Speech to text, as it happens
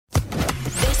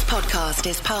podcast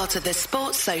is part of the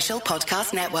Sports Social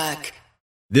Podcast Network.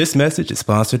 This message is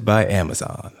sponsored by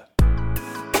Amazon.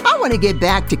 I want to get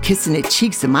back to kissing the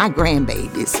cheeks of my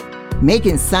grandbabies,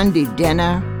 making Sunday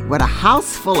dinner with a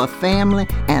house full of family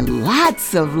and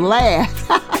lots of laughs.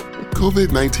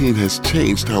 COVID-19 has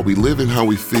changed how we live and how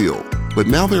we feel, but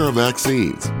now there are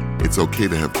vaccines. It's okay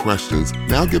to have questions.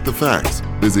 Now get the facts.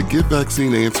 Visit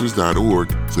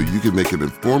getvaccineanswers.org so you can make an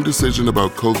informed decision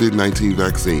about COVID-19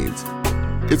 vaccines.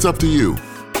 It's up to you.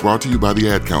 Brought to you by the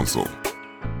Ad Council.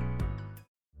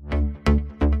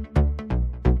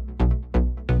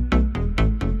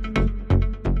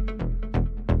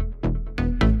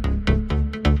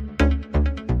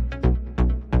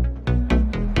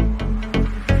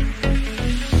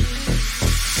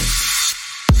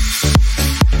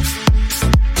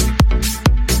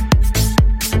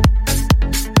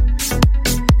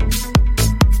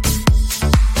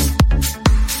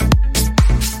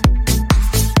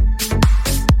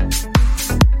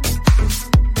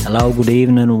 Hello, good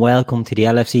evening and welcome to the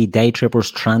LFC Day Trippers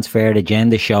Transfer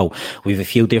Agenda Show. We have a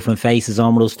few different faces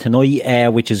on with us tonight,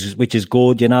 which is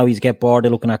good. You know, he's get bored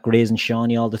of looking at Grizz and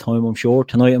Shawnee all the time, I'm sure.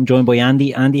 Tonight I'm joined by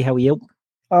Andy. Andy, how are you?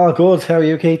 Oh, good. How are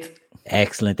you, Keith?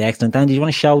 Excellent. Andy, do you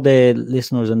want to show the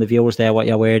listeners and the viewers there what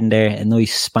you're wearing there? A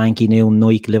nice spanky new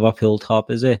Nike Liverpool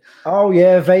top, is it? Oh,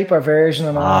 yeah, Vapor version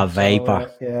and all.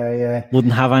 Vapor. So, yeah.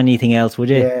 Wouldn't have anything else, would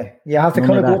you? Yeah, you have to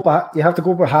kind of go up. You have to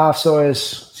go up with half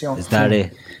size. Is that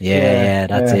it? Yeah,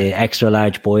 that's it. Extra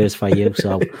large boys for you.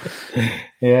 So,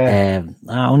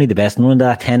 only the best. None of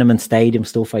that tenement stadium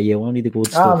stuff for you. Only the good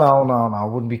stuff. No.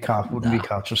 Wouldn't be caught. Be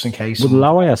caught just in case. Would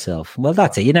lower yourself. Well,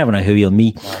 that's it. You never know who you'll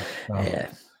meet. No.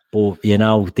 But you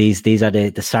know, these are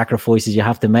the sacrifices you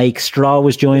have to make. Straw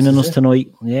was joining us tonight.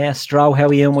 Yeah, Straw, how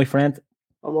are you, my friend?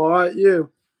 I'm all right.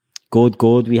 You? Good.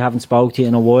 We haven't spoke to you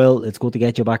in a while. It's good to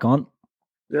get you back on.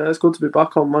 Yeah, it's good to be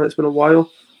back on, man. It's been a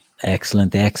while.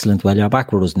 Excellent. Well, you're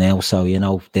back with us now, so you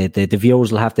know the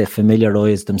viewers will have to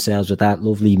familiarise themselves with that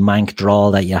lovely mank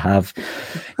drawl that you have.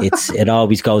 It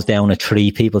always goes down a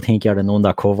tree. People think you're an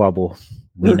undercover, but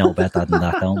we know better than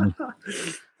that, don't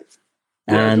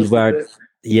we?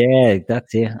 Yeah,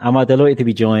 that's it. I'm delighted to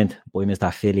be joined by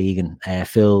Mr. Phil Egan.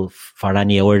 Phil, for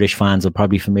any Irish fans, are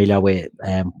probably familiar with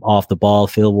Off the Ball.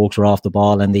 Phil works for Off the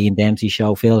Ball and the Ian Dempsey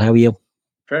Show. Phil, how are you?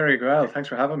 Very well. Thanks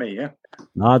for having me. Yeah.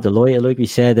 No, delighted. Like we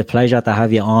said, a pleasure to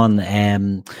have you on.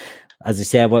 As I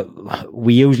said,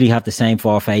 we usually have the same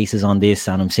four faces on this,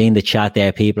 and I'm seeing the chat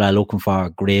there. People are looking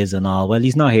for Grizz and all. Well,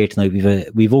 he's not here tonight.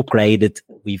 We've upgraded.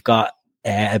 We've got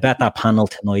a better panel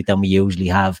tonight than we usually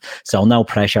have, so no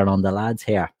pressure on the lads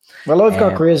here. Well, I've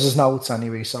got Grizz's notes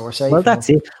anyway, so we're safe. Well, that's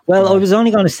it. Well, I was only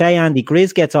going to say, Andy,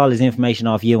 Grizz gets all his information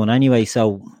off you, and anyway,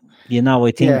 so you know,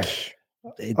 I think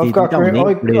I've got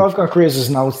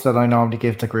Grizz's notes that I normally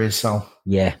give to Grizz. So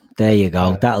yeah, there you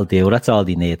go. That'll do. That's all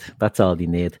they need.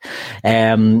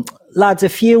 Lads, a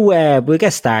few. We'll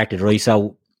get started, right?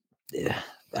 So.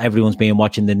 Everyone's been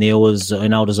watching the news. I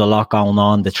know there's a lot going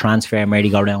on. The transfer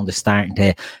merry-go-round is starting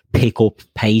to pick up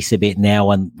pace a bit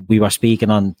now. And we were speaking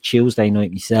on Tuesday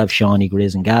night, myself, Shawnee,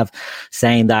 Grizz and Gav,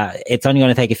 saying that it's only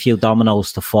going to take a few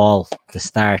dominoes to fall to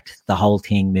start the whole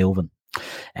thing moving.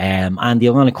 Andy,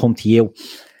 I'm going to come to you.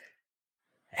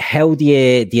 How do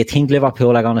you think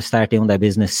Liverpool are going to start doing their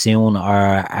business soon,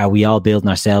 or are we all building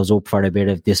ourselves up for a bit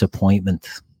of disappointment?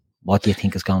 What do you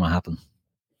think is going to happen?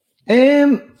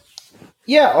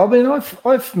 Yeah, I mean,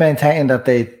 I've maintained that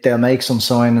they'll make some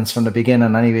signings from the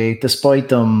beginning anyway, despite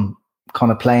them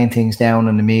kind of playing things down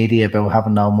in the media about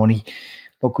having no money.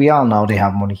 Look, we all know they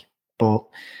have money, but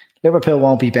Liverpool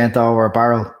won't be bent over a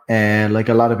barrel like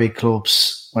a lot of big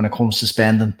clubs when it comes to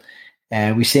spending.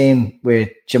 We've seen with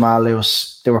Jamal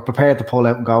Lewis, they were prepared to pull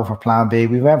out and go for Plan B.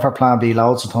 We went for Plan B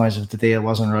loads of times if the deal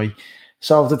wasn't right.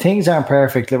 So if the things aren't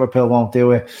perfect, Liverpool won't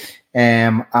do it.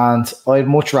 And I'd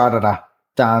much rather that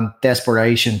than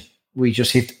desperation.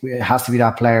 It has to be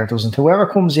that player, doesn't? Whoever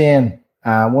comes in,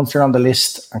 once they're on the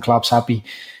list and Klopp's happy,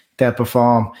 they'll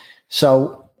perform.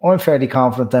 So I'm fairly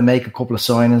confident they'll make a couple of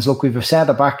signings. Look, we've a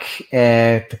centre back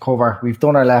to cover. We've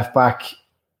done our left back.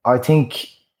 I think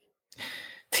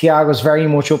Thiago's very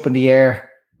much up in the air.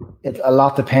 A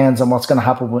lot depends on what's going to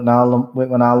happen with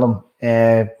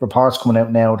Wijnaldum. Reports coming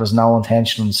out now, there's no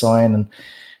intention of signing.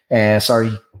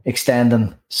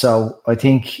 Extending. So I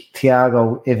think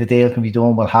Thiago, if a deal can be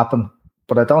done, will happen.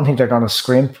 But I don't think they're going to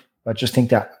scrimp. I just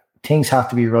think that things have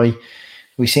to be right.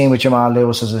 We've seen with Jamal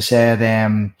Lewis, as I said,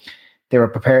 they were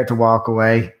prepared to walk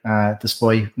away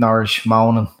despite Norwich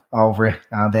moaning over it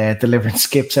and delivering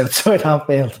skips outside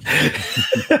Anfield.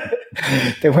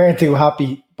 They weren't too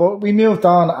happy. But we moved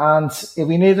on, and if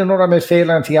we need another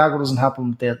midfielder and Thiago doesn't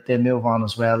happen, they'll move on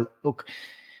as well. Look,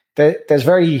 it's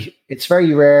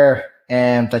very rare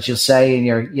that you'll say in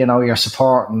your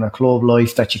support and a club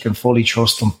life that you can fully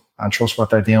trust them and trust what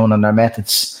they're doing and their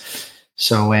methods.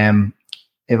 So if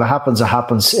it happens, it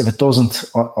happens. If it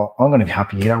doesn't, I'm going to be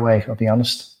happy either way, I'll be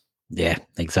honest. Yeah,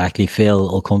 exactly.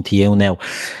 Phil, I'll come to you now.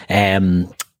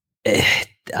 And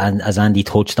as Andy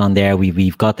touched on there,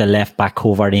 we've got the left back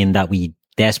covered in that we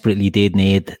desperately did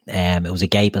need. It was a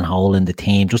gaping hole in the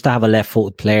team just to have a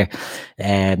left-footed player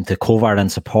to cover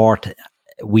and support.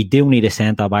 We do need a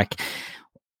centre back.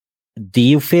 Do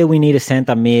you feel we need a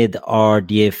centre mid, or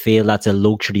do you feel that's a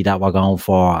luxury that we're going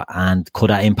for, and could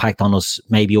that impact on us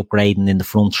maybe upgrading in the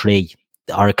front three,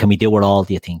 or can we do it all,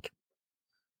 do you think?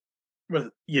 Well,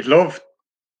 you'd love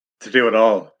to do it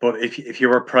all, but if you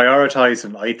were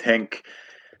prioritising, I think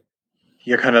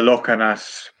you're kind of looking at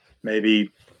maybe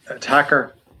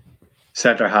attacker,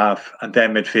 centre half, and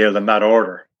then midfield in that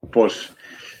order. But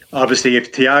obviously,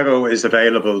 if Thiago is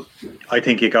available, I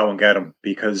think you go and get him,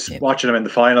 because watching him in the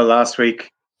final last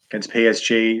week against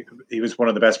PSG, he was one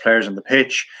of the best players on the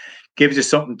pitch. Gives you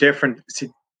something different. See,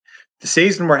 the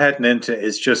season we're heading into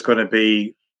is just going to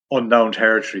be unknown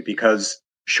territory, because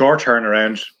short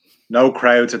turnaround, no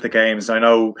crowds at the games. I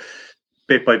know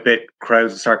bit by bit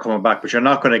crowds will start coming back, but you're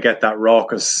not going to get that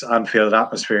raucous Anfield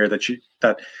atmosphere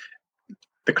that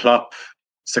the Klopp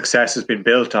success has been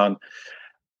built on.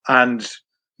 And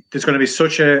there's going to be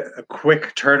such a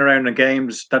quick turnaround in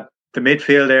games that the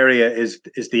midfield area is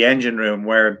the engine room,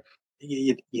 where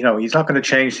you know he's not going to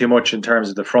change too much in terms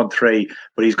of the front three,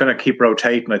 but he's going to keep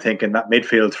rotating, I think, in that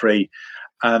midfield three.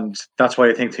 And that's why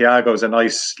I think Thiago is a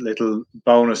nice little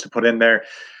bonus to put in there.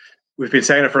 We've been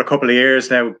saying it for a couple of years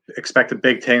now, expecting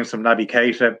big things from Naby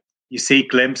Keita. You see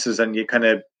glimpses and you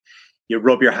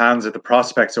rub your hands at the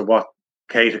prospects of what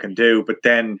Keita can do, but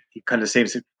then he kind of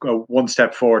seems to go one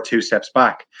step forward, two steps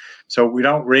back. So I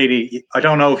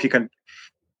don't know if you can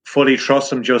fully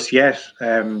trust him just yet.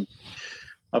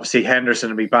 Obviously Henderson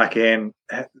will be back in.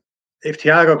 If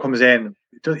Thiago comes in,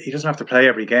 he doesn't have to play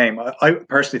every game. I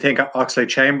personally think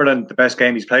Oxlade-Chamberlain, the best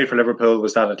game he's played for Liverpool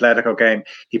was that Atletico game.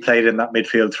 He played in that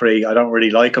midfield three. I don't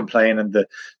really like him playing in the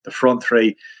front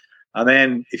three. And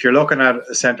then if you're looking at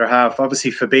a centre half,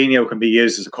 obviously Fabinho can be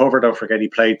used as a cover. Don't forget he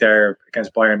played there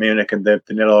against Bayern Munich in the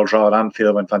 0-0 draw at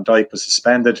Anfield when Van Dijk was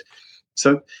suspended.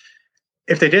 So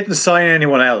if they didn't sign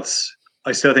anyone else,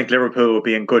 I still think Liverpool will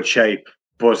be in good shape.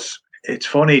 But it's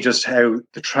funny just how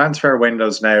the transfer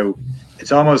windows now,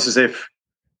 it's almost as if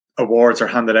awards are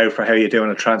handed out for how you do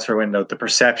in a transfer window. The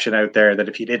perception out there that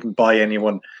if you didn't buy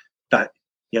anyone, that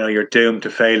you're doomed to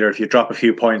failure. If you drop a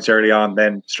few points early on,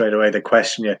 then straight away they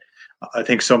question you. I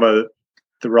think some of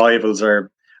the rivals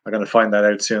are going to find that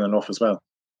out soon enough as well.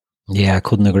 Yeah, I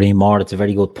couldn't agree more. It's a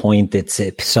very good point. It's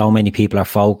so many people are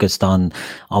focused on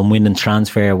winning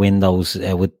transfer windows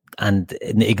and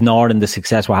ignoring the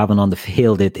success we're having on the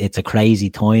field. It's a crazy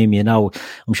time,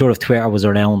 I'm sure if Twitter was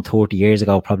around 30 years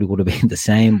ago, it probably would have been the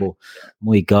same, but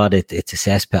my God, it's a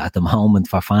cesspit at the moment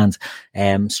for fans.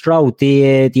 Stroud, do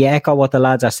you echo what the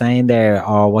lads are saying there,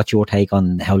 or what's your take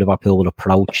on how Liverpool will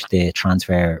approach the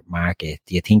transfer market?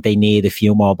 Do you think they need a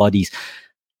few more bodies,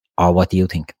 or what do you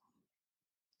think?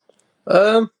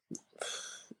 I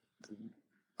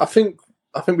think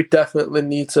we definitely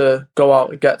need to go out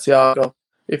and get Thiago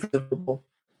if available,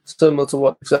 similar to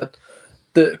what you said.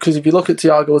 Because if you look at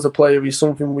Thiago as a player, he's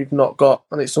something we've not got,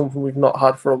 and it's something we've not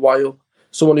had for a while.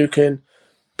 Someone who can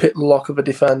pick the lock of a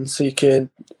defence, he can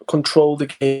control the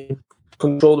game,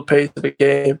 control the pace of the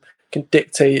game, can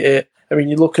dictate it. I mean,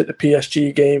 you look at the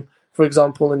PSG game, for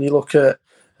example, and you look at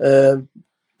the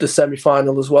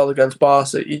semi-final as well against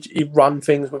Barca, he ran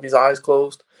things with his eyes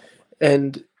closed.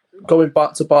 And going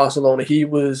back to Barcelona, he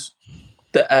was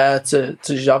the heir to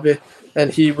Xavi, and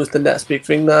he was the next big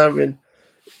thing there. And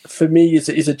for me, he's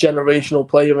a generational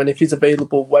player, and if he's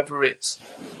available, whether it's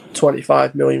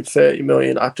 25 million, 30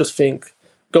 million, I just think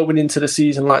going into the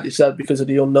season, like you said, because of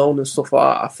the unknown and stuff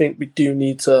like that, I think we do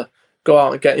need to go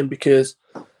out and get him, because,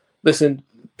 listen,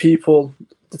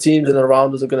 the teams in and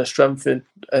around us are going to strengthen.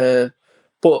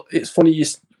 But it's funny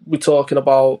we're talking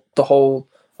about the whole,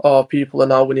 people are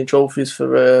now winning trophies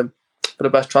for the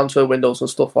best transfer windows and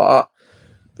stuff like that.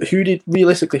 Who did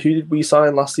we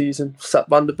sign last season? Sepp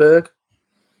van der Berg?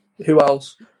 Who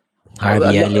else?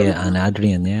 Harvey Elliott and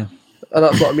Adrian, yeah. And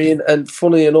that's what I mean. And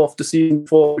funny enough, the season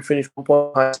before we finished 1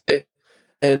 point high,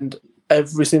 and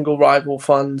every single rival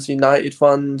fans, United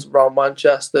fans around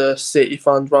Manchester, City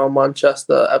fans around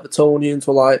Manchester, Evertonians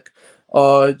were like,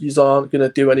 you aren't going to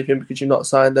do anything because you've not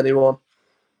signed anyone.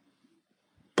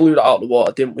 blew that out of the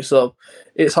water, didn't we? So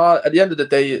it's hard. At the end of the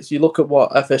day, it's you look at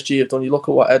what FSG have done, you look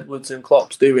at what Edwards and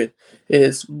Klopp's doing,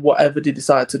 is whatever they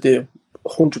decide to do,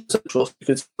 100% trust,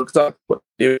 because exactly what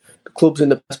they do. The club's in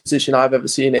the best position I've ever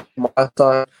seen it in my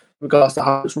time, regards to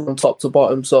how it's run top to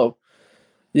bottom. So,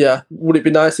 yeah, would it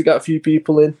be nice to get a few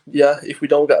people in? Yeah. If we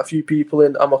don't get a few people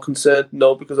in, am I concerned?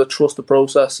 No, because I trust the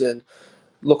process and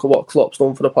look at what Klopp's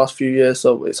done for the past few years.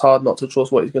 So it's hard not to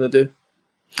trust what he's going to do.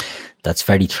 That's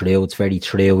very true. It's very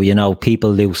true. You know,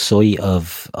 people lose sight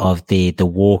of the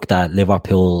work that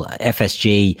Liverpool,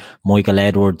 FSG, Michael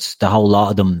Edwards, the whole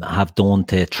lot of them have done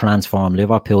to transform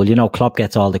Liverpool. You know, Klopp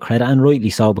gets all the credit, and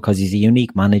rightly so, because he's a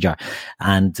unique manager.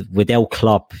 And without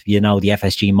Klopp, you know, the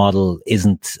FSG model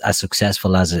isn't as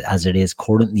successful as it is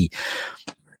currently.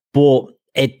 But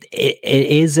it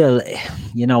is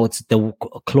it's the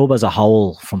club as a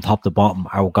whole from top to bottom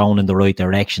are going in the right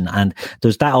direction. And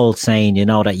there's that old saying, you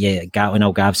know, that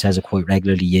Gav says it quite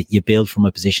regularly, you build from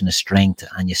a position of strength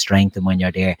and you strengthen when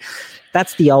you're there.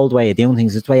 That's the old way of doing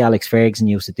things. It's the way Alex Ferguson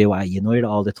used to do it at United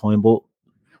all the time. But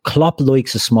Klopp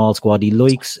likes a small squad. He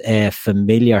likes a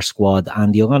familiar squad.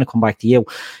 And you're going to come back to you.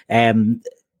 Do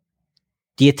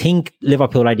you think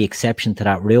Liverpool are the exception to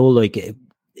that rule? Like,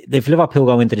 if Liverpool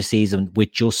go into the season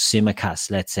with just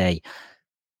Tsimikas, let's say,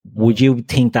 would you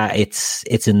think that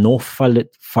it's enough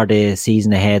for the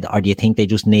season ahead, or do you think they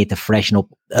just need to freshen up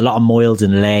a lot of miles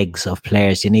and legs of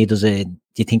players? Do you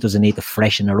think there's a need to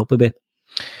freshen her up a bit?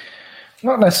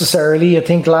 Not necessarily. I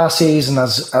think last season,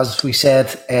 as we said,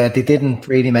 they didn't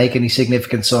really make any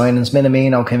significant signings.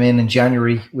 Minamino came in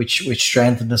January, which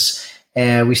strengthened us.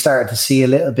 We started to see a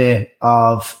little bit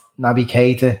of Naby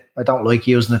Keita. I don't like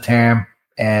using the term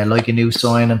like a new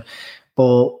signing,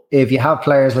 but if you have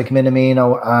players like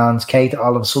Minamino and Keita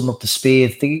all of a sudden up to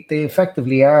speed, they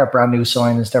effectively are brand new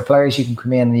signings. They're players you can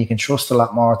come in and you can trust a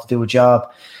lot more to do a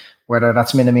job, whether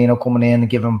that's Minamino coming in and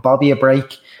giving Bobby a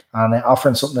break and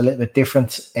offering something a little bit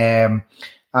different. And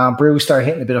Bruce started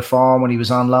hitting a bit of form when he was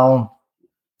on loan.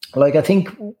 Like, I think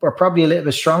we're probably a little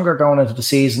bit stronger going into the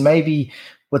season, maybe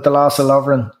with the loss of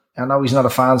Lovren. I know he's not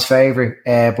a fan's favourite,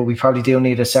 but we probably do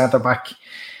need a centre-back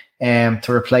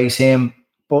to replace him.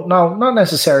 But no, not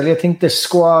necessarily. I think the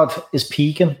squad is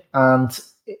peaking and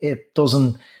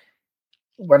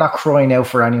we're not crying out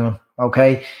for anyone,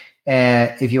 okay?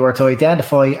 If you were to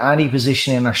identify any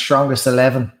position in our strongest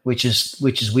 11, which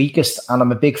is weakest, and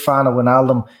I'm a big fan of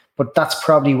Wijnaldum, but that's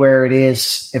probably where it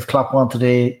is. If Klopp wanted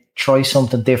to try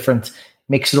something different,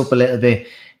 mix it up a little bit,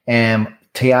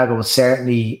 Thiago would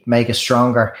certainly make us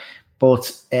stronger.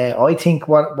 But I think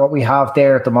what we have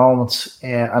there at the moment,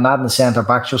 and adding the centre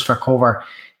back just for cover,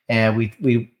 we'd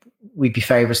be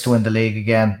favourites to win the league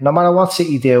again, no matter what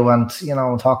City do. And you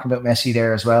know, I'm talking about Messi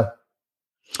there as well.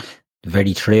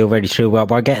 Very true, very true. Well,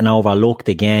 we're getting overlooked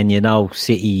again. You know,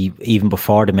 City, even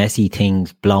before the Messi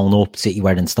thing's blown up, City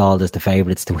were installed as the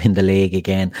favourites to win the league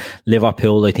again.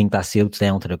 Liverpool, I think that suits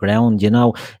down to the ground. You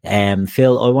know,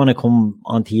 Phil, I want to come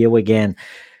on to you again.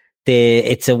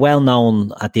 It's a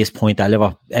well-known at this point that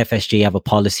FSG have a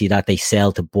policy that they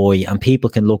sell to buy, and people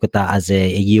can look at that as a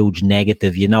huge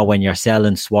negative, you know, when you're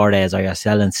selling Suarez or you're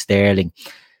selling Sterling.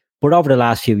 But over the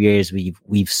last few years,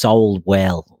 we've sold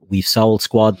well. We've sold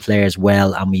squad players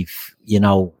well, and we've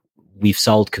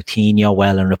sold Coutinho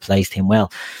well and replaced him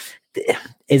well.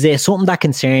 Is it something that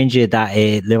concerns you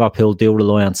that Liverpool do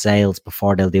rely on sales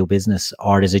before they'll do business,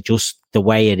 or is it just the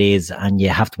way it is and you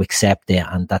have to accept it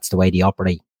and that's the way they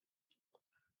operate?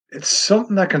 It's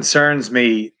something that concerns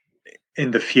me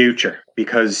in the future,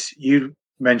 because you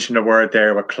mentioned a word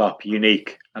there with Klopp,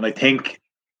 unique. And I think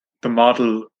the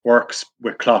model works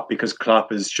with Klopp because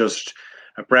Klopp is just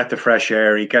a breath of fresh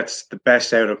air. He gets the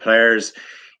best out of players,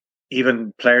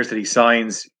 even players that he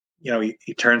signs, you know,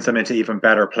 he turns them into even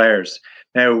better players.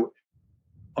 Now,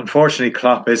 unfortunately,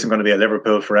 Klopp isn't going to be at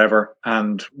Liverpool forever.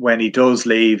 And when he does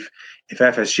leave, if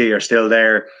FSG are still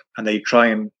there and they try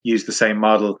and use the same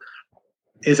model,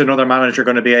 is another manager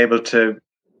going to be able to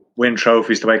win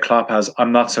trophies the way Klopp has?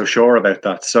 I'm not so sure about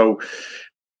that. So,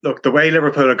 look, the way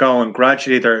Liverpool are going,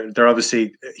 gradually they're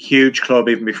obviously a huge club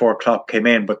even before Klopp came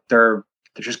in, but they're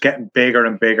just getting bigger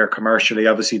and bigger commercially.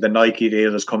 Obviously, the Nike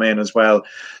deal has come in as well.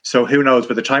 So who knows?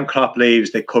 By the time Klopp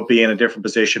leaves, they could be in a different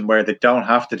position where they don't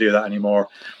have to do that anymore,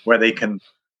 where they can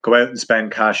go out and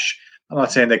spend cash. I'm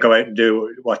not saying they go out and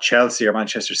do what Chelsea or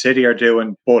Manchester City are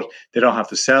doing, but they don't have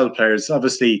to sell players.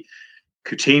 Obviously,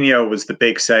 Coutinho was the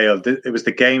big sale. It was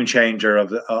the game changer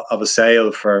of a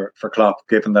sale for Klopp,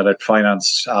 given that it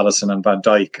financed Alisson and Van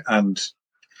Dijk. And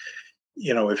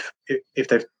you know, if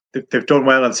they've they've done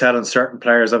well on selling certain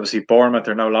players. Obviously, Bournemouth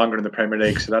are no longer in the Premier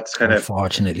League, so that's kind of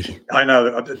unfortunately. I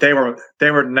know they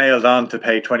were nailed on to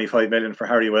pay 25 million for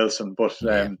Harry Wilson, but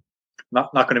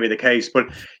not going to be the case. But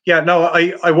yeah, no,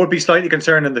 I would be slightly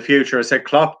concerned in the future. I said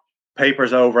Klopp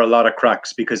papers over a lot of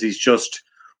cracks because he's just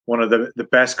one of the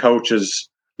best coaches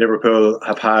Liverpool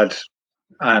have had,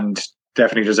 and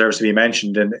definitely deserves to be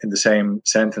mentioned in the same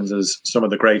sentence as some of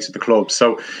the greats of the club.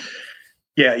 So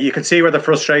yeah, you can see where the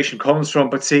frustration comes from.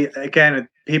 But see, again,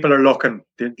 people are looking,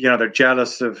 they're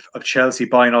jealous of Chelsea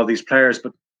buying all these players,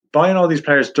 but buying all these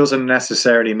players doesn't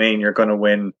necessarily mean you're going to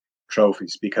win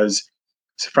trophies, because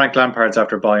Frank Lampard's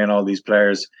after buying all these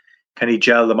players. Can he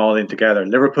gel them all in together?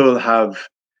 Liverpool have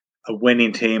a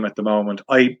winning team at the moment.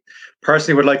 I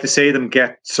personally would like to see them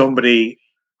get somebody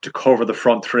to cover the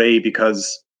front three,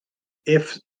 because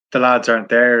if the lads aren't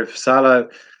there, if Salah,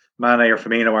 Mane or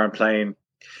Firmino aren't playing,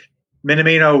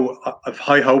 Minamino, I've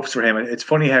high hopes for him. It's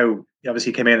funny how he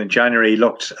obviously came in January, he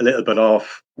looked a little bit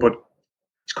off, but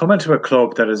he's come into a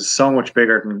club that is so much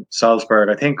bigger than Salzburg.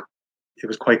 I think it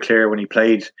was quite clear when he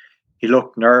played, he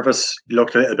looked nervous, he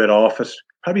looked a little bit off it.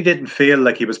 Probably didn't feel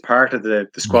like he was part of the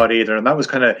squad either. And that was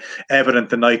kind of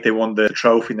evident the night they won the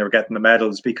trophy and they were getting the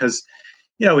medals, because,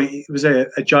 it was a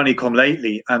Johnny come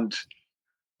lately, and,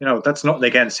 that's nothing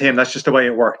against him. That's just the way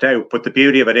it worked out. But the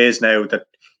beauty of it is now that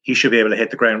he should be able to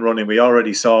hit the ground running. We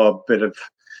already saw a bit of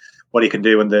what he can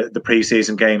do in the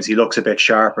pre-season games. He looks a bit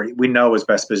sharper. We know his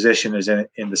best position is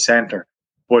in the centre.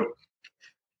 But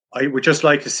I would just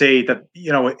like to see that,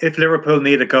 if Liverpool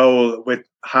need a goal with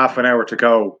half an hour to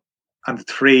go and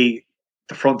the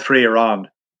front three are on,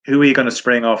 who are you going to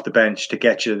spring off the bench to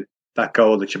get you that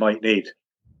goal that you might need?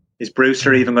 Is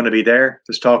Brewster even going to be there?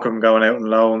 There's talk of him going out on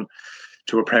loan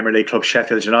to a Premier League club,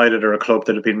 Sheffield United, or a club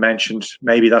that have been mentioned.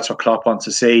 Maybe that's what Klopp wants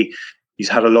to see. He's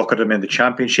had a look at him in the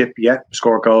Championship,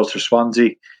 scored goals for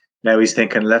Swansea. Now he's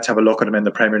thinking, let's have a look at him in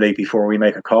the Premier League before we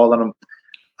make a call on him.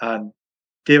 And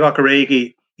Divock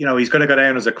Origi, he's going to go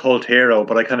down as a cult hero,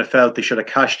 but I kind of felt they should have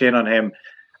cashed in on him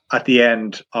at the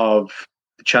end of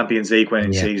the Champions League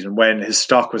winning season when his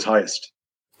stock was highest.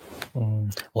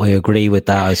 I agree with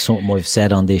that. It's something I've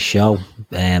said on this show.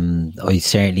 I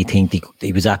certainly think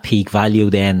he was at peak value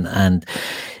then, and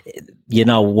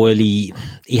while he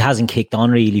hasn't kicked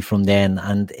on really from then,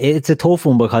 and it's a tough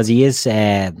one because he is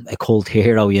a cult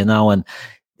hero, and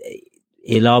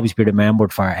he'll always be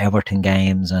remembered for Everton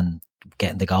games and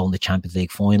getting the goal in the Champions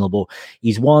League final. But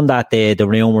he's one that the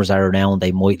rumours are around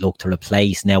they might look to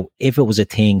replace. Now, if it was a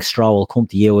thing, Stroll, will come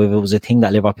to you, if it was a thing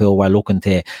that Liverpool were looking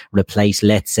to replace,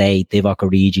 let's say, Divock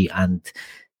Origi and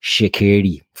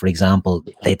Shaqiri, for example,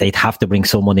 they'd have to bring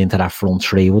someone into that front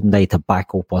three, wouldn't they, to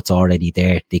back up what's already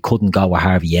there? They couldn't go with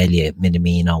Harvey Elliott,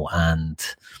 Minamino, and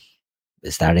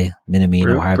is that it?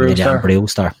 Minamino, Harvey Elliott and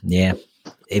Brewster. Yeah,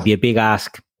 it'd be a big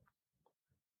ask.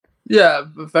 Yeah,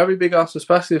 a very big ask,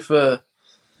 especially for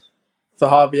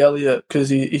Harvey Elliott, because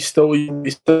he's still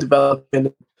developing.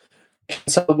 You can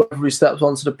tell whenever he steps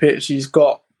onto the pitch, he's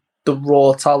got the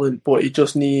raw talent, but he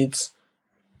just needs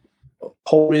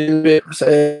holding a bit.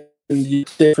 And the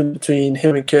difference between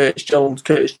him and Curtis Jones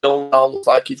now looks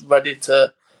like he's ready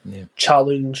to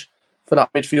challenge for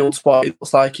that midfield spot. It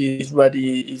looks like he's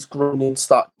ready. He's grown in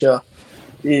stature.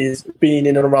 He's been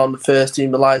in and around the first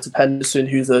team. The likes of Henderson,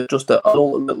 who's just an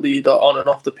ultimate leader on and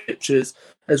off the pitches,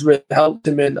 has really helped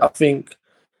him in. I think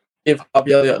if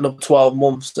Harvey Elliott another 12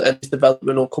 months and his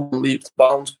development will come and leaps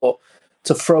bounds, but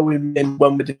to throw him in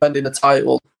when we're defending a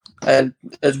title and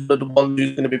as the one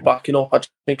who's going to be backing up, I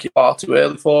just think it's far too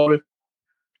early for him.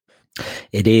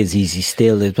 It is. He's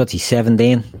still, he's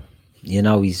 17?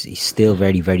 He's still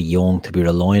very, very young to be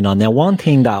relying on. Now, one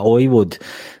thing that I would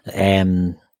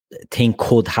think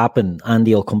could happen,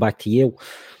 Andy, I'll come back to you.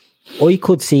 I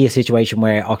could see a situation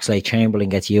where Oxlade-Chamberlain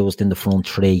gets used in the front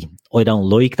three. I don't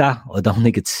like that. I don't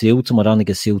think it suits him. I don't think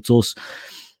it suits us.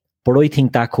 But I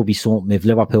think that could be something, if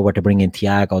Liverpool were to bring in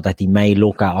Thiago, that they may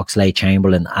look at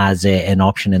Oxlade-Chamberlain as an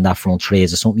option in that front three.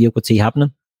 Is it something you could see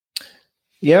happening?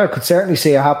 Yeah, I could certainly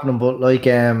see it happening, but like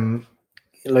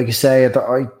you say,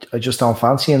 I just don't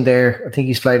fancy him there. I think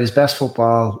he's played his best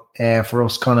football for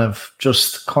us, kind of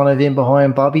in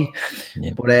behind Bobby,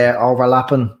 but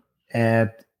overlapping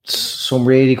some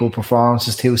really good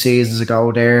performances 2 seasons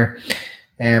ago there.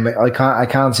 I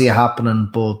can't see it happening,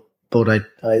 but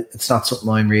it's not something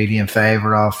I'm really in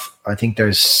favour of. I think the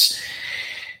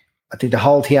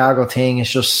whole Thiago thing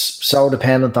is just so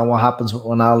dependent on what happens with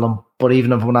Wijnaldum. But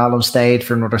even if Wijnaldum stayed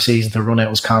for another season to run out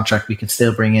his contract, we could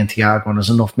still bring in Thiago, and there's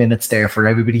enough minutes there for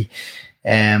everybody.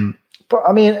 But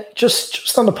I mean,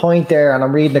 just on the point there, and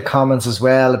I'm reading the comments as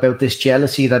well about this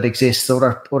jealousy that exists.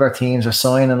 Other teams are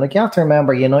signing. Like, you have to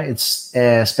remember, United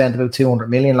spent about 200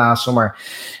 million last summer,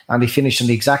 and they finished on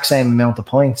the exact same amount of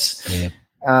points. Yeah.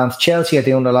 And Chelsea are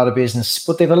doing a lot of business,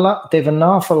 but they've an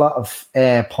awful lot of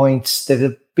points.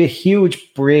 They've a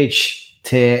huge bridge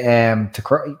a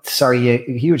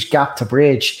huge gap to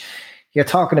bridge. You're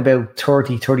talking about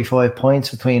 30, 35 points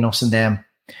between us and them.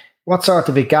 What sort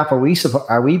of a gap are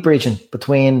we bridging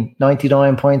between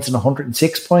 99 points and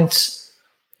 106 points?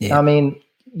 Yeah. I mean,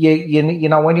 you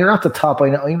know, when you're at the top, I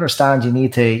understand you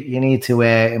need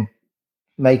to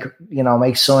make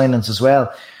signings as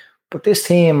well. But this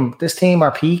team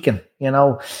are peaking. You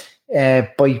know,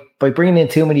 by bringing in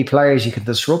too many players, you can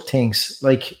disrupt things.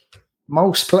 Like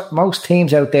most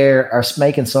teams out there are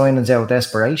making signings out of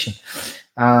desperation,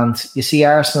 and you see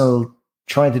Arsenal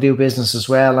trying to do business as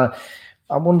well.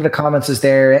 And one of the comments is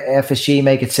there, FSG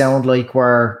make it sound like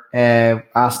we're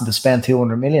asking to spend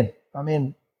 200 million. I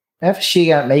mean,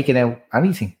 FSG aren't making out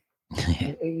anything.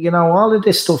 You know, all of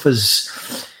this stuff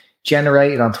is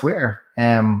generated on Twitter.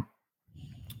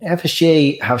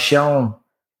 FSG have shown,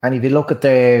 and if you look at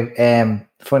the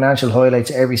financial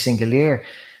highlights every single year,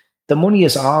 the money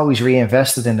is always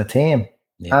reinvested in the team.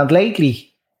 Yeah. And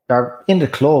lately, they're in the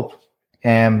club.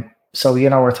 So, you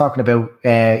know, we're talking about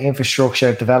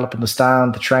infrastructure, developing the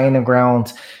stand, the training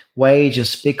ground,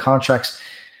 wages, big contracts.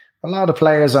 A lot of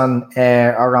players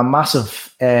are on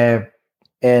massive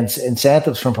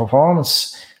incentives from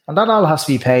performance, and that all has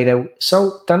to be paid out.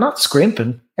 So they're not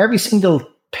scrimping. Every single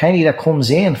penny that comes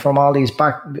in from all these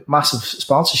massive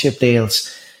sponsorship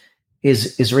deals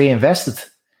is reinvested.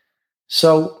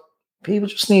 So people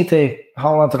just need to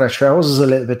hold on to their trousers a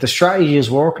little bit. The strategy is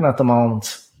working at the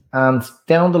moment. And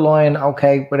down the line,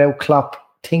 okay, without Klopp,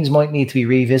 things might need to be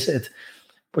revisited.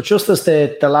 But just as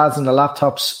the lads in the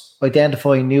laptops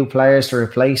identifying new players to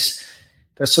replace,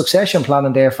 there's succession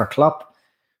planning there for Klopp.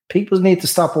 People need to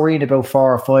stop worrying about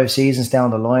 4 or 5 seasons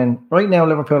down the line. Right now,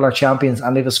 Liverpool are champions,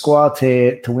 and they have a squad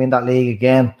to win that league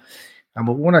again. And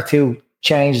with 1 or 2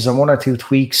 changes and 1 or 2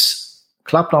 tweaks,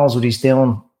 Klopp knows what he's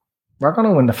doing. We're going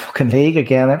to win the fucking league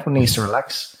again. Everyone needs to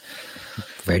relax.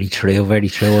 Very true, very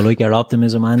true. I like your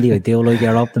optimism, Andy. I do like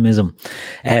your optimism.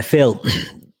 Phil,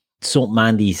 something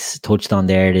Andy's touched on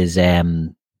there is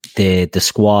the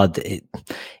squad.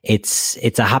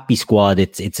 It's a happy squad.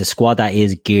 It's a squad that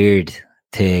is geared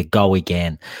to go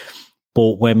again.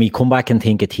 But when we come back and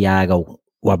think of Thiago,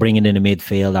 we're bringing in a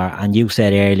midfielder, and you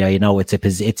said earlier, you know,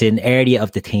 it's an area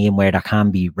of the team where there can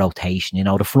be rotation. You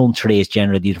know, the front three is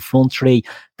generally the front three,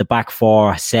 the back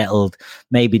four settled,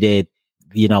 maybe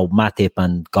Matip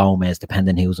and Gomez,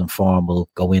 depending who's in form, will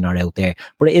go in or out there.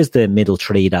 But it is the middle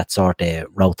three that sort of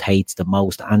rotates the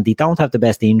most, and they don't have the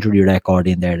best injury record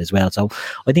in there as well. So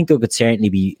I think there could certainly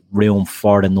be room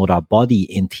for another body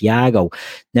in Thiago.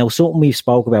 Now, something we've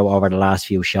spoke about over the last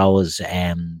few shows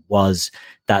was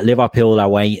that Liverpool are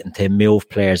waiting to move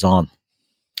players on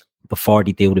before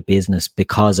they do the business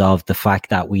because of the fact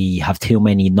that we have too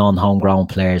many non-homegrown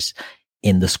players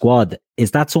in the squad.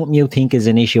 Is that something you think is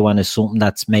an issue, and is something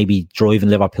that's maybe driving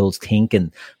Liverpool's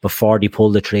thinking before they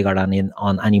pull the trigger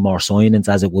on any more signings,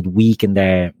 as it would weaken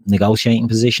their negotiating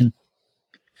position?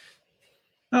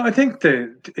 No, I think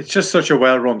it's just such a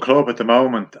well-run club at the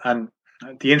moment. And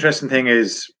the interesting thing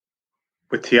is,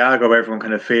 with Thiago, everyone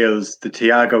kind of feels the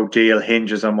Thiago deal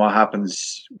hinges on what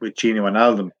happens with Gini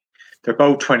Wijnaldum. They're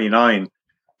both 29.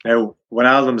 Now,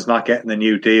 Wijnaldum's not getting a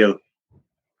new deal.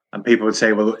 And people would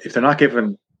say, well, if they're not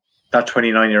giving that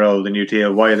 29-year-old a new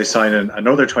deal, why are they signing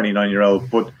another 29-year-old?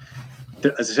 But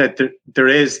as I said, there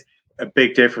is a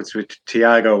big difference with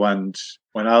Thiago and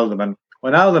Wijnaldum. And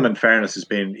Wijnaldum, in fairness, he's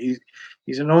been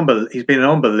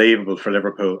unbelievable for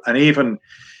Liverpool. And even,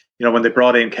 when they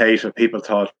brought in Keita, people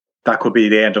thought that could be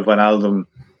the end of Wijnaldum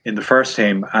in the first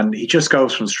team. And he just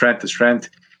goes from strength to strength,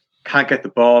 can't get the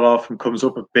ball off him, comes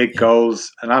up with big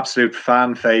goals, an absolute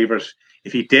fan favourite.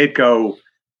 If he did go,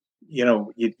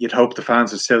 you'd hope the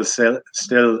fans would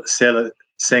still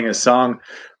sing a song.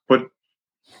 But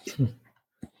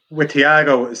with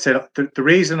Thiago, the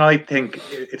reason I think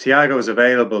if Thiago is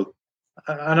available,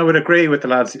 and I would agree with the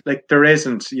lads,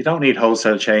 you don't need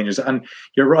wholesale changes. And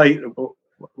you're right about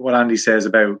what Andy says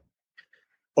about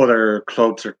other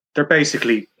clubs. They're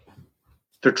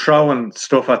throwing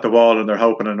stuff at the wall and they're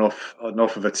hoping enough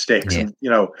of it sticks. Yeah.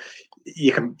 And,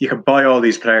 you can buy all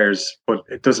these players, but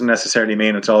it doesn't necessarily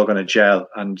mean it's all going to gel.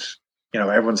 And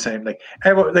everyone's saying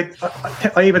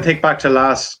I even think back to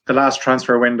the last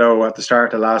transfer window at the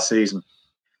start of last season.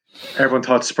 Everyone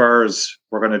thought Spurs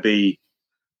were going to be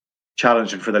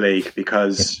challenging for the league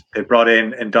because they brought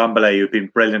in Ndombele, who'd been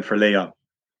brilliant for Lyon.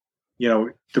 You know,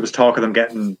 there was talk of them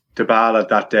getting Dybala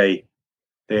that day.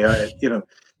 They,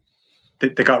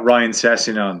 they got Ryan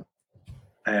Sessegnon.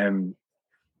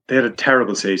 They had a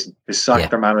terrible season. They sacked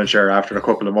their manager after a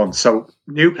couple of months. So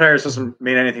new players doesn't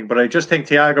mean anything. But I just think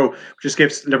Thiago just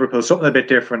gives Liverpool something a bit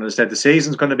different. As I said, the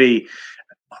season's going to be,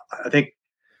 I think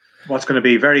what's going to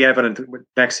be very evident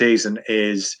next season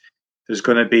is there's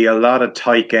going to be a lot of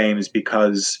tight games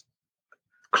because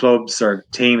clubs or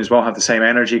teams won't have the same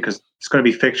energy because it's going to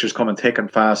be fixtures coming thick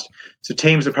and fast. So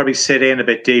teams will probably sit in a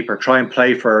bit deeper, try and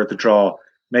play for the draw,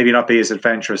 maybe not be as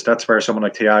adventurous. That's where someone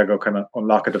like Thiago can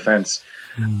unlock a defence.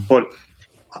 But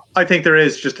I think there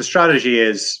is just the strategy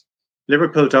is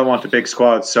Liverpool don't want a big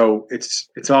squad, so it's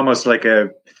almost like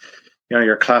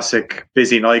your classic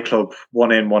busy nightclub,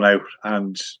 one in, one out,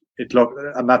 and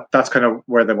that's kind of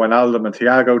where the Wijnaldum and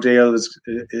Thiago deal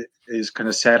is kind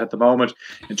of set at the moment.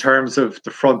 In terms of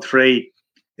the front three,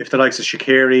 if the likes of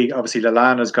Shaqiri, obviously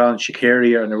Lallana's gone,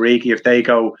 Shaqiri and Origi, if they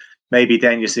go, maybe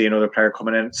then you see another player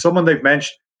coming in. Someone they've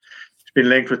mentioned who's been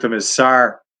linked with them is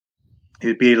Sarr.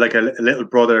 He'd be like a little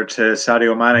brother to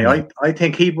Sadio Mane. I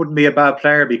think he wouldn't be a bad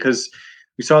player because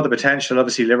we saw the potential.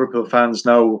 Obviously, Liverpool fans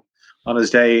know on his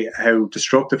day how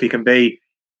destructive he can be,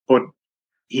 but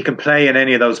he can play in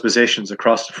any of those positions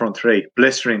across the front three.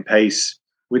 Blistering pace.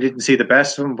 We didn't see the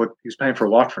best of him, but he was playing for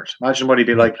Watford. Imagine what he'd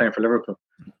be like playing for Liverpool.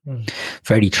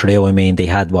 Very true. I mean, they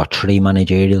had 3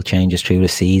 managerial changes through the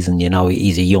season. You know,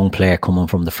 he's a young player coming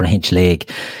from the French league,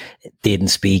 didn't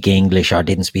speak English or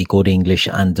didn't speak good English,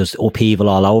 and there's upheaval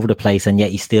all over the place, and yet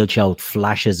he still showed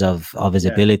flashes of his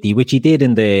ability, which he did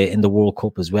in the World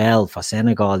Cup as well for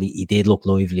Senegal. He did look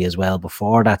lively as well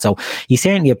before that, so he's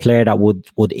certainly a player that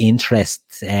would interest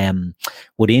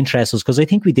us, because I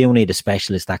think we do need a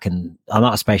specialist that can, a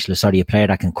player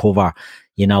that can cover,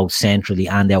 you know, centrally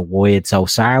and out wide. So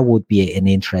Sarr would be an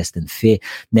interesting fit.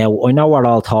 Now, I know we're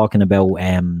all talking about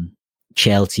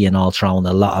Chelsea and all throwing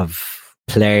a lot of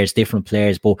players, different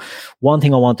players, but one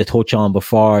thing I want to touch on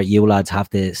before you lads have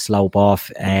to slope off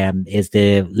is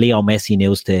the Leo Messi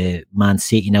news to Man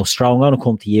City. Now, Strong, I'm going to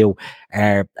come to you.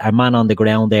 Our man on the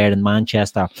ground there in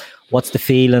Manchester, what's the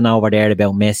feeling over there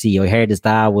about Messi? I heard his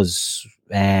dad was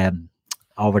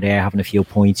over there having a few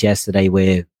points yesterday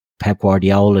with Pep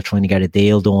Guardiola trying to get a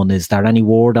deal done. Is there any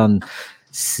word on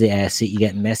City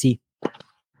getting Messi?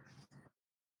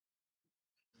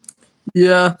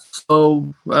 Yeah,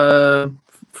 so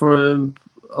for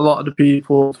a lot of the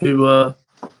people who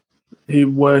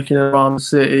working around the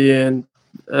city and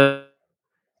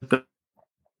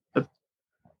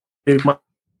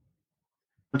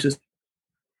Manchester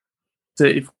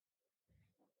City,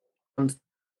 and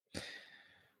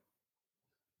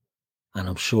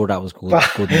I'm sure that was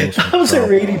good news. That was a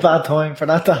really bad time for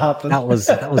that to happen. That was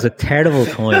a terrible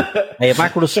time. Are you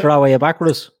back with us, Straw? Are you back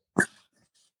with us?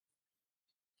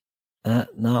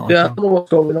 No. Yeah, I don't know what's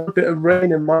going on. A bit of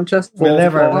rain in Manchester. We'll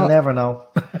never know.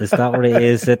 Is that what it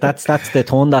is? That's the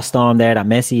thunderstorm there that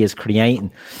Messi is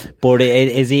creating. But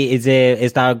is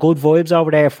there good vibes over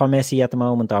there for Messi at the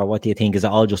moment, or what do you think? Is it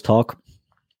all just talk?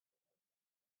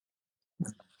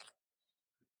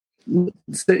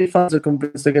 City fans are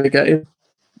convinced they're going to get him.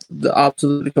 They're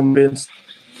absolutely convinced.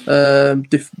 They're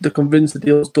convinced the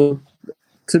deal's done.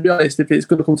 To be honest, if it's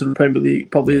going to come to the Premier League,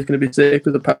 probably it's going to be safe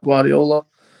with the Pep Guardiola.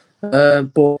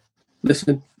 But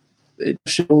listen, it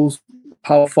shows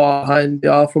how far behind they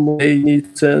are from what they need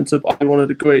to turn to be one of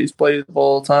the greatest players of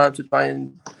all time to try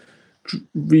and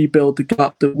rebuild the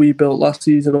gap that we built last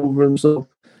season over him. So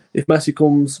if Messi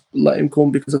comes, let him come,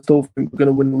 because I still think we're going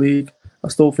to win the league. I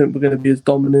still think we're going to be as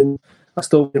dominant. I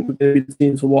still think we're going to be the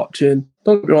team for watching.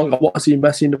 Don't get me wrong, I want to see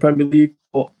Messi in the Premier League,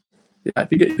 but yeah,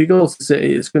 if he goes to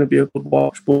City, it's going to be a good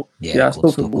watch. But yeah, I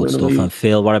still think we're going to win. And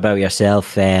Phil, what about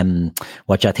yourself?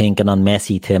 What you're thinking on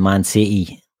Messi to Man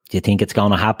City? Do you think it's going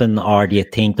to happen, or do you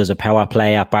think there's a power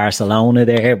play at Barcelona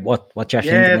there? What you're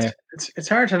thinking there? It's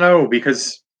hard to know,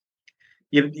 because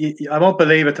I won't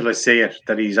believe it till I see it,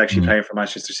 that he's actually playing for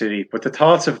Manchester City. But the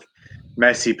thoughts of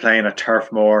Messi playing at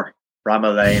Turf Moor,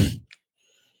 Bramall Lane,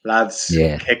 lads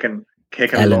kicking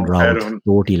Ellen Road, out of him.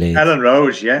 Ellen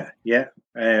Road, yeah.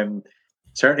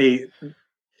 Certainly,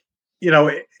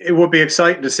 it would be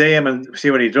exciting to see him and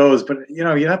see what he does. But you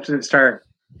have to start.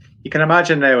 You can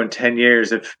imagine now in 10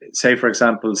 years, if, say, for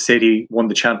example, City won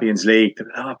the Champions League.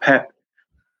 Pep,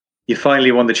 you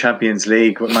finally won the Champions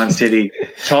League with Man City.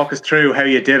 Talk us through how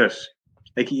you did it.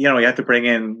 Like, you had to bring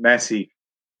in Messi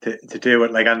to do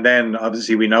it. Like, and then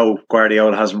obviously we know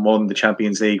Guardiola hasn't won the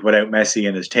Champions League without Messi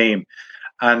and his team.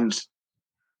 And,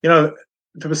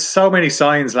 there was so many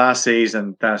signs last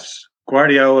season that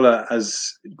Guardiola,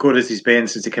 as good as he's been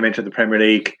since he came into the Premier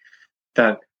League,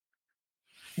 that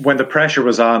when the pressure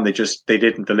was on, they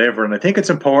didn't deliver. And I think it's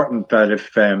important that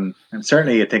if, and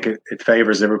certainly I think it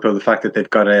favours Liverpool, the fact that they've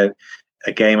got a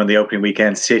game on the opening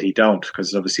weekend. City don't,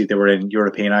 because obviously they were in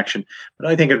European action. But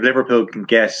I think if Liverpool can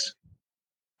get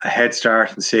a head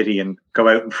start in City and go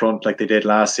out in front like they did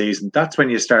last season, that's when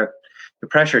the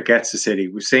pressure gets to City.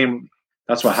 We've seen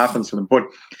that's what happens to them. But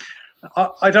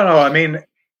I don't know. I mean,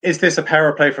 is this a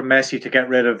power play from Messi to get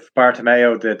rid of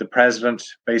Bartomeu, the president?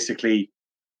 Basically,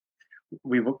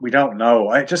 we don't know.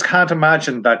 I just can't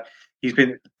imagine that he's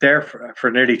been there for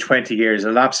nearly 20 years,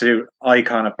 an absolute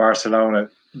icon at Barcelona.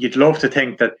 You'd love to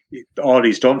think that all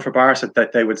he's done for Barca,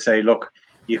 that they would say, look,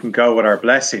 you can go with our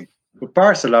blessing. But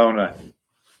Barcelona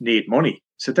need money,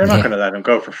 so they're not going to let him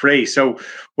go for free. So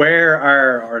where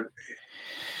are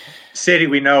City,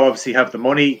 we know, obviously have the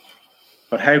money,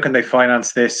 but how can they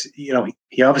finance this? You know,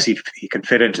 he can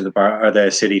fit into the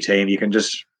City team. You can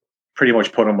just pretty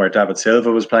much put him where David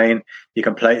Silva was playing. You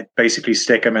can basically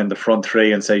stick him in the front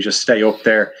three and say, just stay up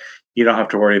there. You don't have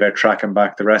to worry about tracking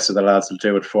back. The rest of the lads will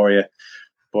do it for you.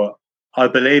 But I'll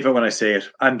believe it when I see it.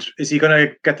 And is he going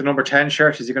to get the number 10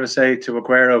 shirt? Is he going to say to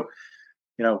Aguero,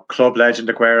 club legend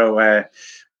Aguero,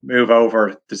 move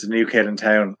over, there's a new kid in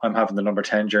town, I'm having the number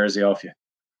 10 jersey off you?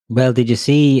 Well, did you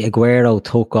see Aguero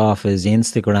took off his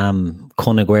Instagram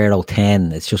Kun Aguero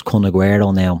 10? It's just Kun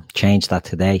Aguero now. Changed that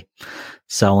today.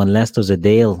 So unless there's a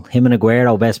deal, him and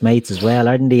Aguero best mates as well,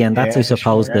 aren't they? And that's, I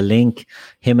suppose, the link.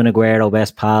 Him and Aguero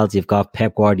best pals. You've got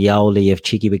Pep Guardiola, you have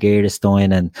Chiqui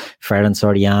Begiristain and Ferran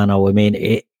Soriano. I mean,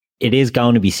 it is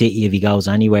going to be City if he goes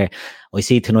anywhere. I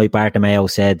see tonight Bartomeu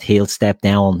said he'll step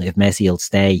down if Messi will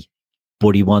stay,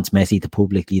 but he wants Messi to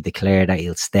publicly declare that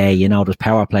he'll stay. There's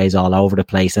power plays all over the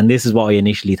place. And this is what I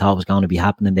initially thought was going to be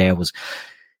happening there, was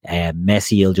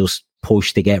Messi will just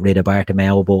push to get rid of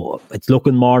Bartomeu, but it's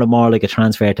looking more and more like a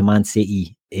transfer to Man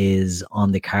City is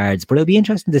on the cards. But it'll be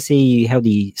interesting to see how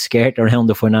they skirt around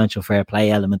the financial fair play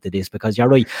element of this, because you're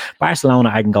right, Barcelona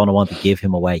aren't going to want to give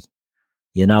him away.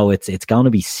 It's going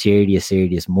to be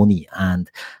serious money.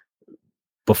 And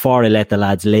before I let the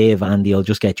lads leave, Andy, I'll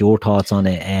just get your thoughts on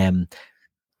it.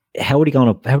 How are they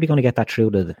going to get that how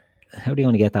are they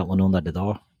going to get that one under the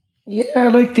door? Yeah,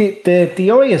 like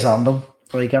the eye is on them.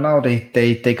 Like, I know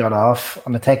they got off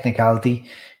on a technicality,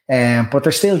 but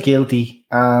they're still guilty,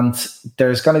 and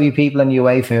there's going to be people in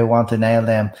UEFA who want to nail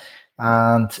them.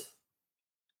 And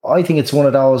I think it's one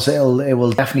of those, it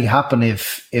will definitely happen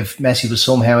if Messi was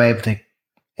somehow able to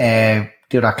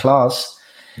do that clause.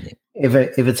 Yeah. If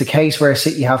it's a case where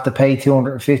City have to pay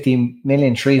 250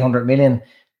 million, 300 million,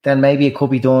 then maybe it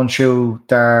could be done through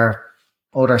their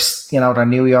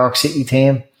New York City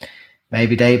team.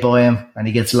 Maybe they buy him and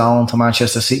he gets loaned to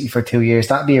Manchester City for 2 years.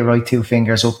 That'd be a right two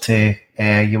fingers up to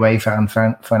UEFA and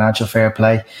financial fair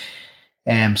play.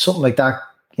 Something like that,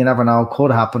 you never know,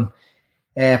 could happen.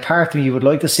 Part of me would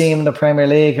like to see him in the Premier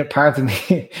League. Part of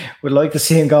me would like to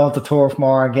see him going to Turf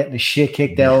Moor and getting the shit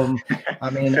kicked out of him. I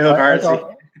mean,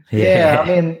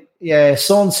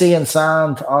 sun, sea and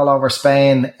sand all over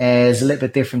Spain is a little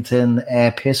bit different than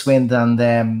piss wind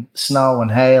and snow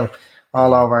and hail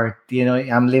all over.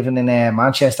 I'm living in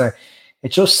Manchester. It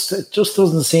just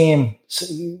doesn't seem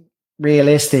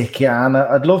realistic. Yeah, and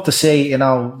I'd love to see,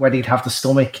 whether he'd have the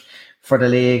stomach for the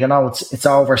league. I know it's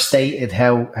overstated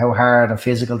how hard and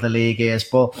physical the league is,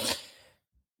 but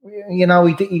he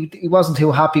wasn't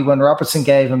too happy when Robertson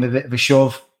gave him a bit of a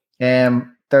shove.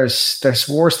 There's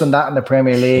worse than that in the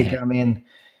Premier League. I mean,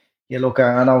 you look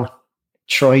at, I know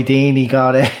Troy Deeney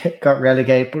got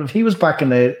relegated, but if he was back in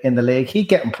the league, he'd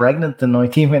get him pregnant in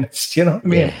 90 minutes. Do you know what I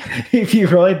mean? Yeah. If you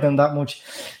ride them that much.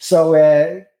 So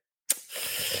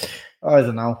I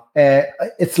don't know.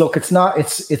 It's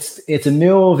a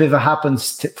move if it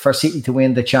happens for City to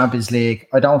win the Champions League.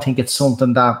 I don't think it's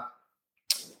something that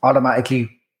automatically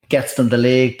gets them the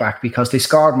league back, because they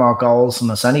scored more goals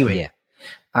than us anyway. Yeah.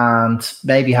 And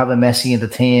maybe having Messi in the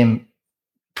team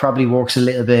probably works a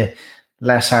little bit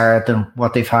less hard than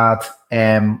what they've had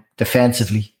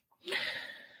defensively.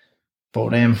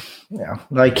 But if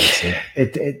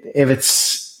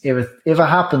it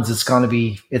happens, it's gonna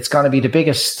be the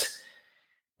biggest.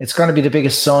 It's going to be the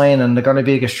biggest sign and the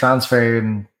biggest transfer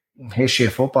in history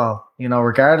of football.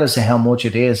 Regardless of how much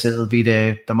it is, it'll be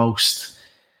the most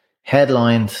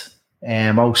headlined.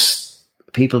 Most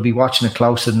people will be watching it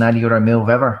closer than any other move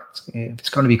ever. It's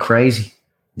going to be crazy.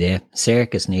 Yeah,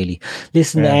 circus nearly.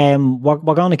 Listen, Yeah. we're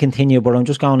going to continue, but I'm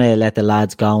just going to let the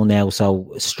lads go now.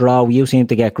 So, Straw, you seem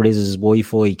to get Grizz's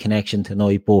Wi-Fi connection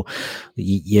tonight, but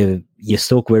you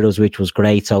stuck with us, which was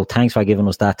great. So, thanks for giving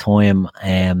us that time.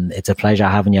 It's a pleasure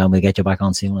having you, and we'll get you back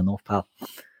on soon enough, pal.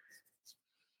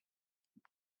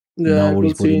 Yeah, no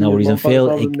worries, good buddy. seeing No you, worries. man. And Phil,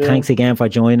 Thanks for having me thanks again for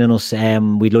joining us.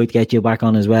 We'd like to get you back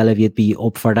on as well if you'd be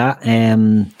up for that.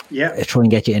 Yeah. Try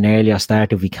and get you an earlier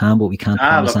start if we can, but we can't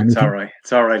promise Look, anything. it's all right.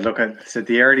 It's all right. Look, so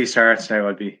the early starts now.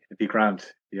 It'd be grand.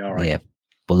 Be all right. Yeah.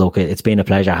 But look, it's been a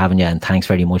pleasure having you, and thanks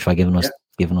very much for giving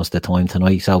us the time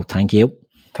tonight. So thank you.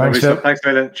 Thanks, Phil. Thanks,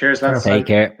 Phil. Cheers, lads. Take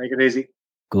care. Take it easy.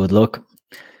 Good luck.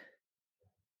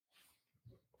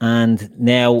 And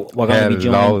now we're going to be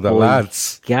joined Hello, the by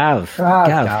lads. Gav. Gav.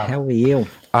 Gav, how are you?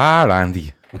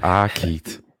 Andy.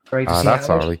 Keith. Great to see That's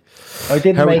you. all right. I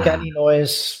didn't How- make any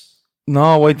noise.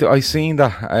 No, I seen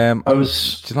that. I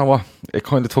was. Do you know what? It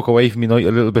kind of took away from me night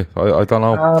a little bit. I don't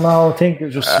know. No, I think it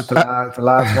was just the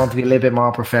lads want to be a little bit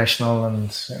more professional, and I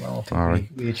think All right.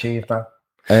 we achieved that.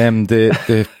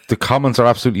 The comments are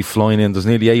absolutely flying in. There's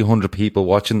nearly 800 people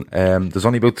watching. There's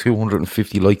only about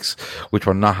 250 likes, which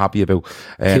we're not happy about.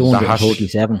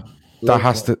 247. That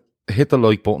has to hit the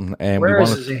like button. Where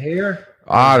is it here?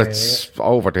 It's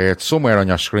over there. It's somewhere on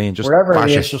your screen. Just Wherever bash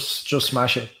it it. is, just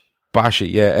smash it. Bash it,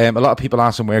 yeah. A lot of people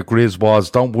asking where Grizz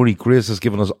was. Don't worry, Grizz has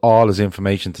given us all his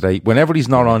information today. Whenever he's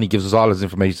not on, he gives us all his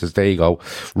information. Says, there you go,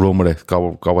 run with it.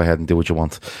 Go ahead and do what you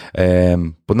want.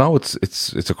 But no,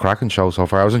 it's a cracking show so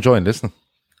far. I was enjoying listening.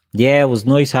 Yeah, it was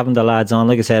nice having the lads on.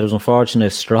 Like I said, it was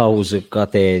unfortunate Strauss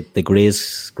got the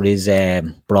Grizz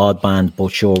broadband,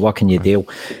 but sure, what can you do?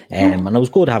 And it was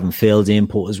good having Phil's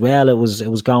input as well. It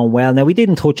was going well. Now we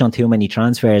didn't touch on too many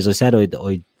transfers. I said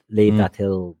I'd leave that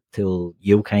till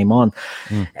you came on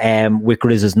with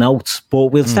Grizz's notes, but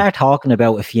we'll start talking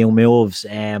about a few moves.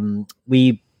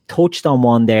 We touched on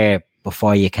one there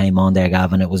before you came on there,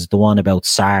 Gavin. It was the one about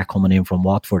Sarr coming in from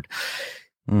Watford.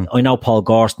 I know Paul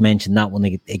Gorst mentioned that one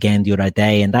again the other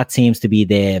day, and that seems to be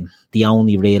the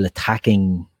only real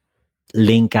attacking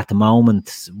link at the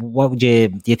moment. What would do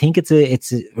you think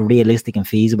it's realistic and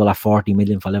feasible at 40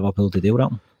 million for Liverpool to do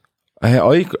that?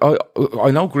 I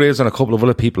know Graves and a couple of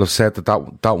other people have said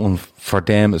that one for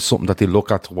them is something that they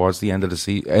look at towards the end of the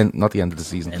season, not the end of the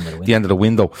season, the end of the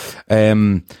window.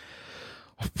 I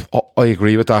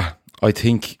agree with that. I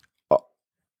think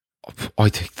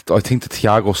the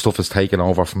Thiago stuff has taken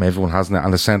over from everyone, hasn't it?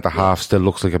 And the centre half still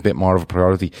looks like a bit more of a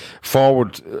priority. A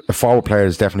forward player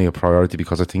is definitely a priority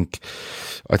because I think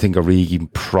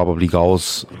Origi probably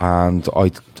goes, and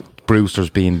Brewster's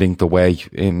being linked away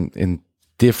in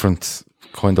different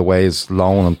kind of ways,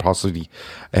 loan and possibly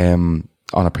on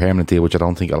a permanent deal, which I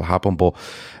don't think will happen. But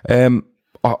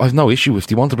I've no issue if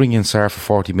they want to bring in Sarr for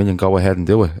 40 million, go ahead and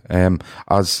do it.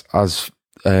 As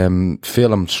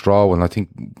Phil and Straw, and I think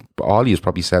Ollie has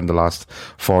probably said in the last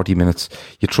 40 minutes,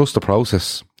 you trust the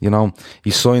process.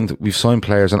 We've signed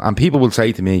players, and people will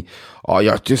say to me, oh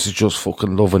yeah, this is just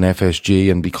fucking loving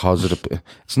FSG, and because of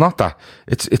it's not that.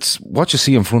 It's what you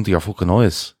see in front of your fucking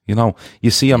eyes. You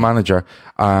see a manager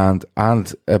and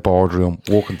a boardroom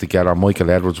working together, Michael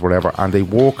Edwards, whatever, and they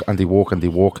walk and they walk and they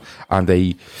walk, and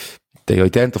they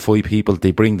identify people,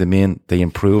 they bring them in, they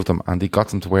improve them, and they got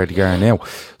them to where they are now.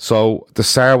 So the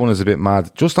Sarr one is a bit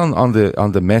mad. Just on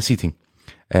the Messi thing,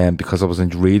 because I was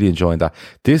really enjoying that.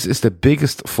 This is the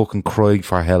biggest fucking cry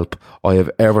for help I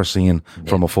have ever seen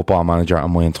from a football manager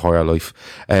in my entire life.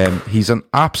 He's an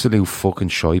absolute fucking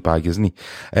shitebag, isn't he?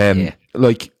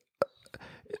 Like,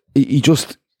 he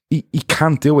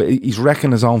can't do it. He's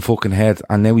wrecking his own fucking head,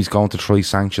 and now he's going to try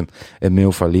sanction a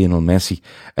move for Lionel Messi.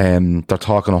 They're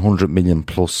talking 100 million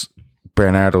plus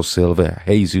Bernardo Silva,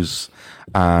 Jesus,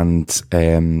 and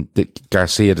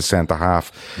Garcia, the centre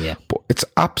half. Yeah, but it's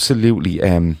absolutely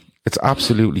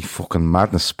fucking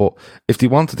madness. But if they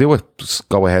want to do it, just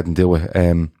go ahead and do it.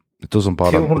 It doesn't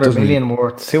bother. 200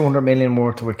 million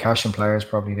worth with cash and players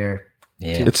probably there.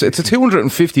 Yeah. It's a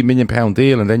 £250 million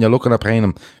deal, and then you're looking at paying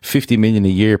him 50 million a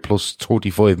year plus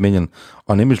 35 million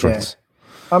on image rights.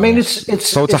 I mean, it's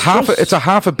a half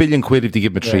 £500 million if they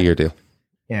give him a 3-year deal.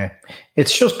 Yeah,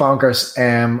 it's just bonkers.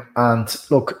 And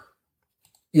look,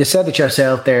 you said it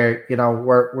yourself there.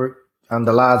 We're and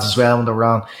the lads as well when they're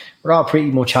on. We're all pretty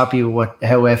much happy with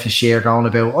how FSG are going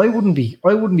about. I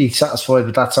wouldn't be satisfied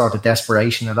with that sort of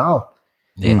desperation at all.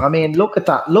 Yeah. I mean, look at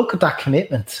that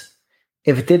commitment.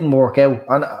 If it didn't work out,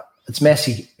 and it's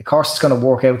Messi, of course it's going to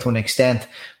work out to an extent,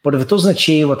 but if it doesn't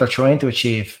achieve what they're trying to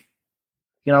achieve,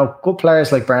 good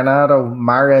players like Bernardo,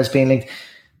 Mahrez being linked,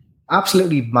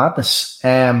 absolutely madness.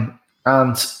 And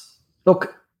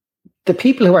look, the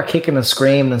people who are kicking and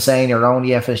screaming and saying you're only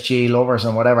FSG lovers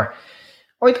and whatever,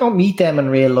 I don't meet them in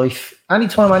real life.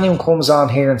 Anytime anyone comes on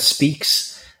here and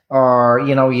speaks, or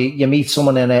you meet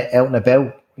someone out and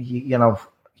about, you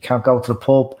can't go to the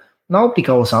pub. Nobody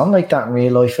goes on like that in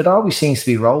real life. It always seems to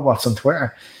be robots on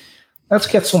Twitter. Let's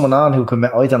get someone on who can,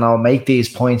 I don't know, make these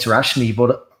points rationally.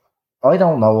 But I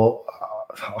don't know.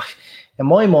 In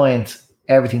my mind,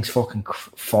 everything's fucking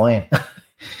fine.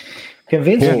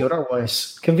 Convince me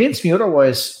otherwise.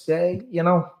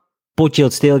 But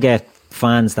you'll still get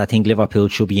fans that think Liverpool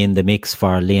should be in the mix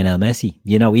for Lionel Messi.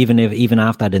 Even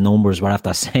after the numbers were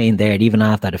after saying there, even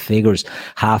after the figures,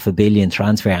 500 million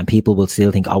transfer, and people will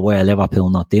still think, oh, well, Liverpool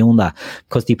not doing that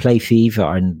because they play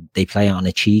FIFA and they play on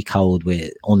a cheat code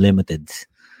with unlimited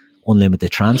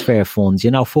transfer funds.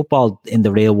 Football in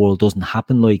the real world doesn't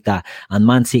happen like that, and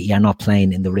Man City are not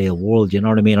playing in the real world. You know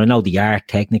what I mean? I know they are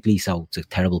technically, so it's a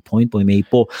terrible point by me,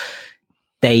 but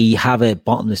they have a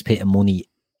bottomless pit of money.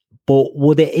 But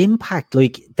would it impact,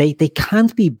 like, they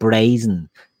can't be brazen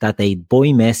that they buy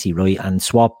Messi, right, and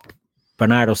swap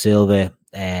Bernardo Silva,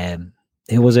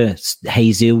 who was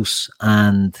Jesus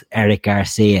and Eric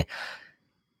Garcia.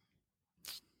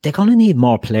 They're going to need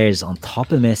more players on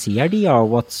top of Messi, are they?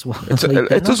 Or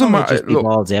it doesn't matter. Just look,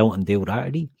 balls out and do that,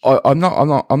 are they? I'm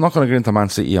not going to get into Man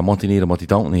City and what they need and what they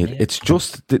don't need. Yeah. It's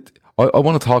just that I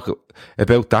want to talk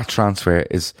about that transfer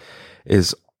is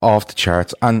off the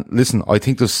charts. And listen, I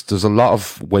think there's a lot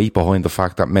of weight behind the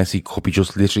fact that Messi could be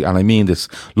just literally, and I mean this,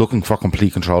 looking for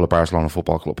complete control of Barcelona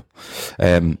Football Club.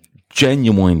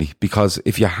 Genuinely, because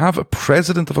if you have a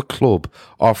president of a club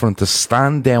offering to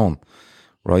stand down,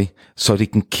 right, so they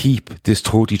can keep this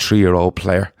 33-year-old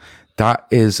player, that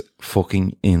is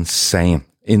fucking insane.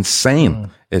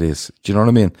 It is. Do you know what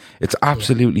I mean? It's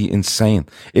absolutely insane.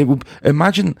 It would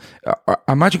imagine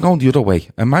going the other way.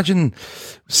 Imagine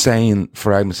saying,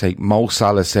 for argument's sake, Mo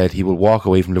Salah said he will walk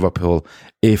away from Liverpool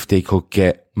if they could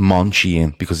get Monchi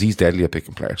in because he's deadly at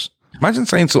picking players. Imagine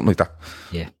saying something like that.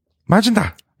 Yeah. Imagine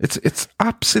that. It's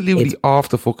absolutely off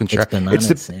the fucking chart.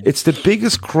 It's the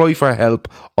biggest cry for help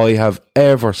I have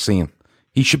ever seen.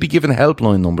 He should be given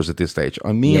helpline numbers at this stage.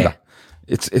 I mean that.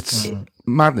 It's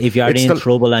mad. If you're in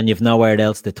trouble and you've nowhere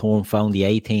else to turn, found the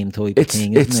A-team type of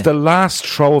thing, it's the last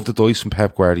throw of the dice from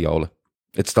Pep Guardiola.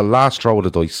 It's the last throw of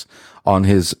the dice on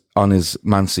his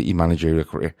Man City managerial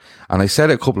career. And I said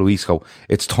it a couple of weeks ago,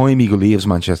 it's time he leaves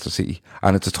Manchester City,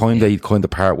 and it's a time they kind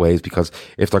of part ways, because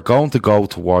if they're going to go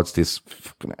towards this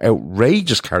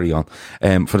outrageous carry on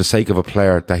for the sake of a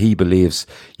player that he believes,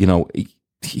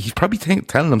 he's probably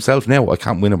telling himself now, I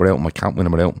can't win him without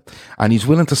him. And he's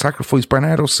willing to sacrifice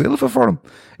Bernardo Silva for him.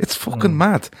 It's fucking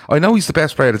mad. I know he's the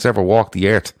best player that's ever walked the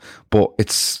earth, but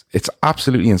it's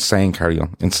absolutely insane carry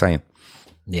on. Insane.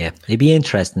 Yeah, it'd be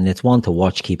interesting. It's one to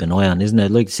watch, keep an eye on, isn't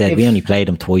it? Like I said, we only played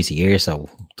him twice a year, so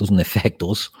it doesn't affect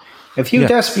us. If you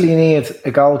desperately need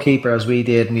a goalkeeper, as we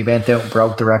did, and we went out and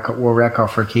broke the world record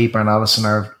for a keeper and Alisson,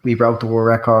 or we broke the world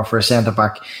record for a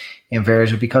centre-back in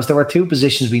Virgil, because there were two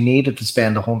positions we needed to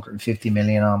spend 150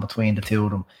 million on between the two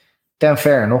of them, then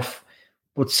fair enough.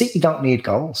 But City don't need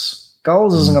goals.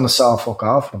 Goals isn't going to solve fuck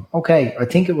all for them. Okay, I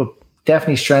think it would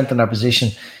definitely strengthen our position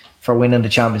for winning the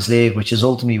Champions League, which is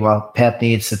ultimately what Pep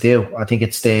needs to do. I think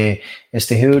it's the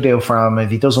hoodoo for him.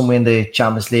 If he doesn't win the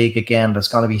Champions League again, there's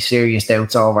going to be serious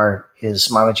doubts over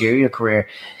his managerial career.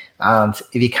 And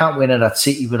if you can't win it at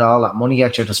City with all that money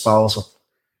at your disposal,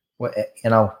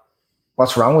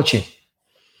 what's wrong with you?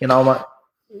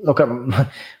 Look at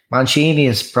Mancini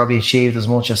has probably achieved as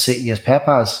much as City as Pep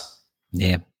has.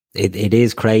 Yeah. It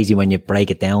is crazy when you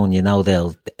break it down.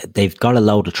 They've got a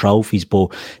load of trophies,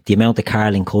 but the amount of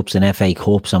Carling Cups and FA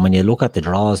Cups, and when you look at the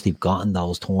draws they've got in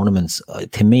those tournaments,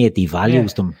 to me it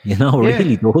devalues them.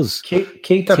 Really does.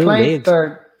 Keith,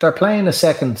 they're playing a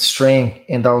second string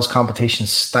in those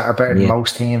competitions that are better than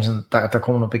most teams and that they're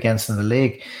coming up against in the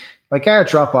league. Like our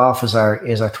drop off is our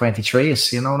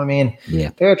 23s. You know what I mean? Yeah.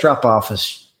 Their drop off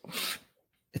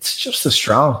it's just as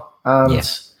strong. And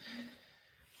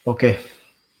okay.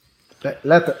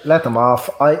 Let them off.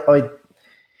 Of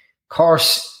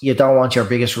course, you don't want your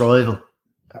biggest rival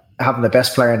having the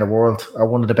best player in the world, or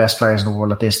one of the best players in the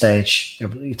world at this stage,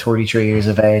 33 years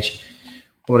of age.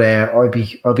 But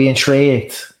I'd be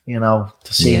intrigued,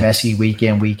 to see Messi week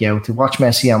in, week out, to watch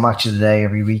Messi on Match of the Day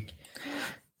every week.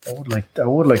 I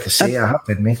would like to see it, I have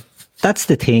to admit. That's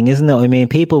the thing, isn't it? I mean,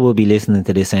 people will be listening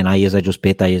to this saying, I just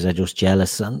bitter, I just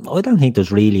jealous. And I don't think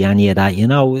there's really any of that. I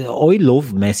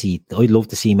love Messi. I'd love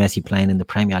to see Messi playing in the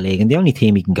Premier League. And the only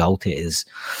team he can go to is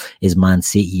Man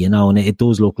City, and it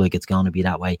does look like it's going to be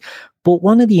that way. But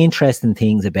one of the interesting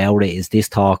things about it is this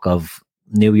talk of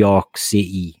New York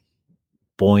City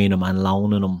buying him and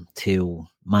loaning him to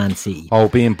Man City. Oh,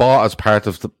 being bought as part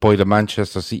of by the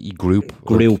Manchester City group.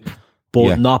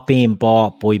 But not being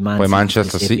bought by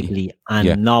Manchester City.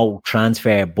 And no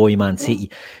transfer by Man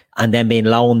City. And then being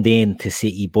loaned in to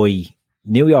City by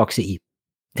New York City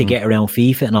to get around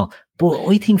FIFA and all. But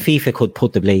I think FIFA could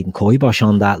put the blade and kibosh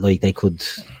on that. Like, they could...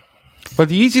 Well,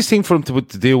 the easiest thing for him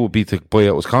to do would be to buy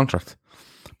out his contract.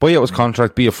 Buy out his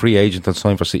contract, be a free agent and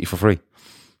sign for City for free.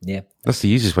 Yeah. That's the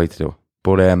easiest way to do it.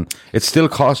 But it's still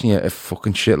costing you a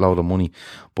fucking shitload of money.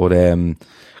 But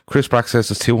Chris Brack says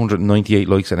there's 298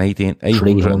 likes and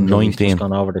 819.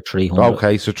 Gone over the 300.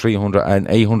 Okay, so 300 and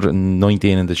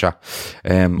 819 in the chat.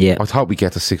 I thought we'd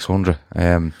get to 600.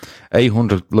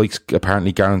 800 likes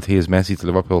apparently guarantees Messi to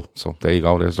Liverpool. So there you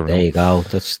go. There you go.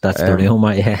 That's the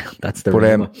rumour. Yeah, that's the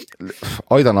rumour.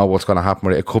 I don't know what's going to happen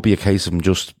with it. It could be a case of him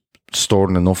just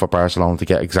storing enough for Barcelona to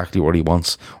get exactly what he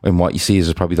wants. And what you see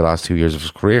is probably the last 2 years of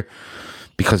his career.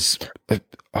 Because I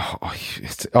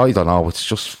don't know. It's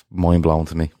just mind blown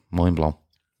to me. Mind blown.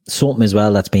 Something as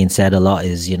well that's being said a lot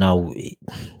is, you know,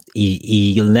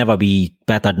 he'll never be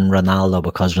better than Ronaldo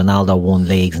because Ronaldo won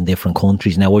leagues in different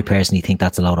countries. Now, I personally think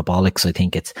that's a lot of bollocks. I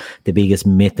think it's the biggest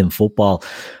myth in football.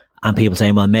 And people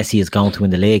saying, well, Messi is going to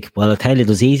win the league. Well, I'll tell you,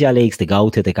 there's easier leagues to go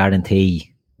to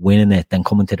guarantee winning it than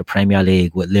coming to the Premier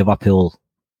League with Liverpool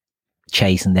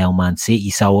chasing down Man City.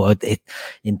 So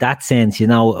in that sense, you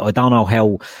know, I don't know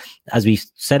how, as we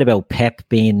said about Pep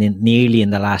being nearly in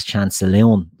the last chance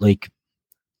saloon, like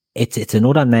it's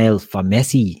another nail for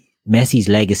Messi's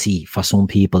legacy for some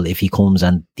people if he comes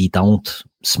and they don't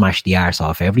smash the arse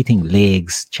off everything,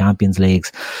 leagues, Champions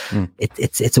Leagues.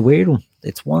 It's a weird one.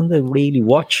 It's one to really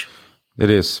watch. It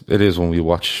is one we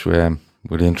watch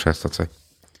with interest, I'd say.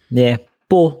 Yeah,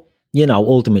 but you know,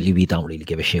 ultimately we don't really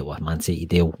give a shit what Man City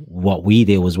do. What we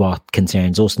do is what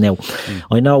concerns us. Now,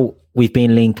 I know we've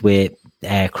been linked with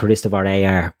Christopher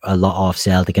Ayer a lot off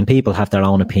Celtic, and people have their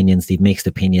own opinions. They've mixed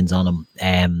opinions on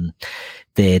him.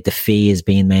 The fee is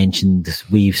being mentioned.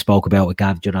 We've spoke about with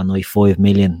Gav Duran, 5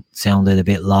 million sounded a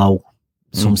bit low.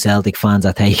 Some Celtic fans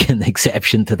are taking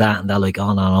exception to that, and they're like,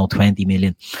 oh no, 20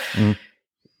 million.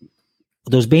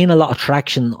 There's been a lot of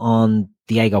traction on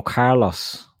Diego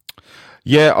Carlos.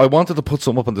 Yeah, I wanted to put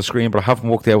something up on the screen, but I haven't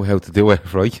worked out how to do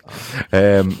it, right?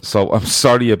 So I'm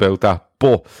sorry about that.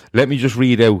 But let me just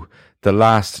read out the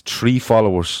last 4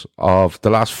 followers of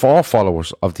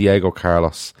Diego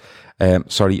Carlos.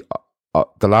 The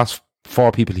last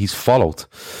 4 people he's followed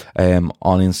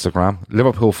on Instagram: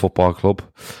 Liverpool Football Club,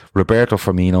 Roberto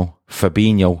Firmino,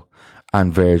 Fabinho,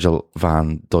 and Virgil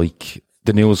van Dijk.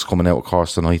 The news coming out, of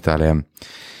course, tonight that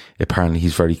apparently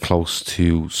he's very close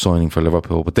to signing for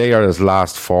Liverpool. But they are his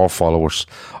last 4 followers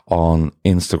on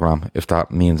Instagram, if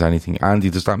that means anything.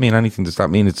 Andy, does that mean anything? Does that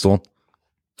mean it's done?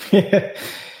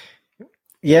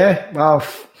 Yeah, well,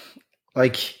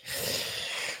 like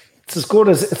it's as good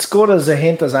as a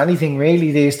hint as anything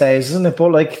really these days, isn't it?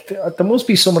 But like there must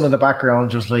be someone in the background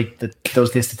just like that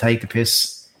does this to take the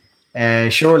piss.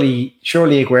 Surely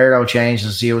Aguero changed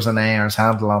his username or his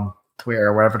handle on Twitter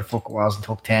or wherever the fuck it was and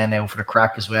took 10 out for the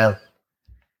crack as well.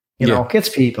 You know, gets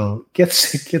ticks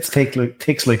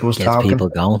like us talking. People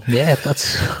going. Yeah,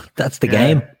 that's the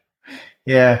game.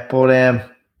 Yeah, but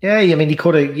yeah, I mean, he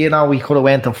could have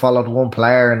went and followed one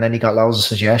player, and then he got loads of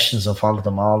suggestions and followed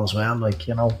them all as well. Like,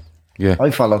 you know, yeah,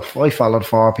 I followed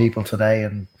 4 people today,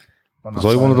 and was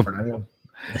I one of them?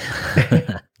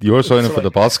 You were signing for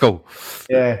the Bosco.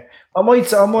 Yeah, I might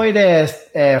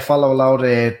follow a load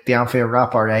of the Anfield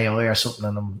rap or AI or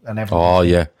something, and everything. Oh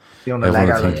yeah,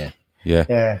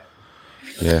 yeah.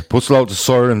 Put a load of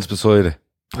sirens beside it.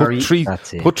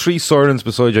 Put 3 sirens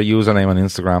beside your username on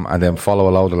Instagram, and then follow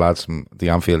a load of lads from the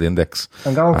Anfield Index.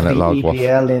 I'm going for the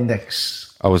EPL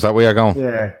Index. Oh, is that where you're going?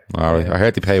 Yeah. All right. I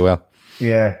heard they pay well.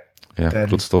 Yeah.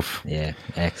 Good stuff. Yeah,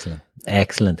 excellent.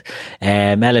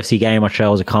 LFC Gamer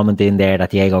throws a comment in there that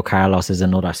Diego Carlos is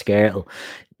another Skirtle.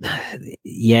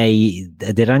 Yeah,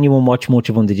 did anyone watch much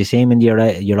of him? Did you see him in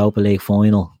the Europa League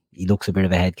final? He looks a bit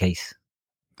of a head case.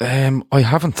 I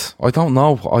haven't. I don't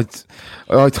know.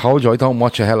 I told you I don't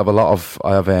watch a hell of a lot of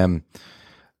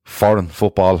foreign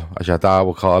football, as your dad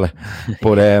would call it.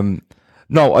 But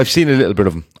no, I've seen a little bit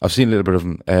of him.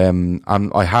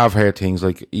 And I have heard things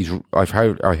like I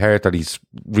heard that he's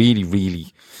really,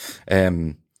 really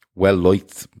well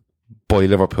liked by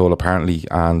Liverpool apparently,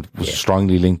 and was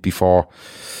strongly linked before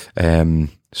the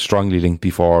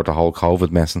whole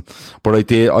COVID messing. But I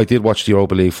did watch the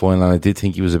Europa League final, and I did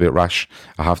think he was a bit rash.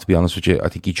 I have to be honest with you. I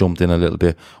think he jumped in a little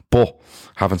bit. But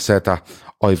having said that,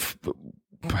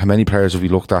 how many players have we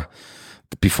looked at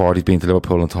before he'd been to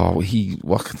Liverpool and thought,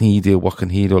 what can he do? What can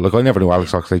he do? Like, I never knew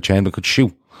Alex Oxlade-Chamberlain could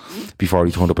shoot before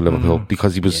he turned up at Liverpool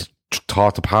because he was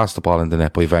taught to pass the ball in the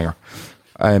net by Wenger.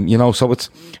 So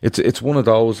it's one of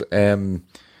those.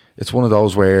 It's one of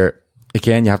those where,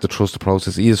 again, you have to trust the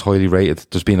process. He is highly rated.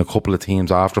 There's been a couple of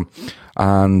teams after him,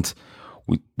 and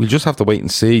we'll just have to wait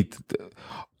and see.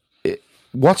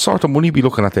 What sort of money are we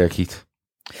looking at there, Keith?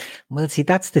 Well, see,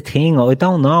 that's the thing. I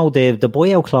don't know. The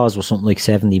buyout clause was something like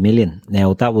 70 million.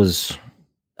 Now, that was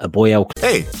a buyout.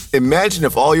 Hey, imagine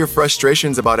if all your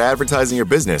frustrations about advertising your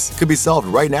business could be solved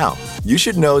right now. You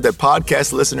should know that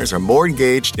podcast listeners are more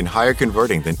engaged and higher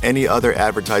converting than any other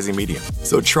advertising medium.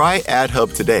 So try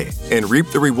AdHub today and reap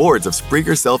the rewards of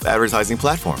Spreaker's self-advertising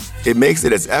platform. It makes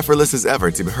it as effortless as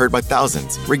ever to be heard by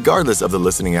thousands, regardless of the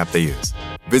listening app they use.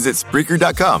 Visit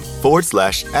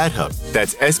Spreaker.com/AdHub.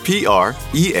 That's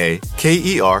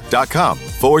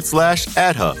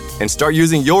SPREAKER.com/AdHub and start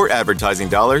using your advertising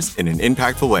dollars in an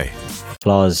impactful way.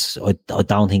 Clause, I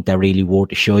don't think they're really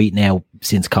worth a shite now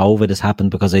since COVID has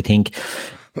happened, because I think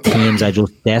teams are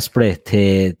just desperate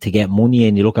to get money.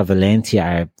 And you look at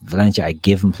Valencia are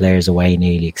giving players away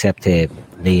nearly, except to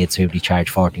Leeds, who they charge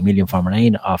 40 million for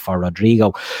Moreno or for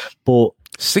Rodrigo. But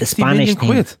 60 the Spanish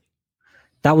million quid.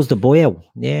 That was the buyout.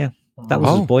 Yeah, that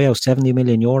was the buyout. 70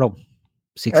 million euro.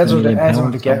 60 million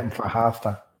pounds. To get him for half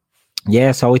that.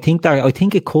 Yeah, so I think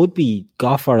it could be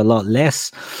got for a lot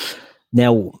less.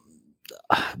 Now,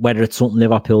 whether it's something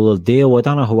Liverpool will do, I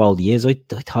don't know how old he is. I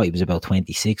thought he was about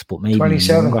 26, but maybe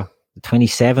 27.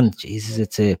 27. Jesus,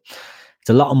 it's a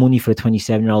lot of money for a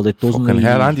 27-year-old. It doesn't. Fucking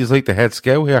hell, Andy's like the head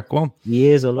scout here. Go on. He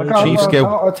is a chief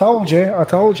scout. I told you.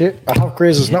 I have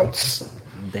Griz's notes.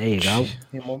 There you go.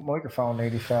 Your microphone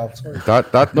nearly fell. Sorry.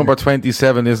 That number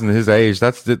 27 isn't his age.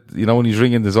 That's when he's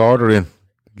ringing his order in.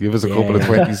 Give us a couple of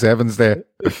 27s there.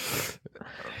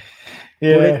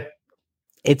 Yeah.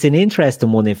 It's an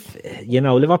interesting one. If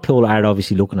Liverpool are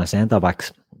obviously looking at centre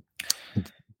backs.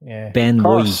 Yeah. Ben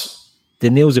White. The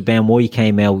news of Ben White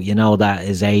came out. You know that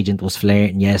his agent was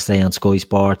flirting yesterday on Sky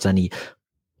Sports, and he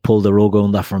pulled the rug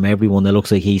under from everyone. It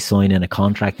looks like he's signing a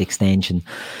contract extension.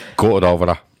 Gutted over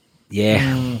that.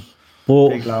 Yeah,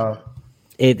 but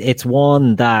it's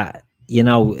one that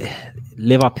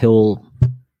Liverpool,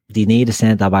 they need a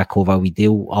centre back cover. I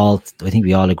think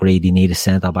we all agree they need a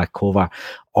centre back cover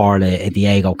or a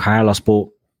Diego Carlos. But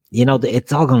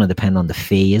it's all going to depend on the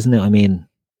fee, isn't it? I mean,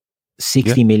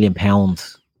 60 million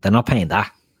pounds. They're not paying that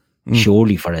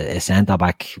surely for a centre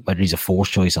back, whether he's a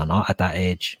first choice or not at that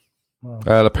age.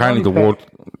 Well, apparently the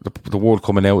word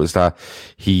coming out is that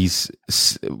he's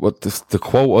the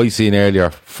quote I seen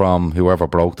earlier from whoever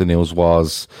broke the news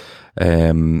was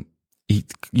Jurgen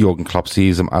Klopp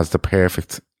sees him as the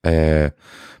perfect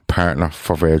partner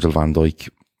for Virgil van Dijk.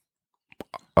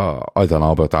 I don't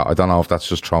know about that. I don't know if that's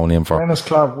just thrown in for. When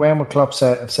would Klopp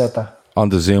have said that? On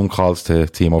the Zoom calls to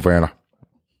Timo Werner.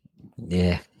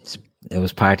 Yeah, it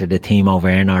was part of the Timo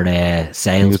Werner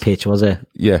sales pitch, was it?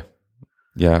 Yeah.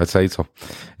 Yeah, I'd say so.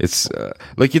 It's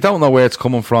like you don't know where it's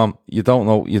coming from. You don't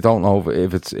know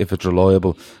if it's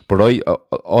reliable. But I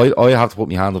have to put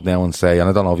my hand up now and say, and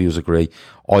I don't know if you agree,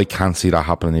 I can't see that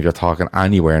happening if you're talking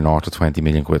anywhere north of 20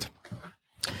 million quid.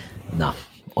 No,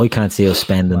 I can't see us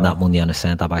spending that money on a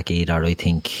centre back either. I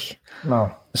think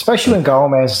no, especially when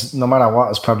Gomez, no matter what,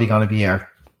 is probably going to be our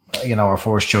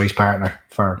first choice partner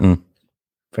for.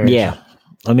 Yeah.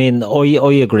 I mean, I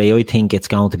agree. I think it's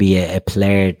going to be a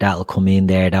player that'll come in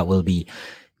there that will be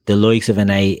the likes of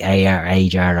an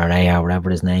AR,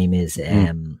 whatever his name is,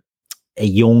 a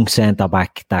young centre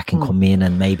back that can come in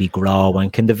and maybe grow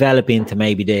and can develop into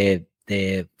maybe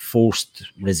the first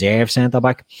reserve centre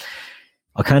back.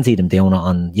 I can't see them doing it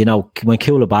on, when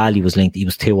Koulibaly was linked, he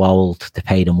was too old to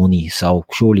pay the money. So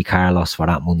surely Carlos for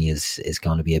that money is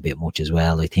going to be a bit much as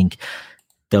well. I think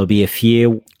there'll be a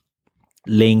few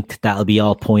linked that'll be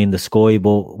all pie in the sky,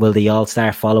 but will they all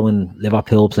start following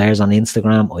Liverpool players on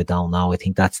Instagram? I don't know. I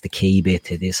think that's the key bit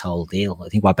to this whole deal. I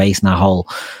think we're basing our whole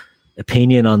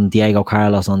opinion on Diego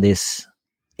Carlos on this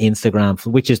Instagram,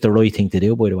 which is the right thing to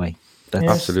do, by the way.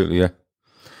 Absolutely, yeah.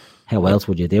 How else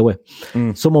would you do it?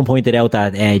 Someone pointed out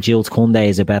that Jules Koundé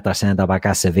is a better centre-back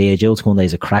at Sevilla. Jules Koundé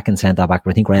is a cracking centre-back, but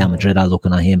I think Real Madrid are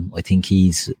looking at him. I think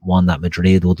he's one that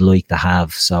Madrid would like to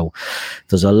have. So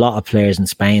there's a lot of players in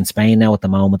Spain. Spain now at the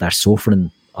moment are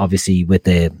suffering, obviously, with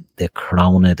the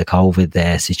corona, the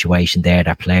COVID situation there.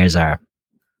 Their players are,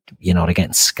 they're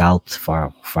getting scalped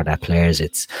for their players.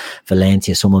 It's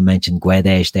Valencia. Someone mentioned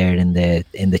Guedes there in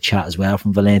the chat as well,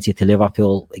 from Valencia to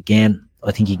Liverpool. Again,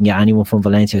 I think you can get anyone from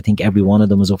Valencia. I think every one of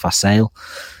them is up for sale.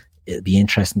 it'll be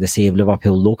interesting to see if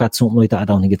Liverpool look at something like that. I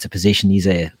don't think it's a position he's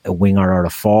a winger or a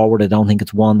forward. I don't think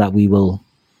it's one that we will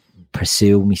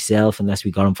pursue myself unless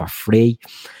we got him for free.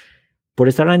 But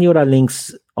is there any other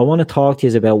links? I want to talk to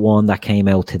you about one that came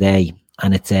out today,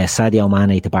 and it's Sadio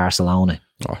Mane to Barcelona.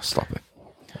 Oh, stop it.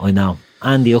 I know.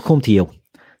 Andy, I'll come to you.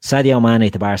 Sadio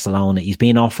Mane to Barcelona. He's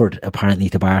been offered apparently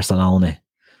to Barcelona.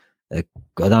 I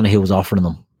don't know who was offering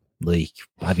him. Like,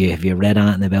 have you read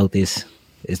anything about this?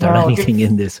 Is there anything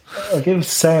in this? I'll give the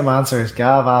same answer as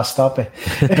Gav. Stop it.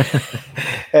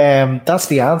 That's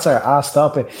the answer.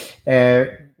 Stop it.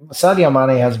 Sadio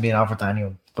Mane hasn't been offered to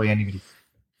anyone by anybody.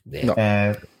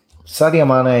 Yeah. Sadio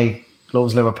Mane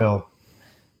loves Liverpool.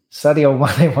 Sadio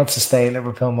Mane wants to stay at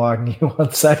Liverpool more than you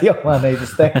want Sadio Mane to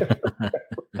stay.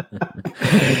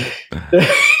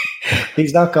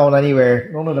 He's not going anywhere.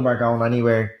 None of them are going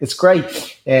anywhere. It's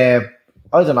great. I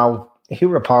don't know who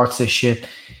reports this shit.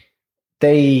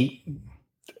 We're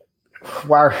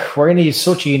in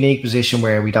such a unique position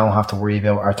where we don't have to worry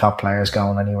about our top players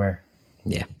going anywhere.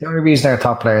 Yeah. The only reason our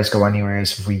top players go anywhere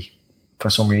is if we, for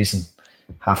some reason,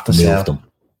 have to sell them.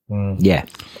 Yeah.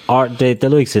 Or the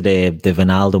likes of the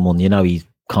Wijnaldum one, his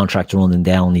contract running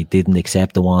down, he didn't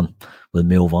accept the one. We'll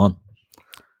move on.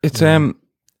 It's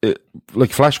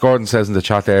like Flash Gordon says in the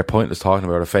chat there, pointless talking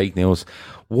about a fake news.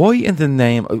 Why in the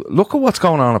name? Look at what's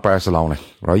going on at Barcelona,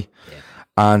 right? Yeah.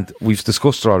 And we've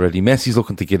discussed it already. Messi's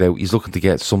looking to get out. He's looking to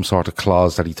get some sort of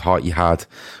clause that he thought he had,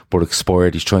 but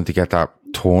expired. He's trying to get that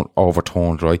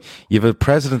overturned, right? You have a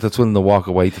president that's willing to walk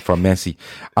away from Messi,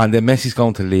 and then Messi's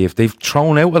going to leave. They've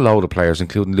thrown out a load of players,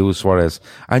 including Luis Suarez.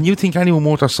 And you think anyone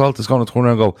worth their salt is going to turn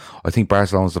around and go, I think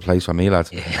Barcelona's the place for me,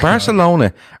 lads. Yeah.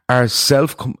 Barcelona are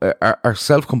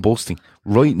self-combusting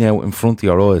right now in front of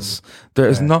your eyes. There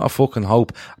is not a fucking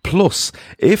hope. Plus,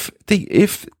 if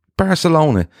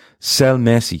Barcelona sell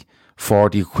Messi for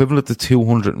the equivalent of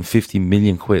 250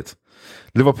 million quid,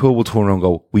 Liverpool will turn around and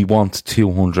go, we want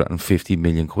 250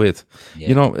 million quid.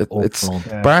 Yeah, it's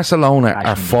Barcelona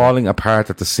are falling apart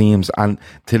at the seams, and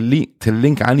to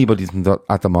link anybody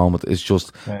at the moment is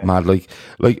just mad. Like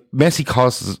Messi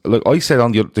causes, like I said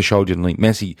on the show the other night,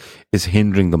 Messi is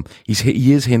hindering them.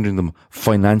 He is hindering them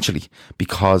financially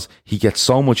because he gets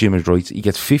so much image rights. He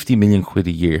gets 50 million quid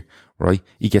a year. Right,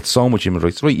 he gets so much image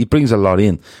rights. Right, he brings a lot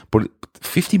in, but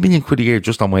 50 million quid a year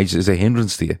just on wages is a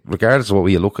hindrance to you, regardless of what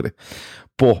way you look at it.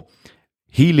 But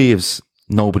he leaves,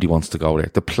 nobody wants to go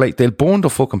there. They'll burn the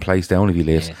fucking place down if he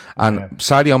leaves. Yeah. And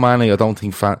Sadio Mane, I don't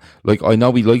think I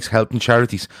know he likes helping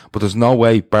charities, but there's no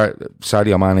way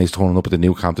Sadio Mane is turning up at the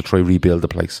new camp to try rebuild the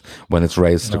place when it's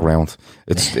raised to the ground.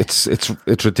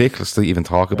 It's ridiculous to even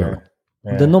talk about it.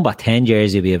 Yeah. The number 10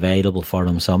 jersey will be available for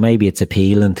him, so maybe it's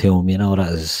appealing to him,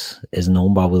 that his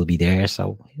number will be there.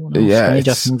 So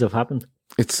stranger things have happened.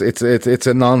 It's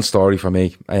a non-story for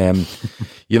me.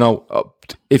 If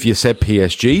you said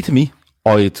PSG to me,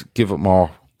 I'd give it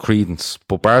more credence.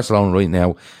 But Barcelona right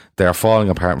now, they're falling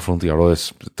apart in front of your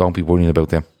eyes. Don't be worrying about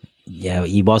them. Yeah,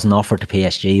 he wasn't offered to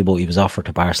PSG, but he was offered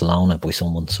to Barcelona by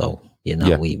someone. So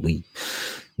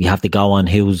we have to go on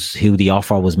who the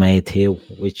offer was made to,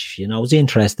 which, was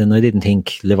interesting. I didn't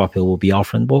think Liverpool would be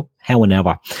offering, but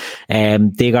however.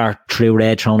 Digger True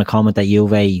Red throwing a comment that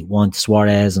Juve wants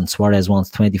Suarez and Suarez wants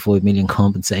 25 million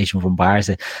compensation from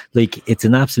Barca. Like, it's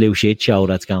an absolute shit show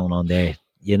that's going on there.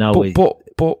 But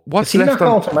what's left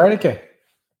going to America?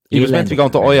 He was meant to be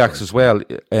going to Ajax as well.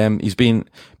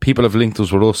 People have linked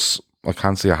us with us. I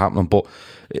can't see it happening, but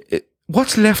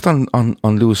what's left on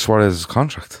Luis Suarez's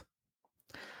contract?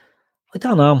 I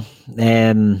don't know.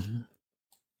 I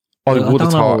would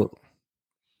have thought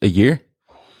a year.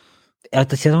 I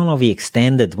don't know if he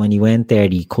extended when he went there.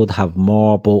 He could have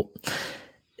more, but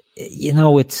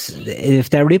if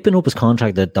they're ripping up his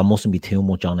contract, there mustn't be too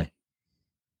much on it.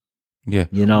 Yeah,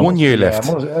 1 year left.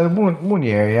 One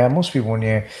year, yeah, it must be 1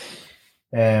 year.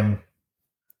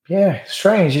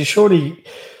 Strange. You surely.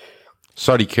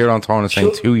 Sorry, Kieran Thorne is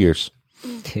saying 2 years.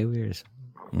 2 years.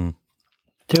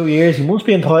 2 years. He must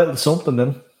be entitled to something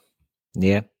then.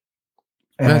 Yeah.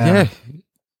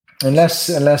 Unless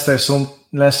there's something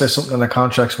in the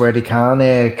contracts where they can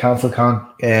cancel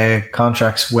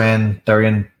contracts when they're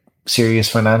in serious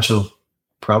financial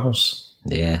problems.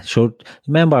 Yeah, sure.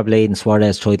 Remember, Blade and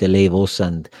Suarez tried to leave us,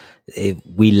 and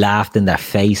we laughed in their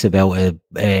face about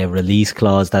a release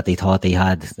clause that they thought they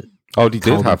had. Oh, they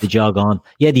did have the jog on.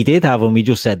 Yeah, they did have, and we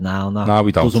just said no,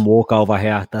 we don't. Doesn't work over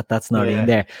here. That's not in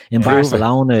there. In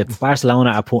Barcelona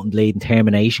are putting bleeding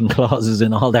termination clauses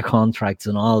in all their contracts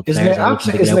and all. Isn't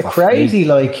it crazy?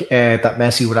 Like that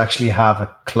Messi would actually have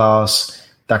a clause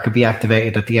that could be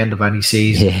activated at the end of any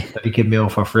season that he could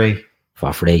move for free.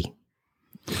 For free.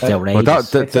 It's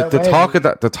outrageous. But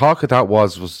the talk of that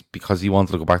was because he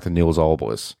wanted to go back to Newell's Old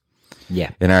Boys.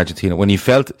 Yeah. In Argentina. When he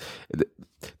felt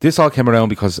this all came around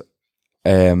because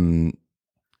what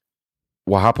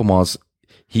happened was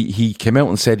he came out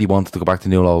and said he wanted to go back to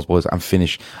Newell's Old Boys and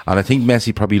finish. And I think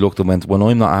Messi probably looked and went, when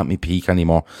I'm not at my peak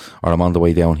anymore or I'm on the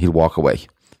way down, he'll walk away.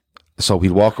 So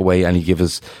he'd walk away and he'd give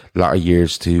his latter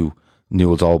years to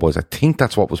Newell's Old Boys. I think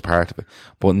that's what was part of it.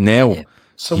 But now... Yeah.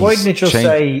 So why didn't you just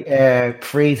say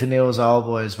free to Newell's Old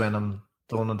Boys when I'm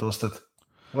done and dusted?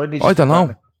 I don't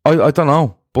know. I don't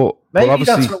know. But maybe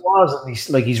that's what it was.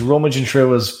 And he's rummaging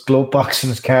through his glove box in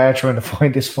his car trying to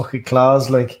find this fucking clause,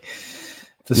 like,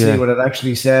 to see what it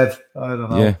actually said. I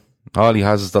don't know. Yeah. All he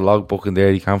has is the logbook in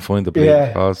there. He can't find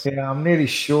the clause. Yeah, I'm nearly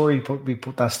sure he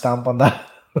put that stamp on that.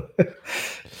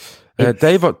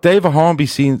 David Hornby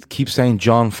keeps saying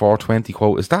John 4:20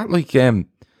 quote. Is that like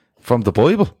from the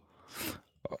Bible?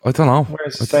 I don't know. Where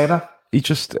does it say that? He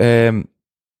just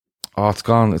it's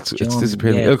gone. It's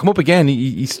disappeared. Yeah. It'll come up again.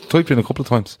 He's typed in a couple of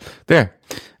times. There.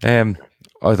 I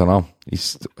don't know. I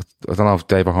don't know if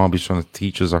David Hornby's trying to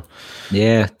teach us or.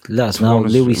 Yeah, let us know.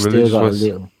 Louis still got a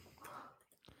little.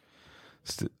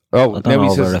 Now he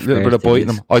says a little bit of biting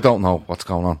him. I don't know what's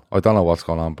going on. But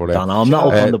I'm not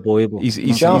up on the Bible.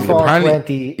 He's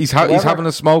having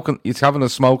a smoke. He's having a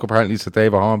smoke. Apparently, to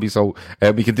David Hornby. So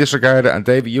we can disregard it. And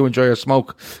David, you enjoy your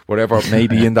smoke, whatever may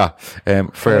be in that. Fair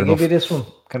enough. Can I give you this one?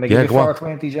 Can I give you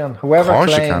 420, John? Whoever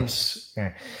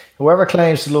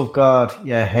claims to love God,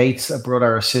 hates a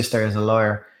brother or sister is a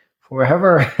liar.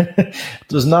 Whoever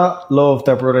does not love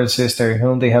their brother and sister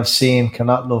whom they have seen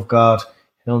cannot love God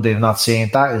whom they have not seen.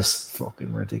 That is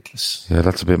fucking ridiculous. Yeah,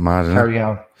 that's a bit mad, isn't it? Carry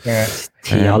on. Yeah.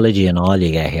 Theology and all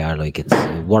you get here, like, it's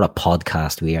what a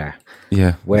podcast we are.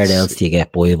 Yeah. Where else do you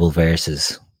get Bible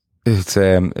verses? It's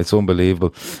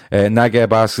unbelievable. Nagab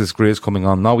Basket's Grizz coming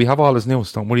on. No, we have all his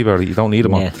news. Don't worry about it. You don't need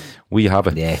them on. We have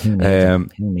it. Yeah, who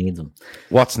needs them?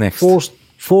 What's next?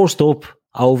 First up,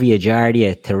 Ovie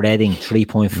Ejaria to Reading,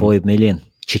 3.5 million.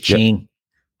 Cha-ching. Yep.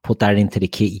 Put that into the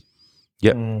kitty.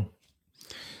 Yep.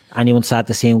 Anyone sad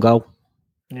to see him go?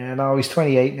 Yeah, no, he's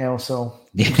 28 now, so.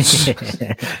 That's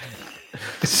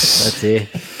it.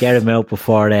 Get him out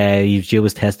before you've due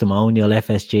his testimonial.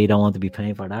 FSG don't want to be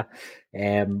paying for that.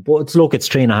 But it's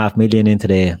 3.5 million into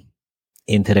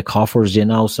the coffers, you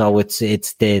know. So it's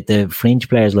the fringe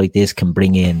players like this can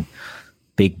bring in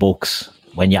big bucks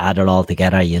when you add it all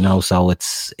together, you know. So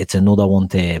it's another one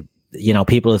to, you know,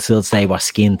 people still say we're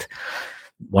skint.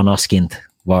 We're not skint.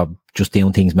 We're just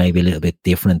doing things maybe a little bit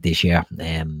different this year.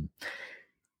 But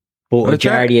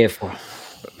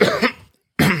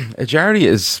Ejaria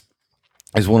is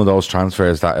one of those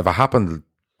transfers that if it happened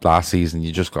last season,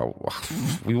 you just go,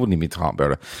 we wouldn't even be talking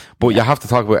about it. But you have to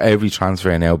talk about every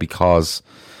transfer now because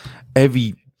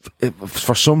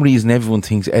for some reason, everyone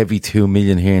thinks every 2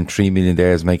 million here and 3 million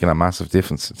there is making a massive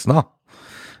difference. It's not.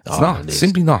 It's not. It's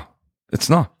simply not.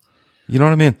 It's not. You know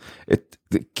what I mean?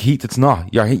 Keith, it's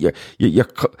not. Your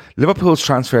Liverpool's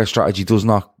transfer strategy does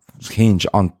not hinge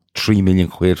on 3 million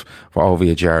quid for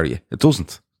Ovie Ejaria. It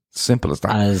doesn't. Simple as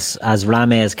that. As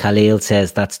Ramez Khalil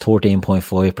says, that's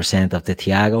 13.5% of the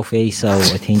Thiago fee. So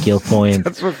I think you'll find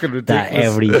that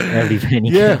every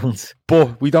penny counts.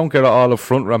 But we don't get it all up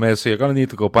front, Ramez. So you're going to need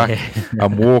to go back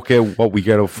and work out what we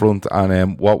get up front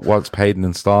and what's paid in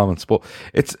installments. But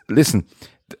listen,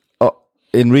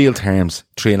 in real terms,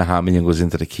 3.5 million goes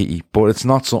into the kitty, but it's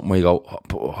not something where you go,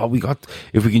 we got,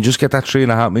 if we can just get that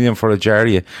 3.5 million for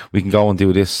Ejaria, we can go and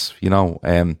do this, you know.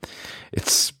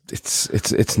 It's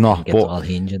not, but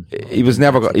he was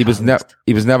never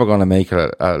going to make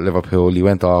it at Liverpool. He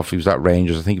went off, he was at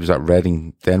Rangers, I think he was at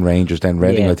Reading, then Rangers, then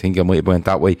Reading, I think, and might have went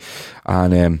that way.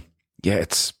 And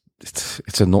it's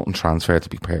a nothing transfer, to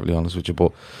be perfectly honest with you,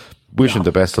 but wish him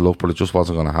the best of luck, but it just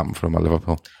wasn't going to happen for him at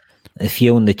Liverpool. A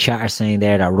few in the chat are saying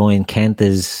there that Ryan Kent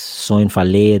is signed for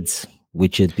Leeds,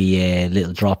 which would be a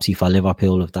little dropsy for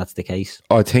Liverpool if that's the case.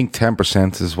 I think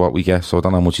 10% is what we get, so I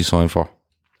don't know how much he signed for.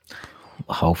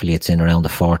 Hopefully it's in around the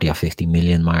 40 or 50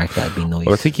 million mark. That'd be nice.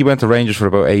 Well, I think he went to Rangers for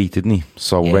about 8, didn't he?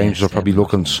 So Rangers are probably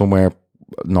looking somewhere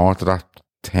north of that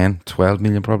 10, 12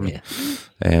 million probably.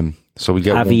 Yeah. So we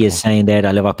get Avi is saying there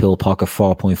that Liverpool pocket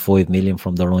 4.5 million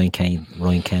from the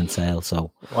Ryan Kent sale.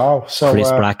 So wow. So Chris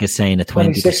Brack is saying a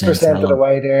 26% of the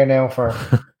way there now for.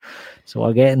 So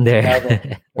we're getting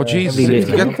there. Well, Jesus, we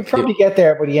could probably get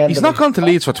there by the end. He's not gone to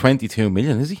Leeds for 22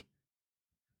 million, is he?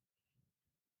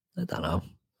 I don't know.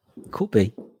 Could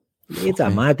be. Leeds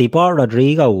are mad. They bought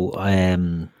Rodrigo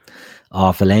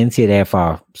off Valencia there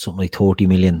for something like 30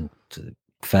 million.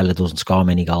 fella doesn't score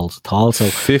many goals at all. So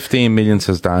 15 million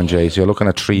says Dan J. So you're looking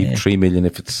at 3 million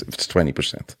if it's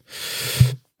 20%.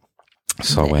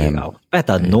 So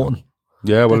better than nothing.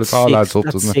 Yeah, well, it's all adds up,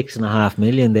 doesn't it? 6.5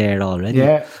 million there already.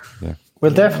 Yeah.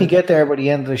 We'll definitely get there by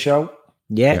the end of the show.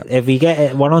 Yeah, if we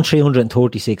get we're on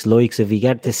 336 likes. If we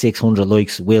get to 600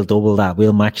 likes, we'll double that.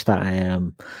 We'll match that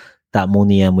that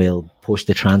money, and we'll push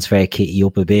the transfer kitty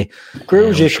up a bit.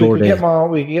 Grujic,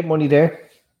 we can get money there.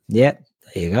 Yeah,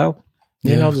 there you go.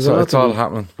 Yeah, so it's all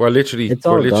happening. We're literally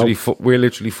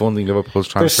funding Liverpool's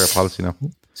transfer policy now.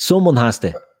 Someone has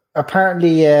to.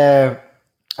 Apparently,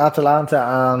 Atalanta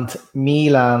and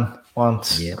Milan want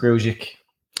Grujic.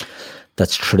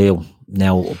 That's true.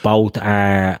 Now both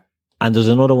are, and there's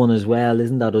another one as well,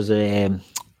 isn't there? There's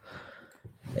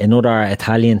another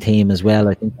Italian team as well.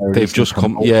 I think they've just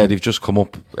come. Yeah, they've just come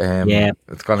up.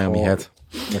 It's gone out of my head.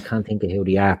 I can't think of who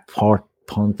they are.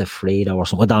 Pontefrato or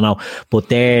something. I don't know, but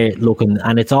they're looking,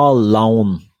 and it's all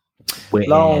loan.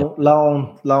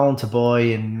 Loan to buy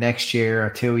in next year or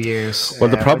 2 years. Well,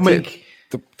 the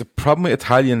problem with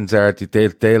Italians are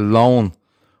they loan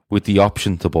with the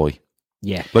option to buy.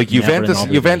 Yeah, like Juventus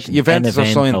are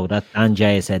signing. That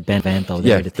Anjay said Benevento.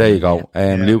 Yeah, there you go.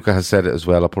 Luca has said it as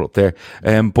well. I put up there.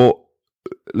 But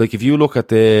like if you look at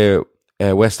the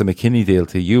Weston McKennie deal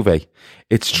to Juve,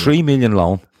 it's 3 million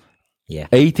loan. Yeah,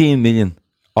 18 million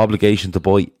obligation to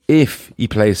buy if he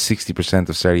plays 60%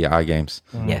 of Serie A games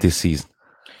this season.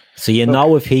 So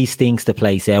if he stinks the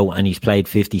place out and he's played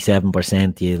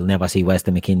 57%, you'll never see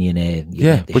Weston McKennie in a.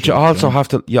 But you also have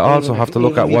to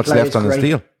look at what's left on his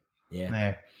deal.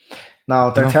 Yeah.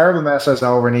 No, they're terrible messes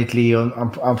over in Italy.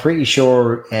 I'm pretty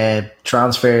sure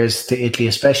transfers to Italy,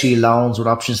 especially loans with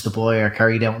options to buy, are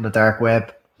carried out on the dark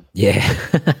web. Yeah,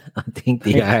 I think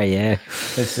they are. Yeah,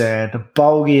 it's the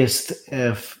bogiest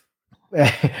of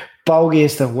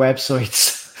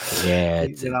websites. Yeah,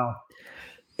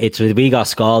 it's we got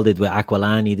scalded with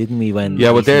Aquilani, didn't we?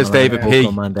 Well, there's David P.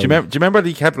 Do you remember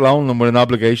he kept loaning them with an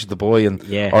obligation to buy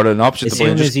or an option to buy?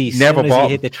 As soon as he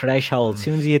hit the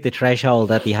threshold,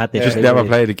 that he had to just never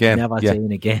played again. Never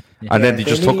seen again. And then they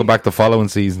just took him back the following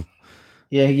season.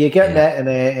 Yeah, you get that in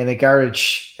a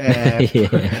garage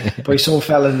by some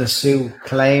fella in the suit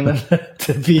claiming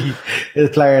to be the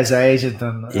player's agent.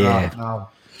 And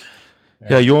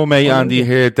your mate Andy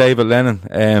here, David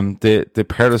Lennon, the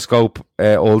Periscope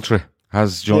Ultra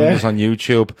has joined us on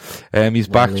YouTube. He's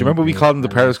back. Do you remember we called him the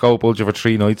Periscope Ultra for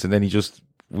 3 nights, and then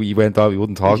we went out. He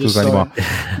wouldn't talk to us anymore.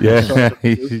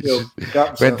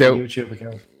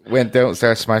 Went out and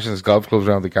started smashing his golf clubs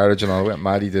around the garage and all. Went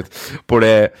mad, he did.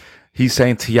 But he's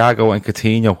saying Thiago and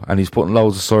Coutinho, and he's putting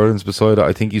loads of sirens beside it.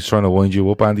 I think he's trying to wind you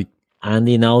up, Andy.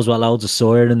 Andy knows what loads of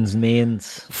sirens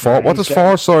means. What does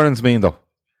 4 sirens mean, though?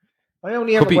 I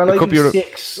only have I do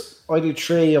 6. I do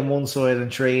 3 on one side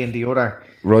and 3 on the other.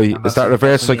 Right. Is that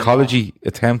reverse psychology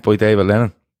attempt by David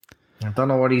Lennon? I don't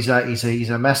know what he's at. He's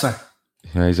a messer.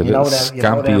 Yeah, he's a little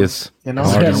scampy. Them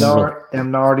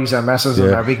Nordies are messers and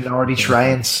their big Nordy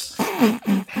trains.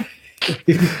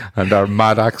 And their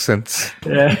mad accents. Oh,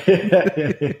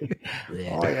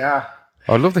 yeah.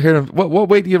 I'd love to hear him. What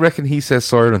way do you reckon he says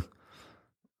siren?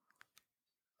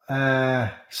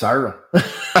 Siren.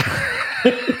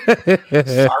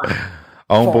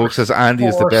 Owen Book says Andy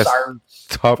is the best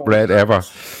top red ever.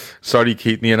 Sorry,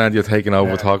 Keith, me and Andy are taking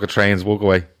over talk of trains. Walk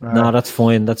away. No, that's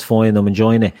fine. I'm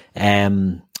enjoying it.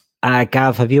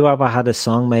 Gav, have you ever had a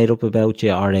song made up about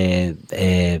you or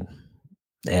a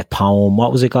poem?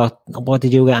 What was it got? What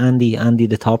did you get, Andy? Andy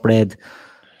the top red.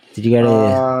 Did you get it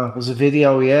was a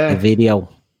video, a video.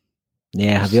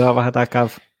 Yeah, have you ever had that,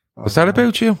 Gav? Was that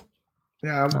about you?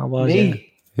 Yeah,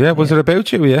 me. Yeah, was it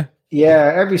about you? Yeah.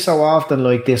 Yeah, every so often,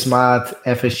 like this mad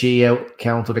FSG out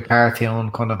count with a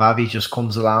cartoon kind of Avi just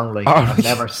comes along, like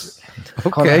never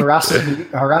kind of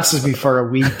harasses me for a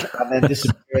week and then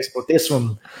disappears. But this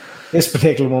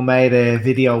particular one made a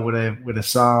video with a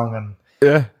song and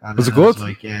was it good?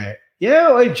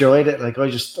 Yeah, I enjoyed it. Like I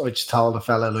just told the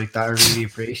fella like that I really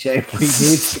appreciate it.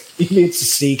 He needs to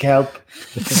seek help.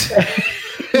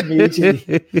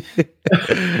 Immediately.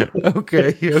 Okay.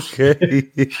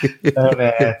 I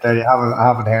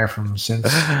haven't heard from him since.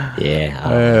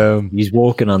 Yeah, he's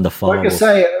working on the follow.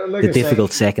 The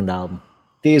difficult second album.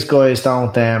 These guys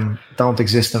don't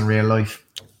exist in real life.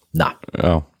 No,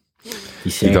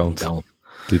 they don't.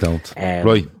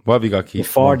 Right, what have you got, Keith?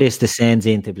 Before this descends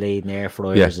into bleeding air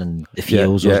fryers and the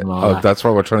fusers and all that. That's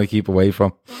what we're trying to keep away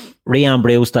from. Ryan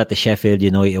Brewster at the Sheffield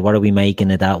United. What are we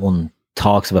making of that one?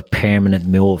 Talks of a permanent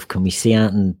move. Can we see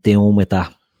anything doing with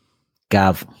that,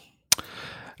 Gav?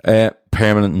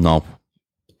 Permanent, no.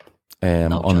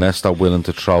 Unless they're willing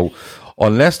to throw.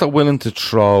 unless they're willing to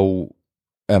throw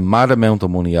a mad amount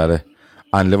of money at it,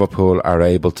 and Liverpool are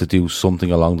able to do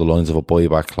something along the lines of a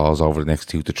buyback clause over the next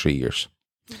 2 to 3 years.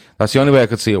 That's the only way I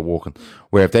could see it working.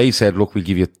 Where if they said, look, we'll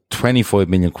give you 25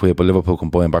 million quid, but Liverpool can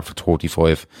buy him back for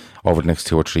 35 over the next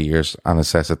 2 or 3 years and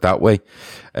assess it that way.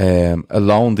 A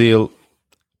loan deal,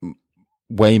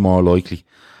 way more likely.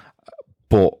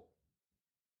 But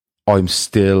I'm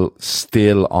still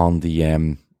on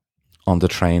the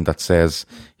train that says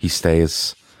he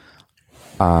stays,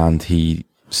 and he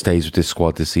stays with this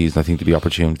squad this season. I think there'll be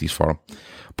opportunities for him.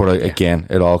 But again,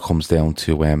 it all comes down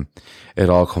to I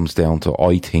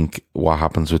think what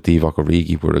happens with Divock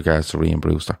Origi with regards to Ryan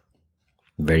Brewster.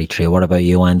 Very true. What about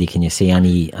you, Andy? Can you see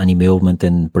any movement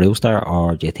in Brewster,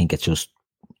 or do you think it's just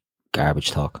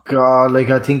garbage talk? God,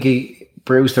 I think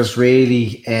Brewster's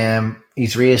really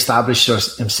he's re-established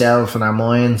himself in our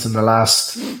minds in the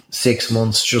last 6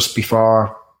 months, just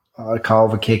before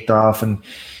COVID kicked off, and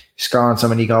scoring so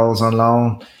many goals on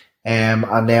loan. And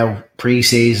now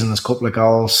pre-season, there's a couple of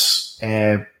goals.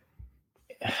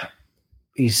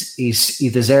 He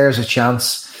deserves a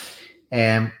chance.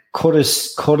 Could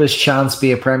his chance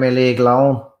be a Premier League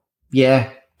loan? Yeah,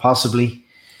 possibly.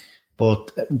 But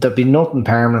there'd be nothing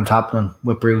permanent happening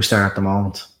with Brewster at the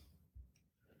moment.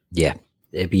 Yeah,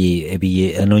 it'd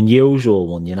be an unusual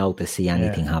one, to see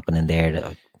anything happening there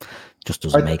that just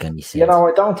doesn't make any sense.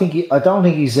 I don't think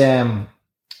he's at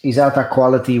that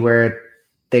quality where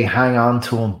they hang on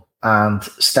to him and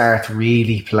start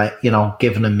really play,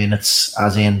 giving him minutes,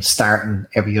 as in starting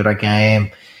every other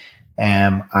game,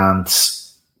 and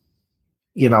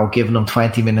giving him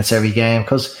 20 minutes every game.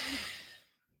 Because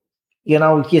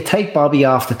you take Bobby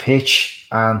off the pitch,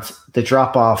 and the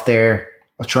drop off there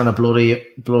of trying to bloody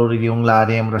the young lad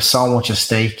in, but there's so much at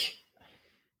stake.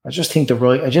 I just think the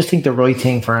right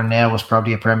thing for him now was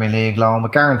probably a Premier League loan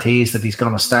with guarantees that he's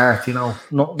going to start. Not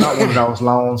one of those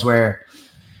loans where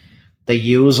they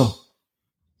use him.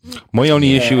 My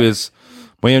only issue is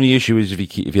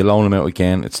if you loan him out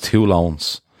again, it's 2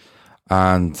 loans,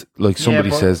 and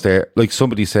somebody says there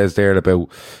about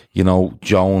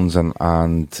Jones and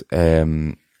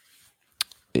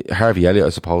Harvey Elliott, I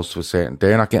suppose, to a certain,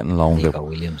 they're not getting loaned out.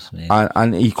 Williams,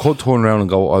 and he could turn around and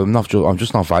go, I'm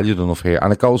just not valued enough here.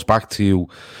 And it goes back to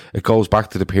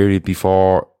the period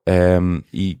before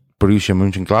Borussia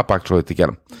Mönchengladbach tried to get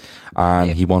him,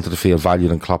 and he wanted to feel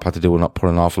valued, and Klopp had to put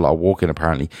an awful lot of work in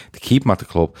apparently to keep him at the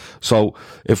club. So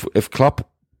if Klopp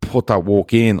put that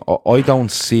work in, I don't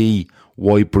see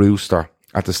why Brewster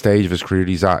at the stage of his career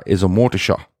he's at isn't worth a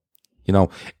shot.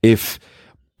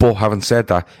 But having said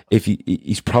that, if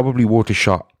he's probably worth a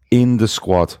shot in the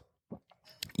squad,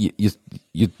 he's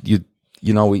in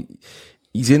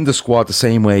the squad the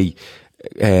same way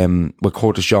with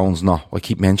Curtis Jones. No, I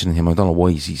keep mentioning him. I don't know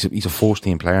why. He's a first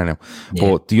team player now.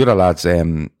 Yeah. But the other lads,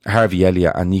 Harvey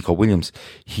Elliott and Nico Williams,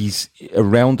 he's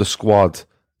around the squad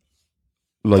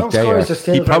like they are.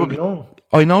 He probably,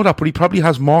 I know that, but he probably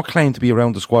has more claim to be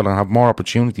around the squad and have more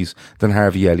opportunities than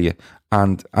Harvey Elliott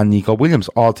and Nico Williams,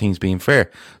 all things being fair.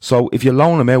 So if you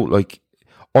loan him out,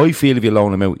 I feel if you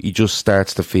loan him out, he just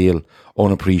starts to feel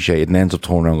unappreciated and ends up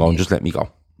turning around going, just let me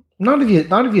go. Not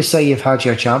if you say you've had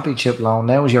your championship loan,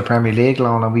 now is your Premier League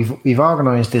loan, and we've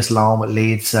organised this loan with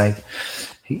Leeds, and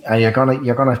you're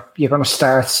gonna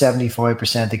start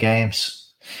 75% of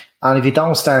games. And if you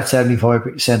don't start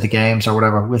 75% of games or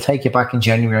whatever, we'll take you back in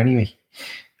January anyway.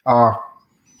 Or,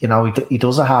 he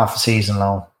does a half a season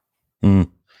loan.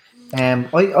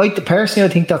 I personally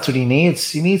think that's what he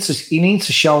needs. He needs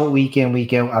to show it week in,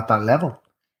 week out at that level.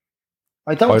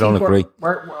 I don't agree.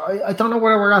 I don't know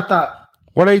where we're at that.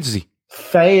 What age is he?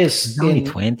 He's only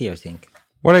 20, I think.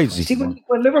 What age is he? See, when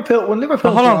Liverpool. Hold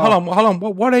on.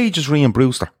 What age is Ryan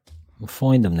Brewster? We'll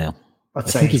find him now. I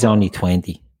think he's only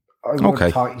 20. I would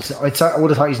have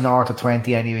thought he's north of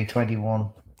 20 anyway, 21.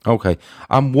 Okay.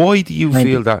 And why do you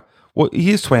feel that? Well,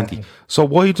 he is 20. So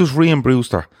why does Ryan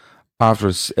Brewster,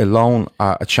 after a loan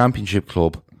at a championship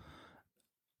club,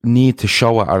 need to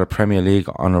show it at a Premier League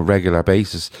on a regular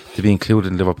basis to be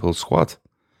included in Liverpool's squad?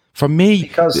 For me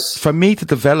to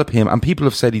develop him, and people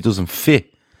have said he doesn't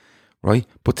fit, right?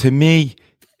 But to me,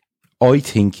 I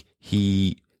think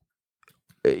he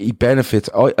benefits.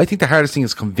 I think the hardest thing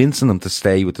is convincing him to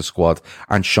stay with the squad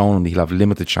and showing him he'll have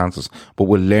limited chances, but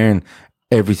we'll learn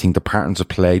everything, the patterns of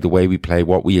play, the way we play,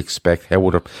 what we expect,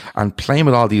 and playing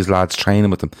with all these lads, training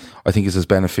with them, I think is as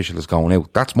beneficial as going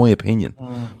out. That's my opinion.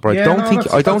 But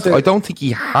I don't think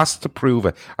he has to prove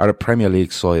it at a Premier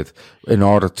League side in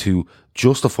order to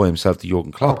justify himself to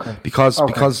Jurgen Klopp, because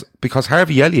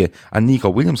Harvey Elliott and Nico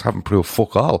Williams haven't proved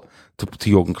fuck all to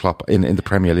Jurgen Klopp in the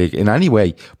Premier League in any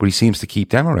way, but he seems to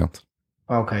keep them around.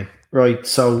 Okay, right.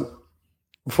 So,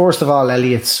 first of all,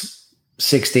 Elliott's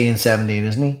 16, 17,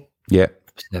 isn't he? Yeah.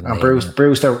 And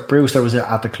Brewster was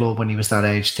at the club when he was that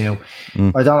age too. I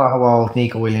don't know how old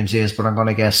Nico Williams is, but I'm going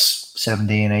to guess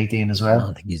 17, 18 as well.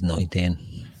 I think he's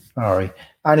 19. All right.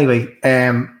 Anyway,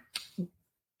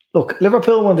 look,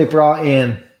 Liverpool, when they brought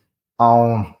in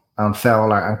Owen and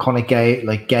Fowler and kind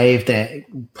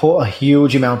of put a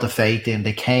huge amount of faith in,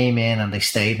 they came in and they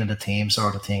stayed in the team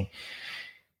sort of thing.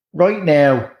 Right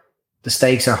now, the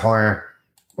stakes are higher.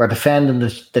 We're defending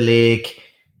the league.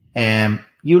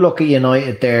 You look at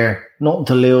United there, nothing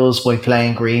to lose by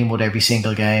playing Greenwood every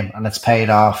single game, and it's paid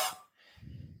off.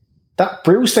 That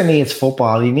Brewster needs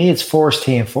football. He needs first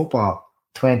team football.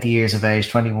 20 years of age,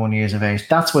 21 years of age.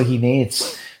 That's what he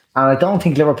needs. And I don't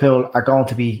think Liverpool are going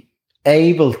to be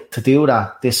able to do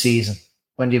that this season.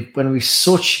 When we've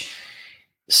such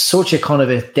a kind of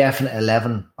a definite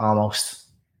 11 almost,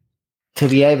 to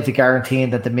be able to guarantee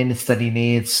that the minutes that he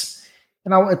needs.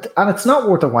 And it's not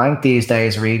worth a wank these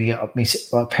days, really.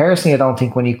 Personally, I don't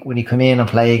think when you come in and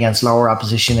play against lower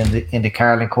opposition in the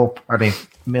Carling Cup or the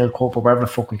Mill Cup or whatever the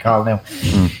fuck we call them,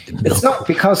 it's not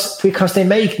because they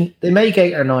make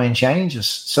 8 or 9 changes,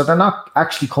 so they're not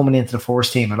actually coming into the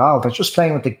first team at all. They're just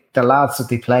playing with the lads that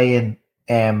they play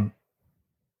in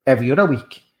every other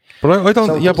week. But I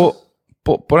don't.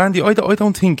 But Andy, I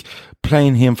don't think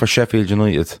playing him for Sheffield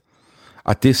United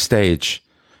at this stage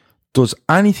does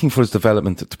anything for his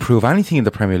development to prove anything in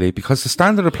the Premier League, because the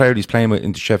standard of player he's playing with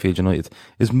in Sheffield United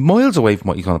is miles away from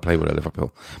what he's going to play with at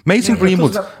Liverpool. Mason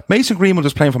Greenwood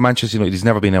is playing for Manchester United. He's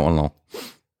never been out on loan.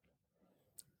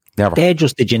 Never. They're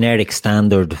just the generic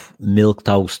standard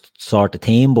milquetoast sort of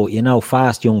team, but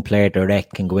fast young player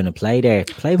direct can go in and play there.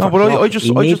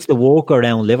 He needs to walk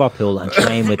around Liverpool and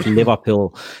train with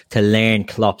Liverpool to learn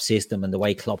Klopp's system and the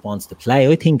way Klopp wants to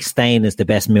play. I think staying is the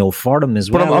best move for him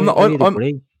as well.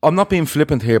 I'm not being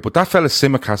flippant here, but that fella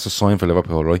Tsimikas has signed for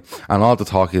Liverpool, right? And all the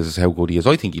talk is how good he is.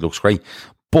 I think he looks great,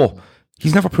 but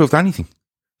he's never proved anything.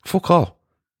 Fuck all.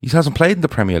 He hasn't played in the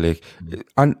Premier League.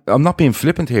 And I'm not being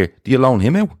flippant here. Do you loan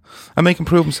him out and make him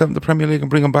prove himself in the Premier League and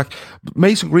bring him back?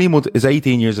 Mason Greenwood is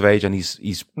 18 years of age and he's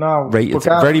rated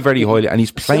very, very highly, and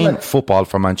he's playing football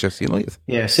for Manchester United.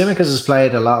 Yeah, Tsimikas has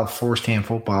played a lot of first team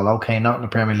football. Okay, not in the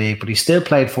Premier League, but he still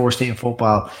played first team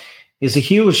football. It's a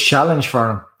huge challenge for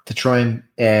him to try and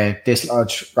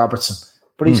dislodge Robertson.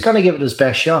 But he's going to give it his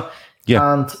best shot.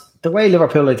 Yeah. And the way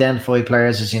Liverpool identify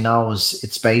players, as you know, is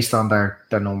it's based on their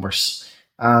numbers.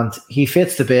 And he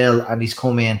fits the bill and he's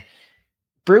come in.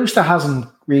 Brewster hasn't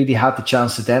really had the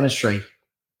chance to demonstrate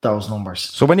those numbers.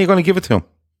 So when are you going to give it to him?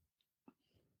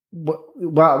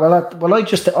 Well, I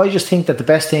just think that the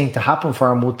best thing to happen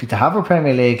for him would be to have a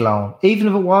Premier League loan, even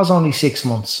if it was only 6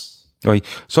 months. Right.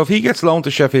 So if he gets loaned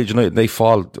to Sheffield United, they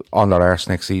fall on their arse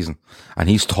next season, and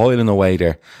he's toiling away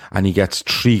there, and he gets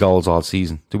 3 goals all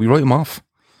season. Do we write him off?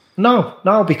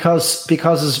 No, because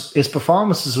his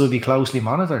performances will be closely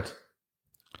monitored.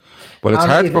 Well, it's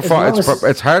hard to perform.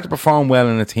 It's hard to perform well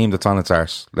in a team that's on its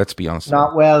arse. Let's be honest.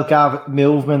 Not well, Gav.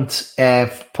 Movement,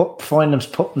 put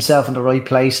himself in the right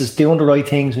places, doing the right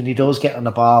things when he does get on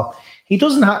the ball. He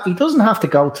doesn't have to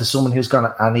go to someone who's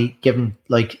gonna and he give him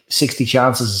like 60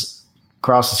 chances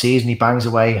across the season. He bangs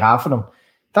away half of them.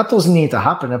 That doesn't need to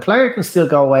happen. A player can still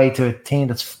go away to a team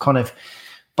that's kind of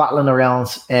battling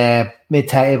around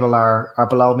mid-table or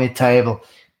below mid-table.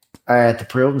 To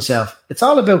prove himself. It's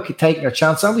all about taking a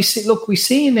chance. And we've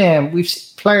seen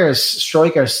players,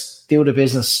 strikers do the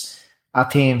business at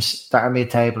teams that are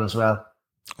mid-table as well.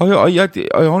 I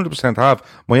 100% have.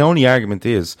 My only argument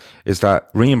is that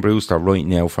Ryan Brewster right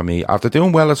now, for me, after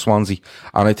doing well at Swansea,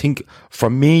 and I think for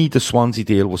me the Swansea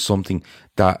deal was something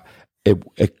that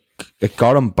it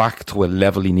got him back to a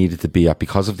level he needed to be at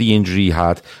because of the injury he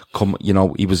had.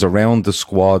 He was around the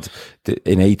squad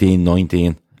in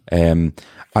 18-19.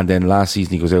 And then last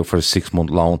season he goes out for a 6-month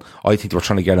loan. I think they were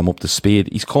trying to get him up to speed.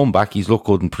 He's come back. He's looked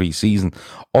good in pre-season.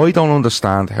 I don't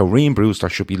understand how Ryan Brewster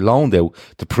should be loaned out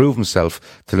to prove himself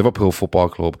to Liverpool Football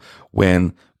Club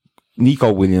when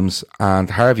Nico Williams and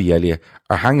Harvey Elliott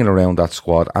are hanging around that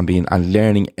squad and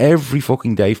learning every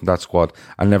fucking day from that squad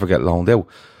and never get loaned out.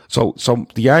 So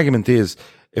the argument is,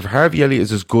 if Harvey Elliott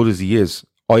is as good as he is,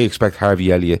 I expect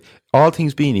Harvey Elliott, all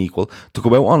things being equal, to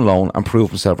go out on loan and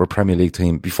prove himself for a Premier League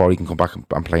team before he can come back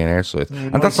and play an airside.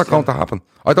 And that's not going to happen.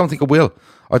 I don't think it will.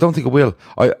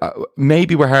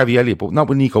 Maybe with Harvey Elliott, but not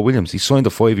with Nico Williams. He signed a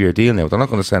 5-year deal now. They're not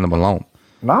going to send him on loan.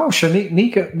 No, sure.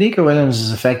 Nico Williams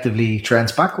is effectively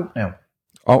Trent's backup now.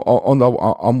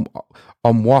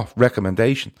 On what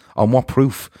recommendation? On what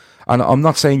proof? And I'm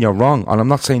not saying you're wrong, and I'm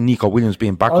not saying Nico Williams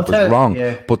being backed up is wrong.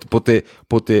 Yeah. But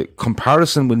the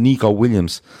comparison with Nico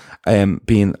Williams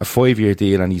being a 5-year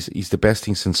deal, and he's the best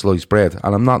thing since sliced bread.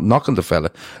 And I'm not knocking the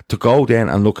fella, to go down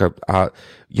and look at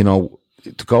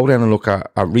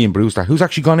Ryan Brewster, who's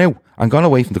actually gone out and gone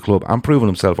away from the club and proven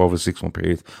himself over a 6-month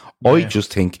period. Yeah. I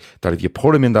just think that if you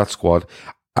put him in that squad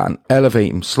and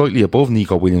elevate him slightly above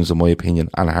Nico Williams, in my opinion,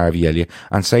 and Harvey Elliott,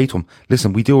 and say to him,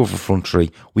 listen, we do have a front three.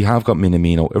 We have got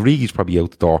Minamino. Origi's probably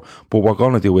out the door, but what we're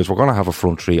going to do is we're going to have a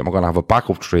front three, and we're going to have a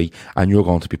backup three, and you're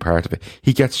going to be part of it.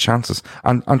 He gets chances.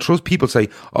 And trust, people say,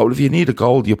 oh, if you need a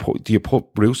goal, do you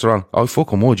put Brewster on? Oh,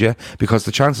 fucking would, yeah. Because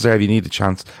the chances are, if you need a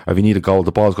chance, or if you need a goal,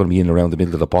 the ball's going to be in around the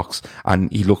middle of the box,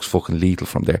 and he looks fucking lethal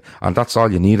from there. And that's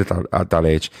all you need at that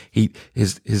age.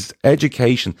 His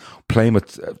education, training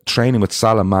with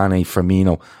Salah, Mane,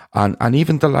 Firmino, and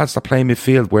even the lads that play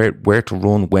midfield, where to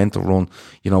run, when to run,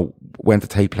 when to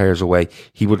take players away.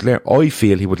 I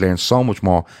feel he would learn so much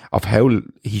more of how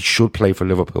he should play for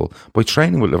Liverpool by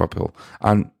training with Liverpool.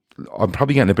 And I'm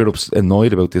probably getting a bit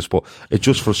annoyed about this, but it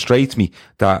just frustrates me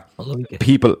that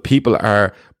people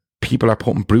are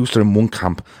putting Brewster in one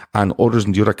camp and others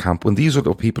in the other camp, when these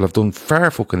other people have done far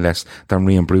fucking less than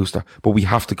Ryan Brewster. But we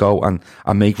have to go and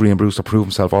make Ryan Brewster prove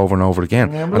himself over and over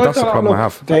again. Yeah, and that's the problem I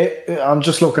have. I'm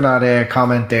just looking at a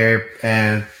comment there.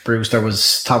 Brewster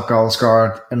was top goal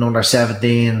scorer in under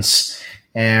 17s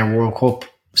World Cup.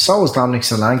 So was Dominic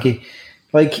Solanke.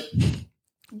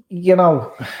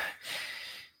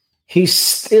 He's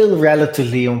still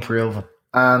relatively unproven.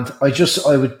 And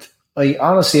I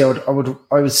honestly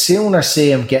would sooner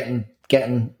see him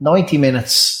getting 90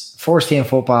 minutes first team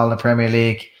football in the Premier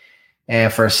League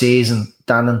for a season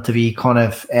than him to be kind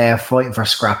of fighting for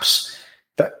scraps.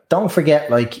 Don't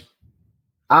forget,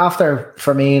 after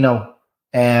Firmino,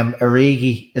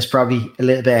 Origi is probably a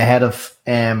little bit ahead of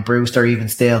Brewster even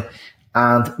still,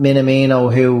 and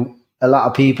Minamino, who a lot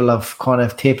of people have kind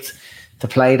of tipped to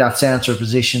play that central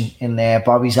position in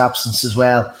Bobby's absence as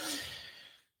well.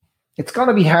 It's going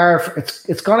to be hard.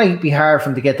 It's going to be hard for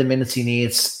him to get the minutes he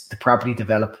needs to properly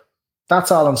develop.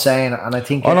 That's all I'm saying. And I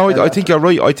think. I think you're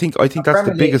right. I think that's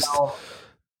the biggest.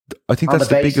 I think that's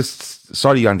the biggest.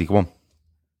 Sorry, Andy, go on.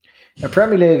 A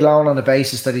Premier League loan on the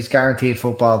basis that he's guaranteed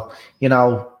football.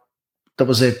 There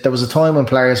was a time when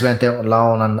players went out on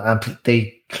loan and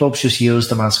the clubs just used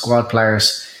them as squad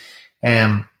players.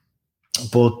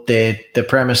 But the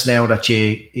premise now that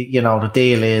the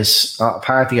deal is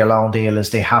part of your loan deal is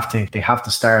they have to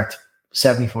start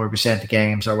 75% of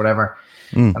games or whatever,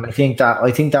 and I think that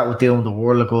would do him the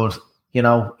world of good.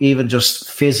 Even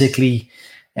just physically,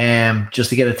 just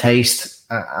to get a taste,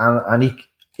 and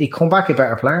he come back a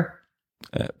better player.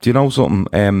 Do you know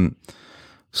something?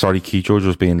 Sorry, Keith George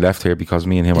was being left here because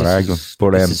me and him are arguing.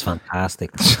 But this is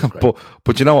fantastic. but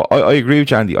I agree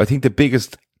with you, Andy. I think the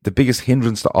biggest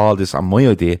hindrance to all this, and my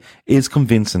idea, is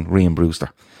convincing Ryan Brewster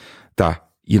that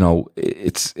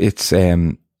it's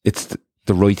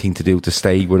the right thing to do, to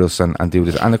stay with us and do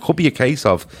this. And it could be a case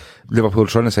of Liverpool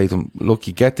trying to say to him, look,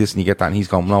 you get this and you get that, and he's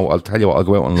going, no, I'll tell you what, I'll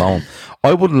go out on loan.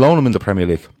 I wouldn't loan him in the Premier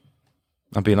League,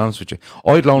 I'm being honest with you.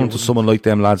 I'd loan him to someone like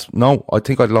them lads. No, I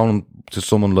think I'd loan him to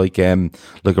someone like a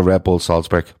Red Bull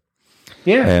Salzburg.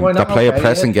 Yeah, that play a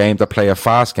pressing game, that play a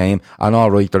fast game, and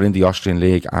all right, they're in the Austrian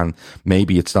league, and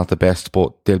maybe it's not the best,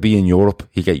 but they'll be in Europe.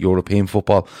 You get European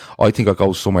football. I think I'd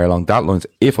go somewhere along that lines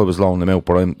if I was loaning them out.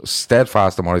 But I'm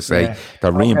steadfast in what I say,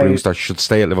 that Ryan Brewster should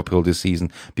stay at Liverpool this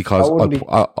season, because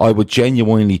I would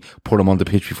genuinely put him on the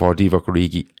pitch before Divock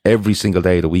Origi every single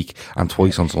day of the week and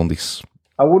twice on Sundays.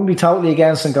 I wouldn't be totally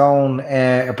against him going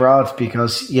abroad,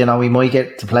 because we might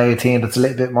get to play a team that's a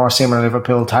little bit more similar to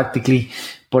Liverpool tactically.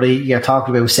 But you're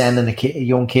talking about sending a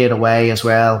young kid away as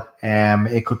well.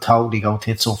 It could totally go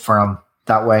tits up for him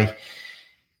that way.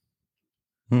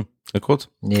 It could.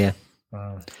 Yeah.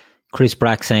 Chris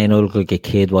Brack saying, "I look like a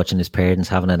kid watching his parents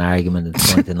having an argument and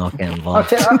trying to not get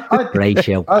involved." Great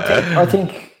show. I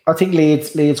think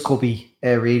Leeds could be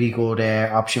a really good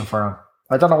option for him.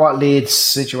 I don't know what Leeds'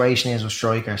 situation is with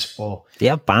strikers, but they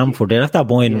have Bamford. They have to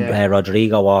buying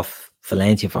Rodrigo off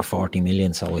Valencia for 40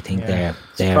 million, so I think they're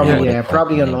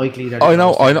probably unlikely. I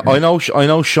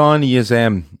know Shawnee is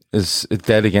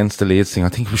dead against the Leeds thing. I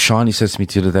think it was Shawnee says to me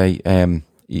the other day,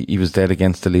 he was dead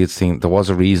against the Leeds thing. There was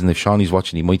a reason. If Shawnee's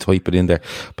watching, he might type it in there.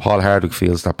 Paul Hardwick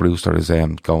feels that Brewster is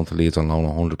going to Leeds on loan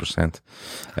 100%.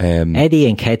 Eddie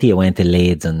and Ketty went to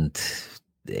Leeds and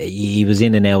he was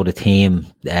in and out of the team.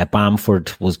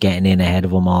 Bamford was getting in ahead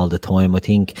of him all the time. I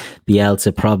think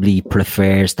Bielsa probably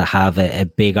prefers to have a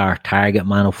bigger target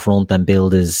man up front and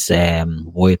build his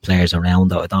wide players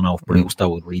around it. I don't know if Brewster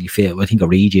would really fit. I think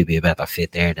Origi would be a better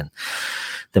fit there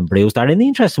than Brewster. And the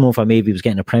interesting one for me, if he was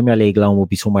getting a Premier League loan, would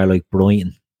be somewhere like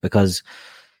Brighton, because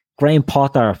Graham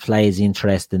Potter plays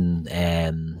interesting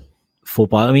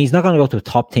football. I mean, he's not going to go to a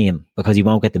top team because he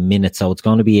won't get the minutes, so it's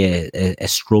going to be a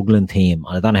struggling team.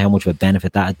 And I don't know how much of a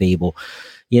benefit that'd be, but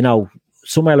you know,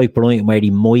 somewhere like Brighton where he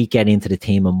might get into the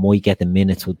team and might get the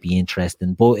minutes would be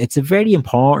interesting. But it's very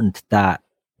important that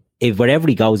if wherever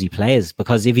he goes, he plays,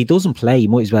 because if he doesn't play, he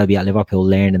might as well be at Liverpool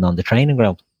learning on the training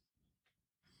ground.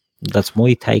 That's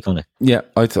my take on it. Yeah,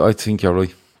 I think you're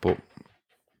right, but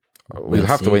we'll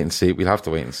have to wait and see. We'll have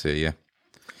to wait and see. Yeah.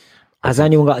 Has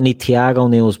anyone got any Thiago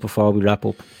news before we wrap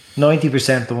up?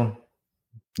 90% the one.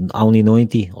 Only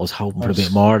 90? I was hoping for a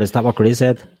bit more. Is that what Grizz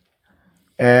said?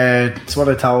 It's what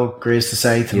I told Grizz to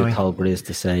say tonight. You told Grizz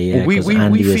to say, yeah. We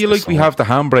feel like we have the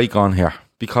handbrake on here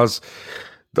because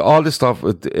all this stuff,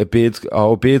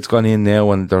 bid's gone in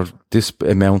now and there's this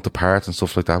amount of parts and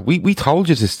stuff like that. We told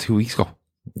you this 2 weeks ago.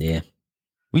 Yeah.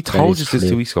 We told you this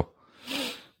 2 weeks ago.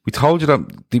 We told you that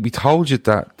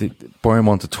Bayern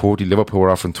wanted 30, Liverpool were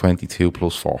offering 22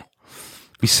 plus 4.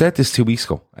 We said this 2 weeks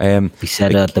ago. We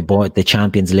said that the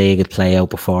Champions League would play out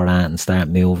before that and start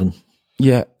moving.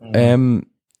 Yeah. Do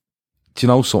you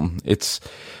know something? It's,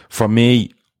 for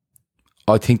me,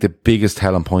 I think the biggest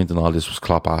telling point in all this was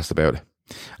Klopp asked about it.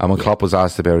 And when Klopp was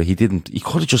asked about it, he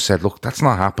could have just said, look, that's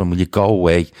not happening. Will you go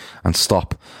away and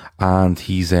stop? And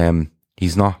he's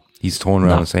not. He's turning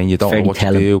around and saying you don't know what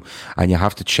to do and you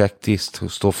have to check this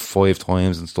stuff 5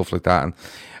 times and stuff like that. And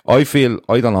I feel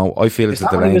it's a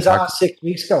delay. He was asked 6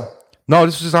 weeks ago. No,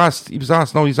 this was asked. He was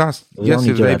asked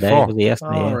yesterday before.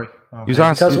 Right. Okay. He was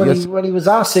asked because when he was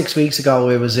asked 6 weeks ago,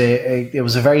 it was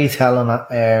a very telling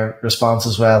response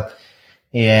as well.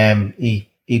 He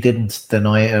didn't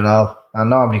deny it at all. And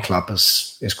normally Klopp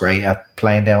is great at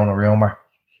playing down a rumour.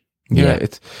 Yeah,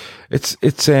 it's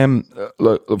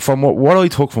look, from what I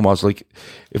took from was like,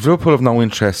 if Liverpool have no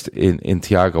interest in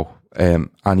Thiago,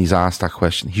 and he's asked that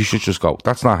question, he should just go,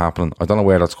 that's not happening. I don't know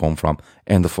where that's come from.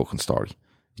 End of fucking story.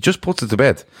 He just puts it to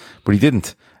bed, but he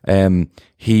didn't.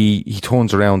 He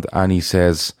turns around and he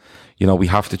says, you know, we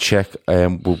have to check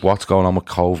with what's going on with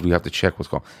COVID. We have to check what's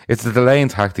going on. It's the delaying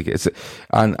tactic.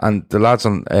 And the lads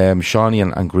on Shawnee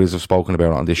and Grizz have spoken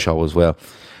about it on this show as well.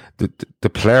 The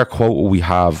player quota we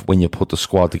have when you put the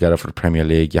squad together for the Premier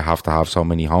League, you have to have so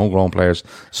many homegrown players,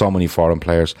 so many foreign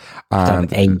players,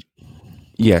 and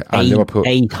Liverpool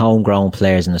 8 homegrown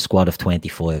players in a squad of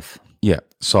 25. Yeah,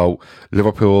 so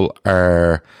Liverpool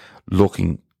are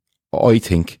looking, I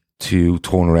think, to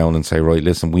turn around and say, right,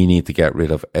 listen, we need to get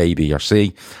rid of A, B, or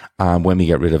C, and when we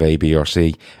get rid of A, B, or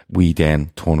C, we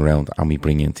then turn around and we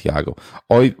bring in Thiago.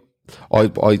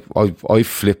 I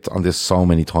flipped on this so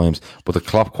many times, but the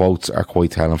Klopp quotes are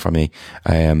quite telling for me.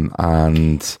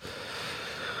 And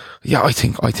yeah, I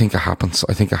think it happens.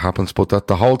 But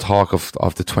the whole talk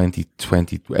of the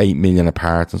 28 million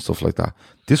apart and stuff like that,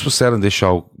 this was said on this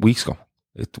show weeks ago.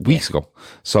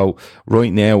 So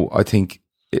right now, I think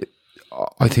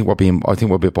we're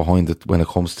a bit behind it when it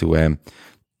comes to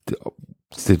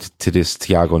this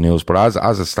Thiago news. But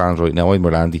as it stands right now, I'm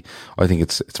with Andy. I think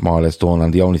it's more or less done,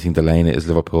 and the only thing delaying it is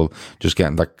Liverpool just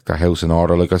getting their house in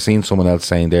order. Like I've seen someone else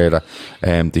saying there that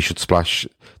they should splash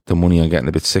the money on getting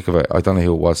a bit sick of it. I don't know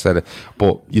who it was said it,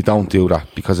 but you don't do that,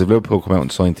 because if Liverpool come out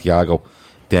and sign Thiago,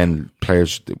 then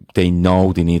players, they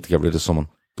know they need to get rid of someone,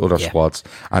 other squads,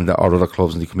 and or other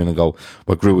clubs, and they come in and go,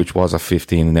 well, Grujic was at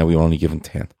 15 and now we were only given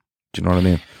 10. Do you know what I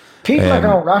mean? People are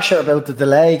going rasher about the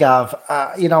delay, Gav.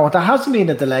 There hasn't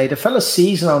been a delay. The fella's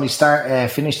season only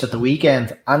finished at the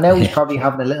weekend, and now he's probably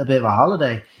having a little bit of a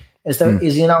holiday. Is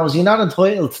he not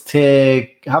entitled to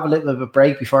have a little bit of a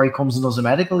break before he comes and does a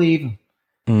medical even?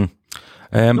 No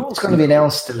one's going to be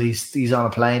announced till he's on a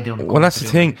plane doing. Well, that's the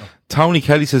thing. Tony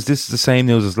Kelly says this is the same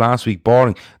news as last week.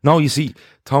 Boring. No, you see,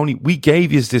 Tony, we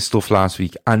gave you this stuff last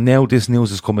week, and now this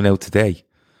news is coming out today.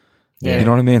 Yeah. You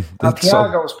know what I mean?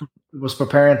 Thiago was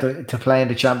preparing to play in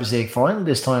the Champions League final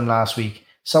this time last week.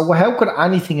 So how could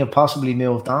anything have possibly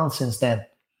moved on since then?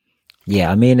 Yeah,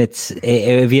 I mean,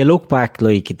 if you look back,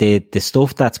 like the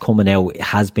stuff that's coming out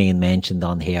has been mentioned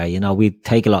on here. You know, we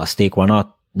take a lot of stick. We're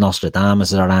not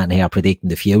Nostradamus or anything here predicting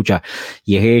the future.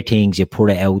 You hear things, you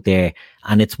put it out there,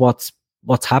 and it's what's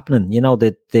happening. You know,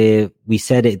 we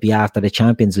said it'd be after the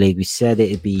Champions League. We said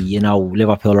it'd be, you know,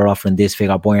 Liverpool are offering this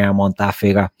figure, Bayern want that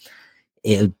figure.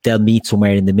 they'll meet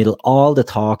somewhere in the middle. All the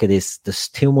talk of this, there's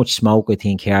too much smoke, I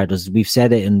think, here. We've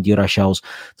said it in the other shows.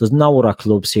 There's no other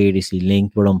club seriously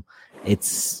linked with them.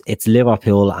 It's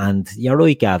Liverpool, and you're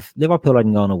right, Gav. Liverpool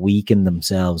aren't going to weaken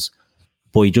themselves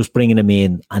by just bringing them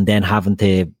in and then having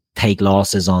to take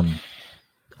losses on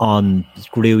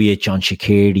Grujic, on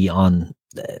Shaqiri, on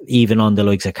even on the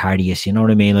likes of Karius. You know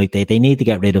what I mean? Like they need to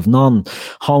get rid of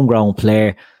non-homegrown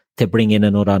player to bring in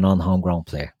another non-homegrown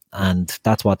player, and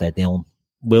that's what they're doing.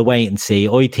 We'll wait and see.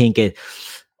 I think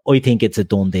it's a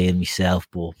done deal myself,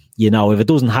 but if it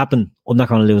doesn't happen, I'm not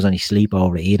going to lose any sleep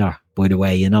over it either, by the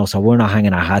way, so we're not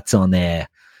hanging our hats on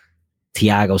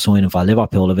Thiago signing for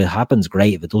Liverpool. If it happens,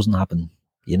 great. If it doesn't happen,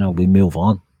 we move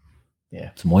on.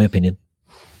 Yeah, it's my opinion.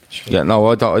 Yeah, no,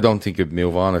 I don't think it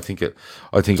move on. I think it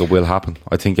will happen.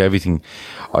 I think everything.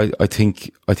 I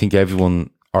think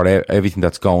everyone, or everything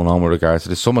that's going on with regards to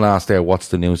this. Someone asked there, what's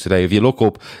the news today? If you look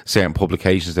up certain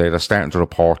publications there, they're starting to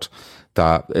report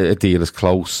that a deal is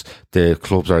close. The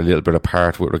clubs are a little bit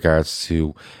apart with regards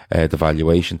to the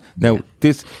valuation. Now,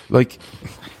 this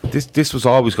was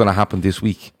always going to happen this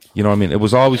week. You know what I mean? It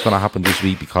was always going to happen this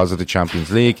week because of the Champions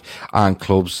League and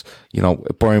clubs.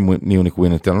 Bayern Munich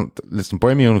win it.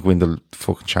 Bayern Munich win the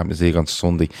fucking Champions League on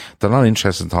Sunday. They're not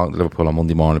interested in talking to Liverpool on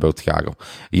Monday morning about Thiago.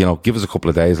 Give us a couple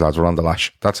of days, lads. We're on the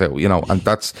lash. That's it. And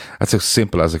that's as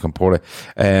simple as I can put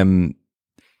it.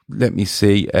 Let me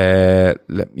see.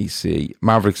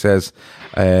 Maverick says,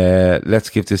 let's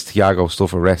give this Thiago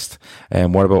stuff a rest.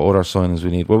 What about other signings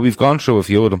we need? Well, we've gone through a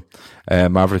few of them.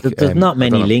 Maverick. There's not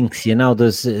many links,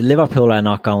 There's Liverpool are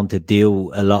not going to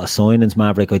do a lot of signings,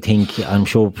 Maverick. I'm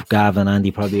sure Gav and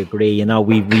Andy probably agree.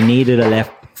 We needed a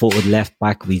left-footed left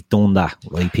back. We've done that.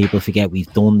 Right? People forget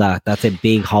we've done that. That's a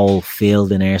big hole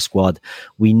filled in our squad.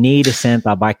 We need a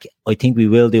centre back. I think we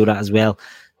will do that as well.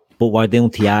 But we're doing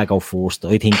Thiago first.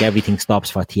 I think everything stops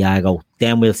for Thiago.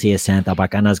 Then we'll see a centre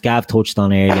back. And as Gav touched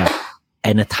on earlier,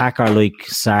 an attacker like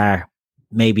Sarr,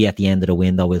 maybe at the end of the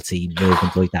window we'll see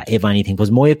movement like that, if anything.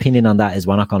 Because my opinion on that is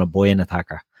we're not going to buy an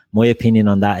attacker. My opinion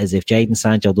on that is if Jadon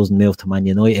Sancho doesn't move to Man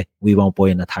United, we won't buy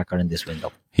an attacker in this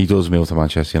window. He does move to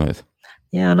Manchester United.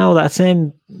 Yeah, I know that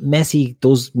same Messi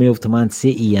does move to Man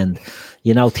City, and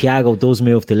Thiago does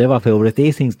move to Liverpool. But if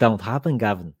these things don't happen,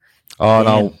 Gavin,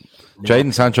 no.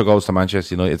 Jadon Sancho goes to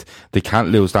Manchester United. They can't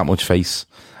lose that much face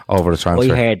over the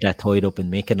transfer. I heard that tied up in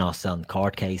Mykonos on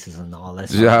court cases and all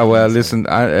this. Yeah, well, listen,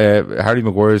 Harry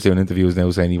Maguire's doing interviews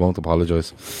now saying he won't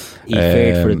apologise. He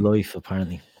feared for his life,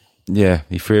 apparently. Yeah,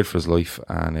 he feared for his life,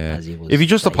 and if he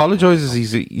just apologises,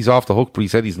 he's off the hook. But he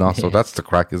said he's not, so that's the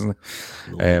crack, isn't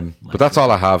it? But that's all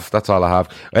I have.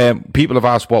 People have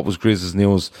asked what was Grizz's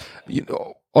news.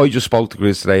 I just spoke to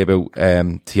Grizz today about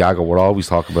Thiago. We're always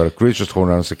talking about it. Grizz just turned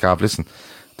around and said, Gav, listen,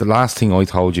 the last thing I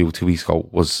told you 2 weeks ago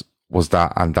was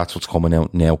that, and that's what's coming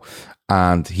out now.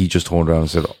 And he just turned around and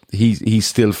said he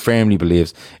still firmly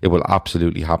believes it will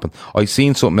absolutely happen. I've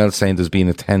seen something else saying there's been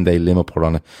a 10-day limit put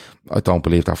on it. I don't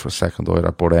believe that for a second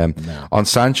either. But on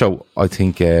Sancho, I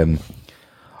think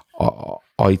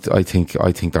I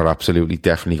think they're absolutely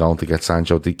definitely going to get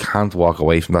Sancho. They can't walk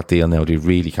away from that deal now. They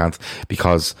really can't,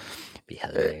 because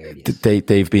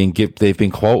they've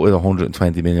been quoted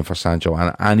 120 million for Sancho,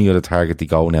 and any other target they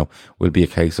go now will be a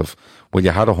case of, well,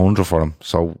 you had 100 for him,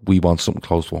 so we want something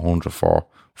close to 100 for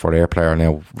their player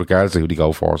now, regardless of who they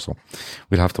go for. So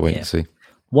we'll have to wait and see.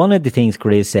 One of the things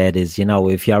Grizz said is,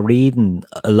 if you're reading,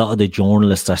 a lot of the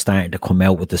journalists are starting to come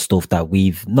out with the stuff that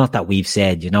we've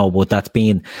said, but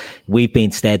we've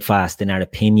been steadfast in our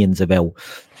opinions about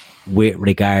with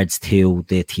regards to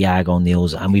the Thiago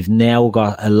news, and we've now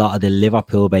got a lot of the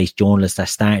Liverpool-based journalists that are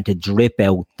starting to drip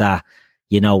out that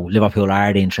Liverpool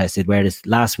are interested, whereas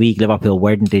last week Liverpool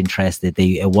weren't interested.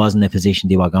 It wasn't a position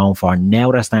they were going for.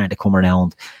 Now they're starting to come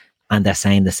around and they're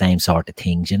saying the same sort of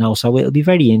things, so it'll be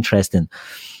very interesting,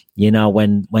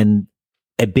 when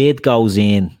a bid goes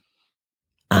in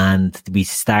and we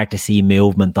start to see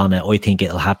movement on it. I think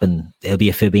it'll happen. It'll be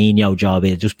a Fabinho job.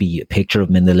 It'll just be a picture of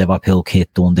him in the Liverpool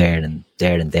kit done there and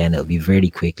then. It'll be very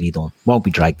quickly done. Won't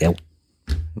be dragged out.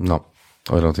 No,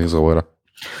 I don't think so either.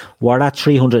 We're at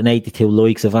 382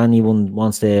 likes. If anyone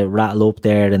wants to rattle up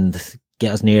there and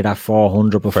get us near that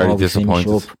 400 before we finish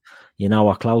up,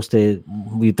 we're close to.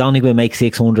 We don't think we'll make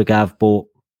 600, Gav, but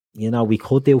we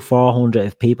could do 400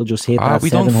 if people just hit that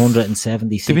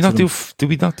 776. Did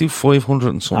we not do 500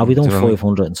 and something? We done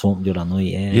 500 and something the other night.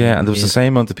 Yeah, and there was the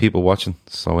same amount of people watching.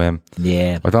 So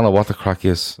yeah, I don't know what the crack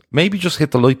is. Maybe just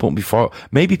hit the like button before.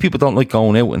 Maybe people don't like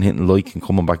going out and hitting like and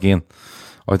coming back in.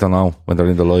 I don't know when they're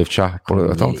in the live chat,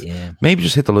 but I don't. Yeah. Maybe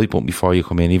just hit the like button before you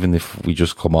come in, even if we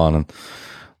just come on and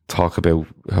talk about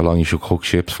how long you should cook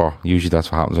chips for. Usually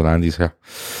that's what happens when Andy's here.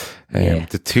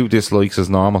 The 2 dislikes is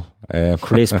normal.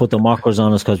 Chris put the mockers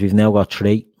on us because we've now got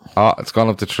 3. It's gone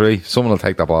up to 3. Someone will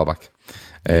take that ball back.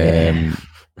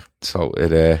 So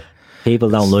it...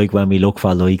 People don't like when we look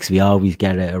for likes. We always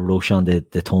get a rush on the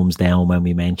thumbs down when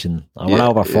we mention. We're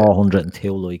over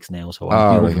 402 likes now. So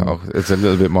it's a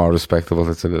little bit more respectable.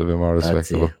 That's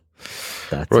That's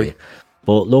right. it.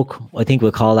 But look, I think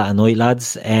we'll call that a night,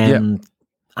 lads.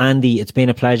 Andy, it's been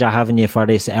a pleasure having you for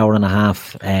this hour and a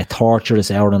half, torturous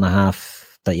hour and a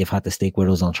half that you've had to stick with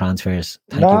us on transfers.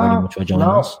 Thank you very much for joining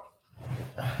us.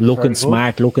 Looking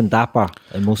smart, looking dapper.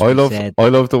 I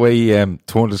love the way he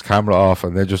turned his camera off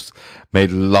and then just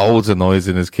made loads of noise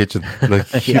in his kitchen.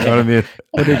 Like, you know what I mean?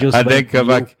 And then come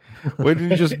back. Why didn't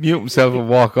he just mute himself and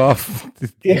walk off?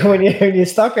 When you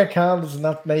stop your cam, does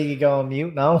not make you go on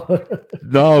mute now?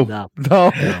 No.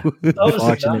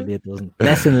 Unfortunately, it doesn't.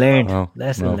 Lesson learned.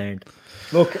 Learned.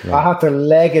 Look, I had to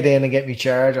leg it in and get my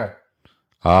charger.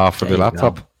 For the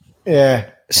laptop? Yeah.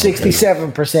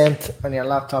 67% on your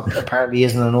laptop apparently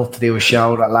isn't enough to do a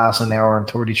show that lasts an hour and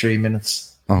 33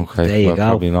 minutes. Okay. There you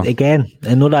go. Again,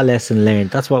 another lesson learned.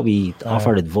 That's what we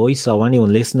offer advice. So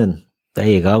anyone listening, there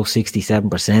you go.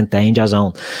 67% danger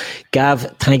zone. Gav,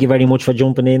 thank you very much for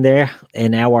jumping in there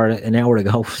an hour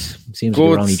ago. Seems like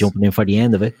you're only jumping in for the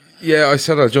end of it. Yeah, I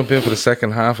said I'd jump in for the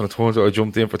second half and it turns out I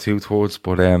jumped in for 2/3.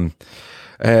 But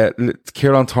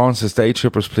Kieran Thorne says, Day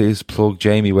Trippers, please plug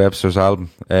Jamie Webster's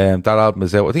album. That album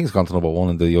is out. I think it's gone to number 1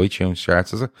 in the iTunes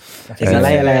charts, is it? Is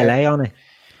LA on it?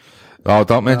 Oh,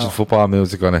 don't mention football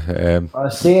music on it.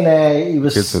 I've seen he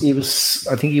was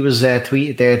I think he was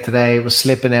tweeted there today. It was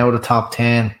slipping out of the top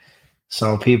 10,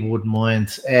 so people wouldn't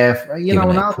mind. An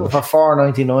album for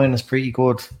 $4.99 is pretty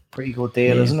good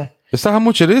deal, isn't it? Is that how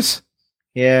much it is?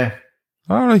 Yeah.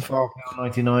 All right.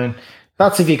 $4.99.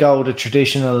 That's if you go the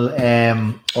traditional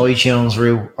iTunes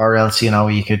route, or else you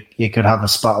could have a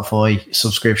Spotify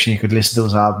subscription. You could listen to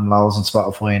his album loads on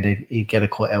Spotify, and you'd get a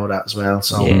cut out of that as well.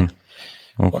 So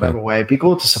whatever way, it'd be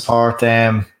good to support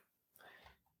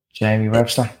Jamie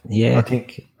Webster. Yeah, I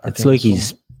think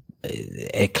he's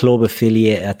a club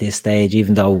affiliate at this stage,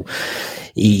 even though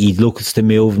he looks to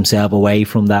move himself away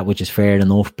from that, which is fair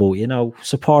enough. But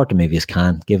support him if you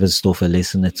can. Give his stuff a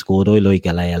listen. It's good. I like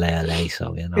LA.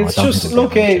 So it's just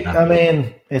I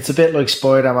mean, it's a bit like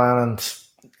Spider-Man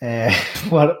and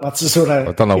what's the sort of?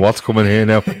 I don't know what's coming here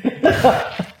now.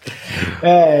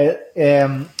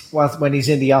 When he's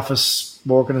in the office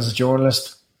working as a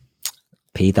journalist,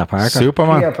 Peter Parker,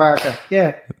 Superman. Peter Parker.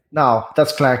 Yeah, no,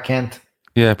 that's Clark Kent.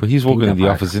 Yeah, but he's working in the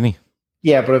office, isn't he?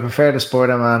 Yeah, but I prefer the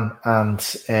Spider-Man and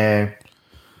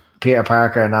Peter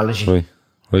Parker analogy.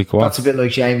 Right, go on. That's a bit like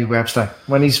Jamie Webster.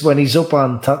 When he's up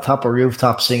on top of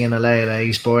rooftop singing LA,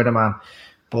 he's Spider-Man.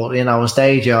 But his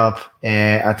day job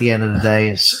at the end of the day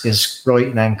is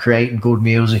writing and creating good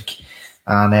music.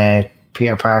 And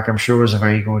Peter Parker, I'm sure, is a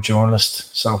very good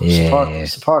journalist. So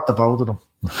support the both of them.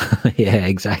 Yeah,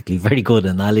 exactly. Very good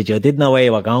analogy. I didn't know where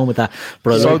you were going with that.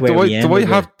 But so do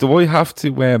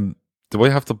I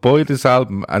have to buy this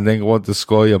album and then go on to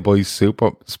Sky and buy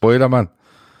Spider-Man?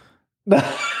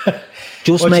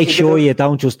 Just make sure you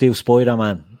don't just do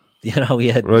Spider-Man.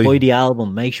 Buy the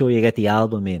album. Make sure you get the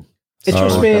album in.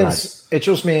 It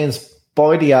just means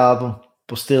buy the album,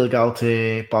 but still go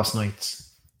to Boss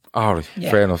Nights. All right,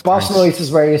 fair enough. Boss Nights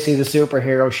is where you see the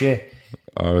superhero shit.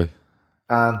 All right.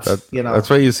 And that's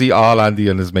where you see all Andy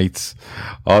and his mates,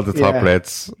 all the top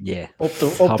reds. Yeah, up the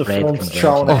front,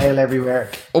 throwing the hell everywhere.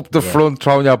 Up the front,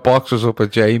 throwing your boxers up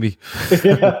at Jamie.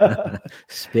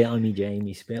 Spit on me,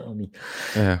 Jamie. Spit on me.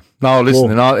 Yeah. No,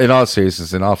 listen. In all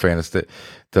seriousness, in all fairness,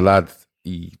 the lad,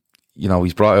 he's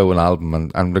brought out an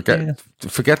album and forget the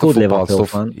football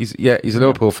stuff. Fan. He's a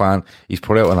Liverpool fan. He's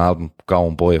put out an album. Go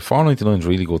and buy it. $4.99 is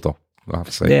really good, though. I have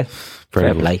to say. Yeah,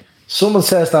 fair play. Someone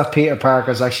says that Peter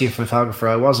Parker is actually a photographer.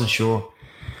 I wasn't sure.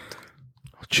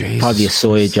 Oh, Jesus. Probably a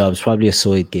side job. It's probably a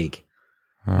side gig.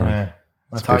 Yeah.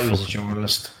 I thought he was a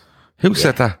journalist. Who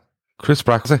said that? Chris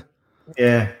Braxton?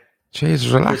 Yeah. Jesus,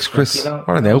 relax, Chris. What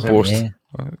an outburst.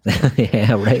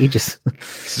 Yeah, outrageous.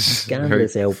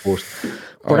 Scandalous outburst.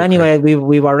 But anyway,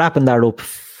 we were wrapping that up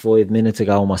 5 minutes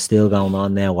ago and we're still going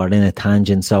on now. We're in a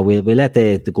tangent, so we'll let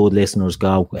the good listeners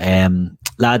go.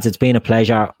 Lads, it's been a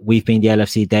pleasure. We've been the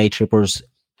LFC Day Trippers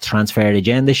Transfer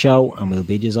Agenda Show, and we'll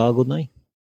bid you all good night.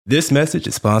 This message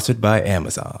is sponsored by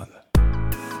Amazon.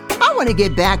 I want to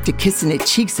get back to kissing the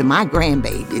cheeks of my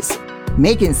grandbabies,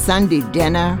 making Sunday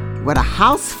dinner with a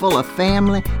house full of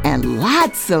family and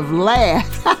lots of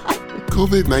laughs.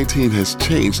 COVID-19 has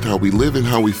changed how we live and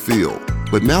how we feel,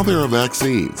 but now there are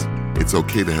vaccines. It's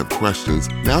okay to have questions.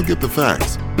 Now get the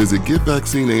facts. Visit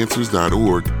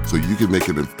getvaccineanswers.org so you can make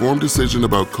an informed decision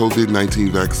about COVID-19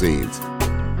 vaccines.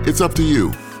 It's up to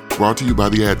you. Brought to you by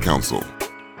the Ad Council.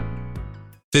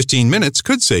 15 minutes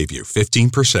could save you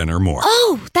 15% or more.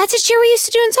 Oh, that's a cheer we used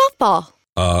to do in softball.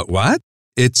 What?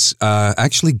 It's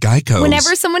actually Geico.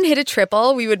 Whenever someone hit a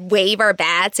triple, we would wave our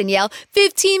bats and yell,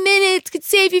 15 minutes could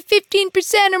save you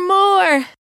 15% or more.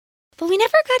 But we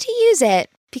never got to use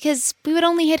it because we would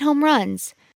only hit home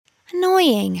runs.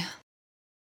 Annoying.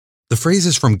 The phrase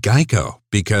is from Geico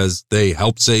because they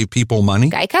help save people money.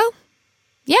 Geico?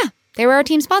 Yeah, they were our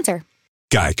team sponsor.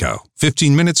 Geico.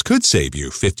 15 minutes could save you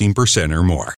 15% or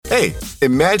more. Hey,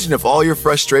 imagine if all your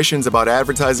frustrations about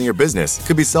advertising your business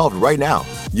could be solved right now.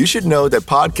 You should know that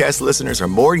podcast listeners are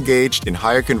more engaged and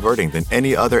higher converting than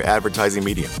any other advertising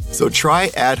medium. So try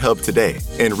AdHub today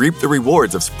and reap the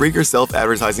rewards of Spreaker's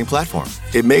self-advertising platform.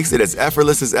 It makes it as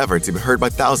effortless as ever to be heard by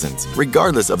thousands,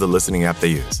 regardless of the listening app they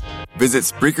use. Visit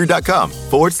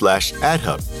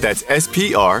Spreaker.com/AdHub. That's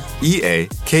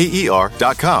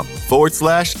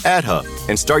SPREAKER.com/AdHub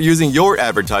and start using your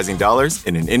advertising dollars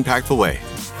in an impactful way.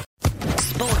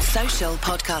 Sports Social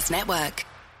Podcast Network.